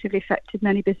negatively affected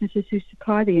many businesses who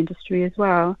supply the industry as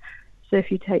well. So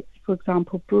if you take, for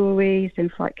example, breweries,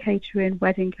 in-flight catering,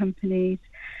 wedding companies.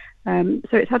 So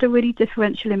it's had a really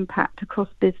differential impact across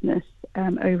business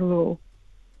overall.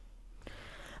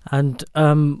 And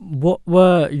what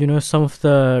were, some of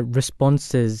the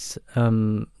responses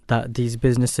that these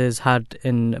businesses had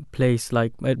in place?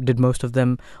 Like, did most of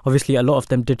them, obviously a lot of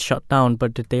them did shut down,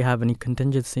 but did they have any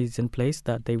contingencies in place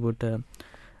that they would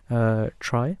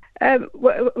try?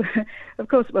 Well, of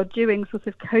course, during sort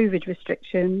of COVID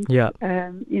restrictions,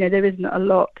 there isn't a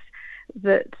lot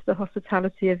that the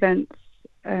hospitality events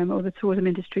or the tourism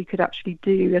industry could actually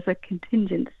do as a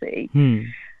contingency.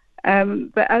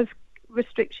 But as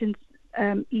restrictions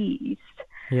eased,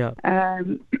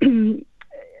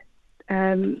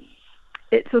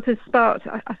 it sort of sparked,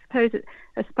 I suppose, it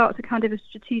sparked a kind of a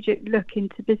strategic look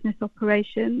into business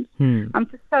operations, and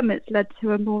for some it's led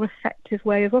to a more effective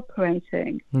way of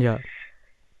operating.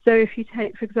 So if you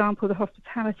take, for example, the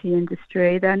hospitality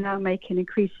industry, they're now making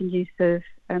increasing use of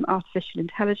artificial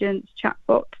intelligence,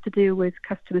 chatbots to deal with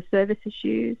customer service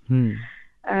issues.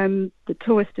 The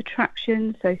tourist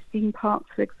attractions, so theme parks,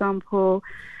 for example,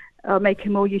 are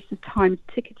making more use of timed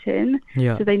ticketing,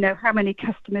 so they know how many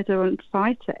customers are on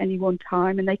site at any one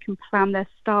time, and they can plan their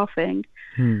staffing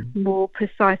more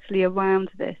precisely around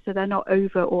this, so they're not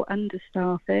over or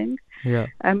understaffing.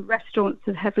 Restaurants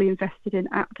have heavily invested in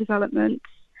app development,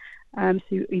 so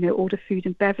order food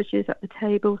and beverages at the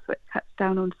table, so it cuts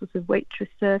down on sort of waitress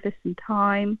service and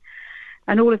time.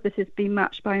 And all of this has been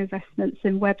matched by investments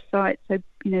in websites, so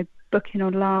booking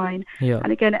online.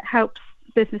 And again, it helps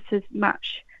businesses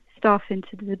match staffing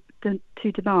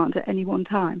to demand at any one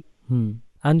time.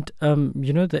 And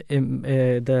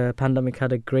the pandemic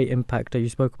had a great impact. You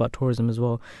spoke about tourism as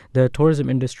well. The tourism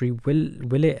industry,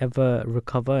 will it ever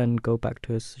recover and go back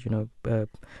to its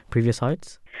previous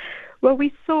heights? Well,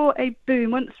 we saw a boom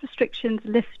once restrictions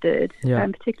lifted,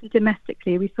 particularly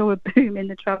domestically. We saw a boom in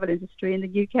the travel industry in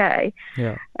the UK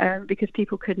because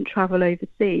people couldn't travel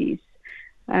overseas.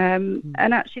 And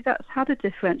actually that's had a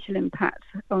differential impact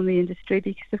on the industry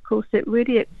because, of course, it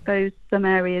really exposed some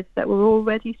areas that were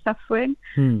already suffering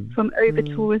from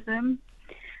over-tourism.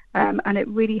 And it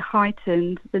really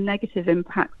heightened the negative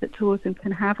impact that tourism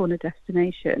can have on a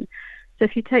destination. So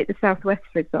if you take the southwest,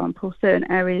 for example,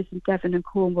 certain areas in Devon and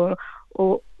Cornwall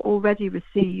already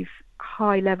receive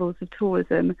high levels of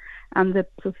tourism, and the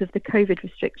sort of the COVID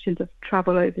restrictions of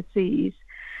travel overseas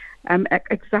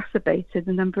exacerbated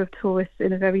the number of tourists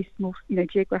in a very small,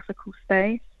 geographical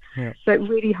space. So it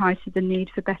really heightened the need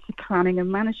for better planning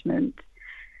and management.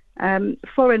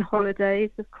 Foreign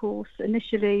holidays, of course,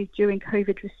 initially during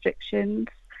COVID restrictions,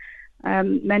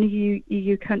 many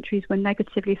EU countries were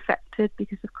negatively affected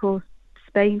because, of course,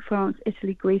 Spain, France,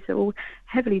 Italy, Greece are all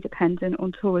heavily dependent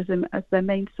on tourism as their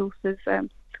main sources,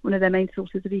 one of their main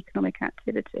sources of economic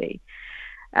activity.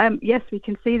 Yes, we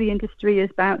can see the industry has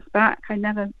bounced back. I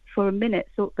never for a minute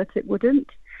thought that it wouldn't.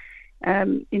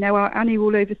 Our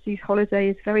annual overseas holiday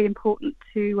is very important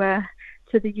to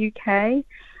the UK,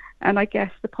 and I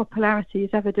guess the popularity is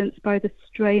evidenced by the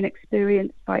strain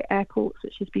experienced by airports,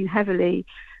 which has been heavily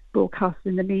broadcast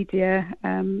in the media,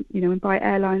 and by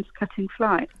airlines cutting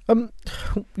flights.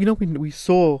 We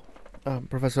saw,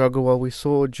 Professor Agarwal, we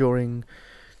saw during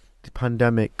the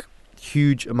pandemic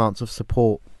huge amounts of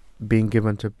support being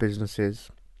given to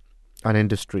businesses and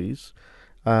industries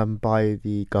by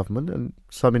the government, and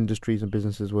some industries and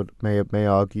businesses may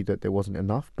argue that there wasn't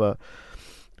enough, but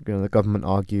the government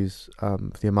argues for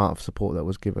the amount of support that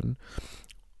was given.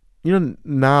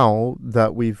 Now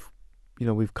that we've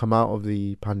come out of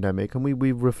the pandemic, and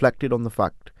we've reflected on the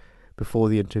fact before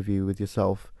the interview with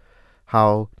yourself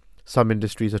how some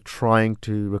industries are trying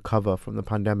to recover from the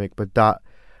pandemic, but that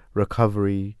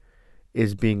recovery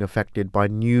is being affected by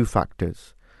new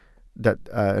factors, that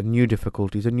new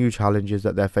difficulties and new challenges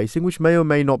that they're facing, which may or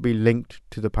may not be linked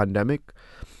to the pandemic.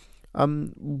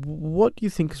 What do you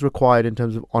think is required in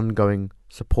terms of ongoing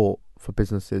support for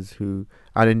businesses and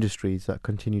industries that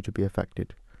continue to be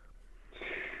affected?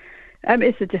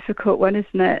 It's a difficult one,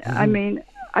 isn't it? Mm-hmm. I mean,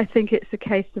 I think it's a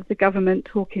case of the government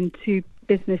talking to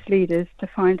business leaders to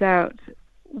find out,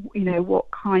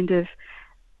 what kind of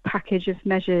package of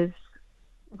measures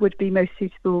would be most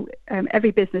suitable.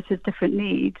 Every business has different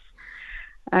needs.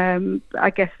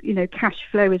 I guess, cash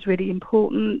flow is really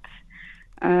important.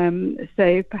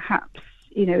 So perhaps,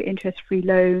 interest-free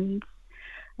loans,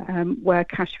 where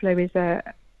cash flow is a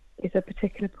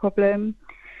particular problem.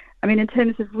 I mean, in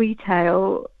terms of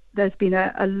retail, there's been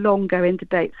a long-going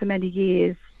debate for many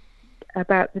years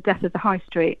about the death of the high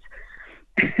street.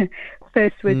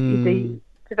 First with the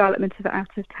development of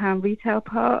out-of-town retail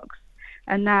parks,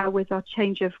 and now with our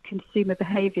change of consumer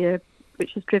behaviour,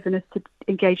 which has driven us to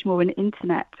engage more in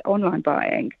internet online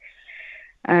buying.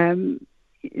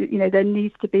 There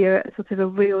needs to be a sort of a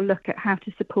real look at how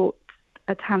to support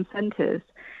town centres,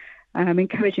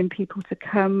 encouraging people to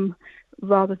come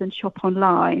rather than shop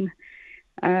online.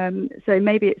 So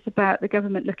maybe it's about the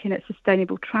government looking at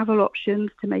sustainable travel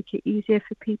options to make it easier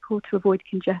for people to avoid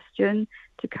congestion,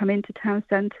 to come into town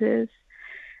centres,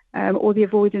 or the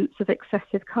avoidance of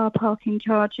excessive car parking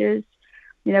charges.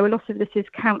 A lot of this is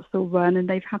council run, and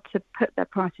they've had to put their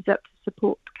prices up to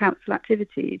support council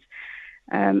activities.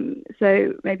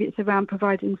 So maybe it's around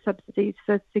providing subsidies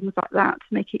for things like that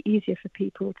to make it easier for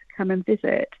people to come and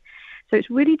visit. So it's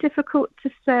really difficult to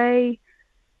say,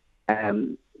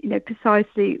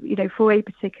 precisely,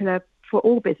 for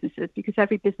all businesses, because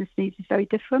every business needs is very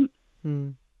different.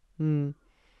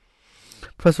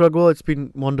 Professor Agarwal, it's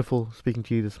been wonderful speaking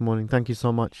to you this morning. Thank you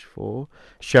so much for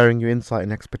sharing your insight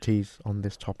and expertise on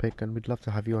this topic, and we'd love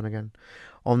to have you on again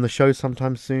on the show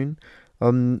sometime soon.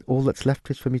 All that's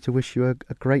left is for me to wish you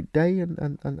a great day,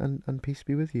 and peace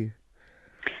be with you.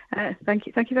 Thank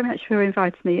you very much for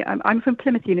inviting me. I'm from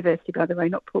Plymouth University, by the way,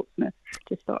 not Portsmouth.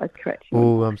 Just thought I'd correct you.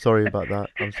 Oh, I'm sorry about that.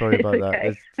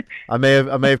 Okay. I may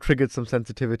have triggered some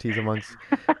sensitivities amongst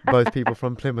both people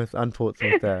from Plymouth and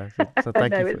Portsmouth there. So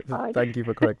thank you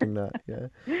for correcting that. Yeah.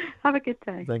 Have a good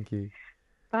day. Thank you.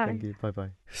 Bye. Thank you.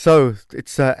 Bye. So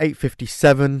it's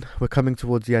 8:57. We're coming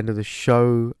towards the end of the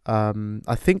show.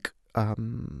 I think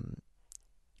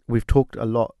we've talked a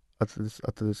lot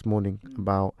after this morning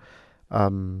about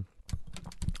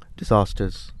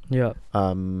disasters,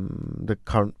 the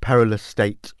current perilous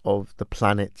state of the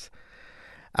planet,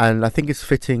 and I think it's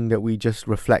fitting that we just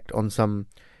reflect on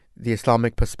the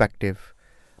Islamic perspective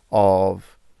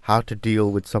of how to deal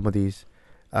with some of these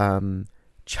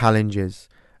challenges.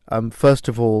 First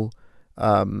of all,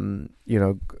 and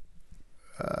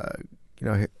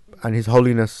His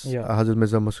Holiness Hazrat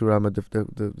Mirza Masroor Ahmad,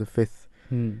 the fifth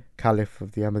Caliph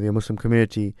of the Ahmadiyya Muslim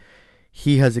community,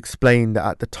 he has explained that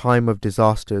at the time of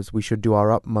disasters, we should do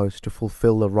our utmost to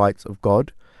fulfill the rights of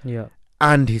God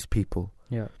and His people.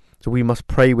 So we must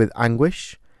pray with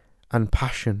anguish and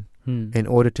passion in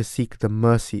order to seek the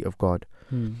mercy of God.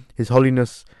 His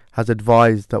Holiness has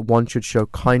advised that one should show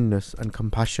kindness and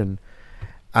compassion,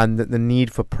 and that the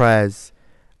need for prayers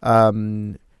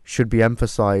should be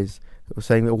emphasized,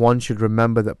 saying that one should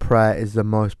remember that prayer is the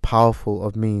most powerful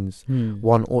of means.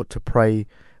 One ought to pray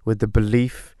with the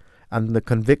belief and the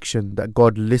conviction that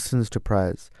God listens to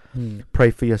prayers. Pray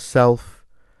for yourself,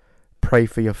 pray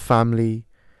for your family,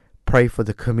 pray for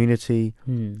the community,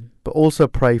 Hmm. but also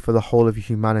pray for the whole of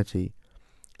humanity.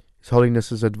 His Holiness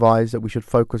has advised that we should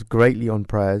focus greatly on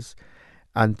prayers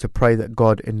and to pray that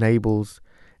God enables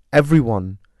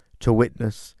everyone to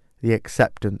witness the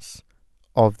acceptance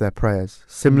of their prayers.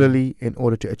 Similarly, in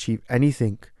order to achieve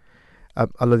anything,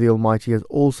 Allah the Almighty has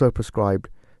also prescribed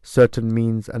certain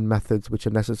means and methods which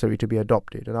are necessary to be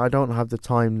adopted. And I don't have the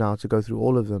time now to go through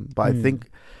all of them, but I think,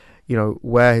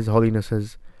 where His Holiness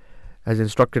has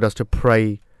instructed us to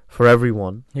pray for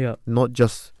everyone, not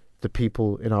just the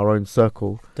people in our own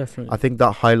circle. Definitely. I think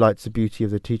that highlights the beauty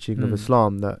of the teaching of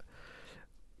Islam, that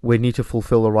we need to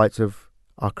fulfill the rights of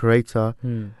our Creator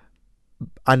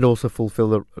and also fulfill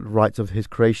the rights of His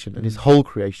creation and His whole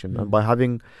creation. And by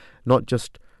having not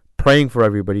just praying for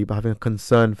everybody, but having a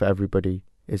concern for everybody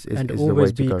is the way to go. And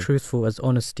always be truthful, as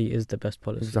honesty is the best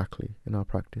policy. Exactly, in our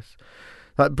practice.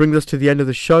 That brings us to the end of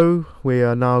the show. We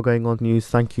are now going on news.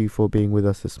 Thank you for being with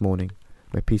us this morning.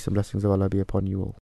 May peace and blessings of Allah be upon you all.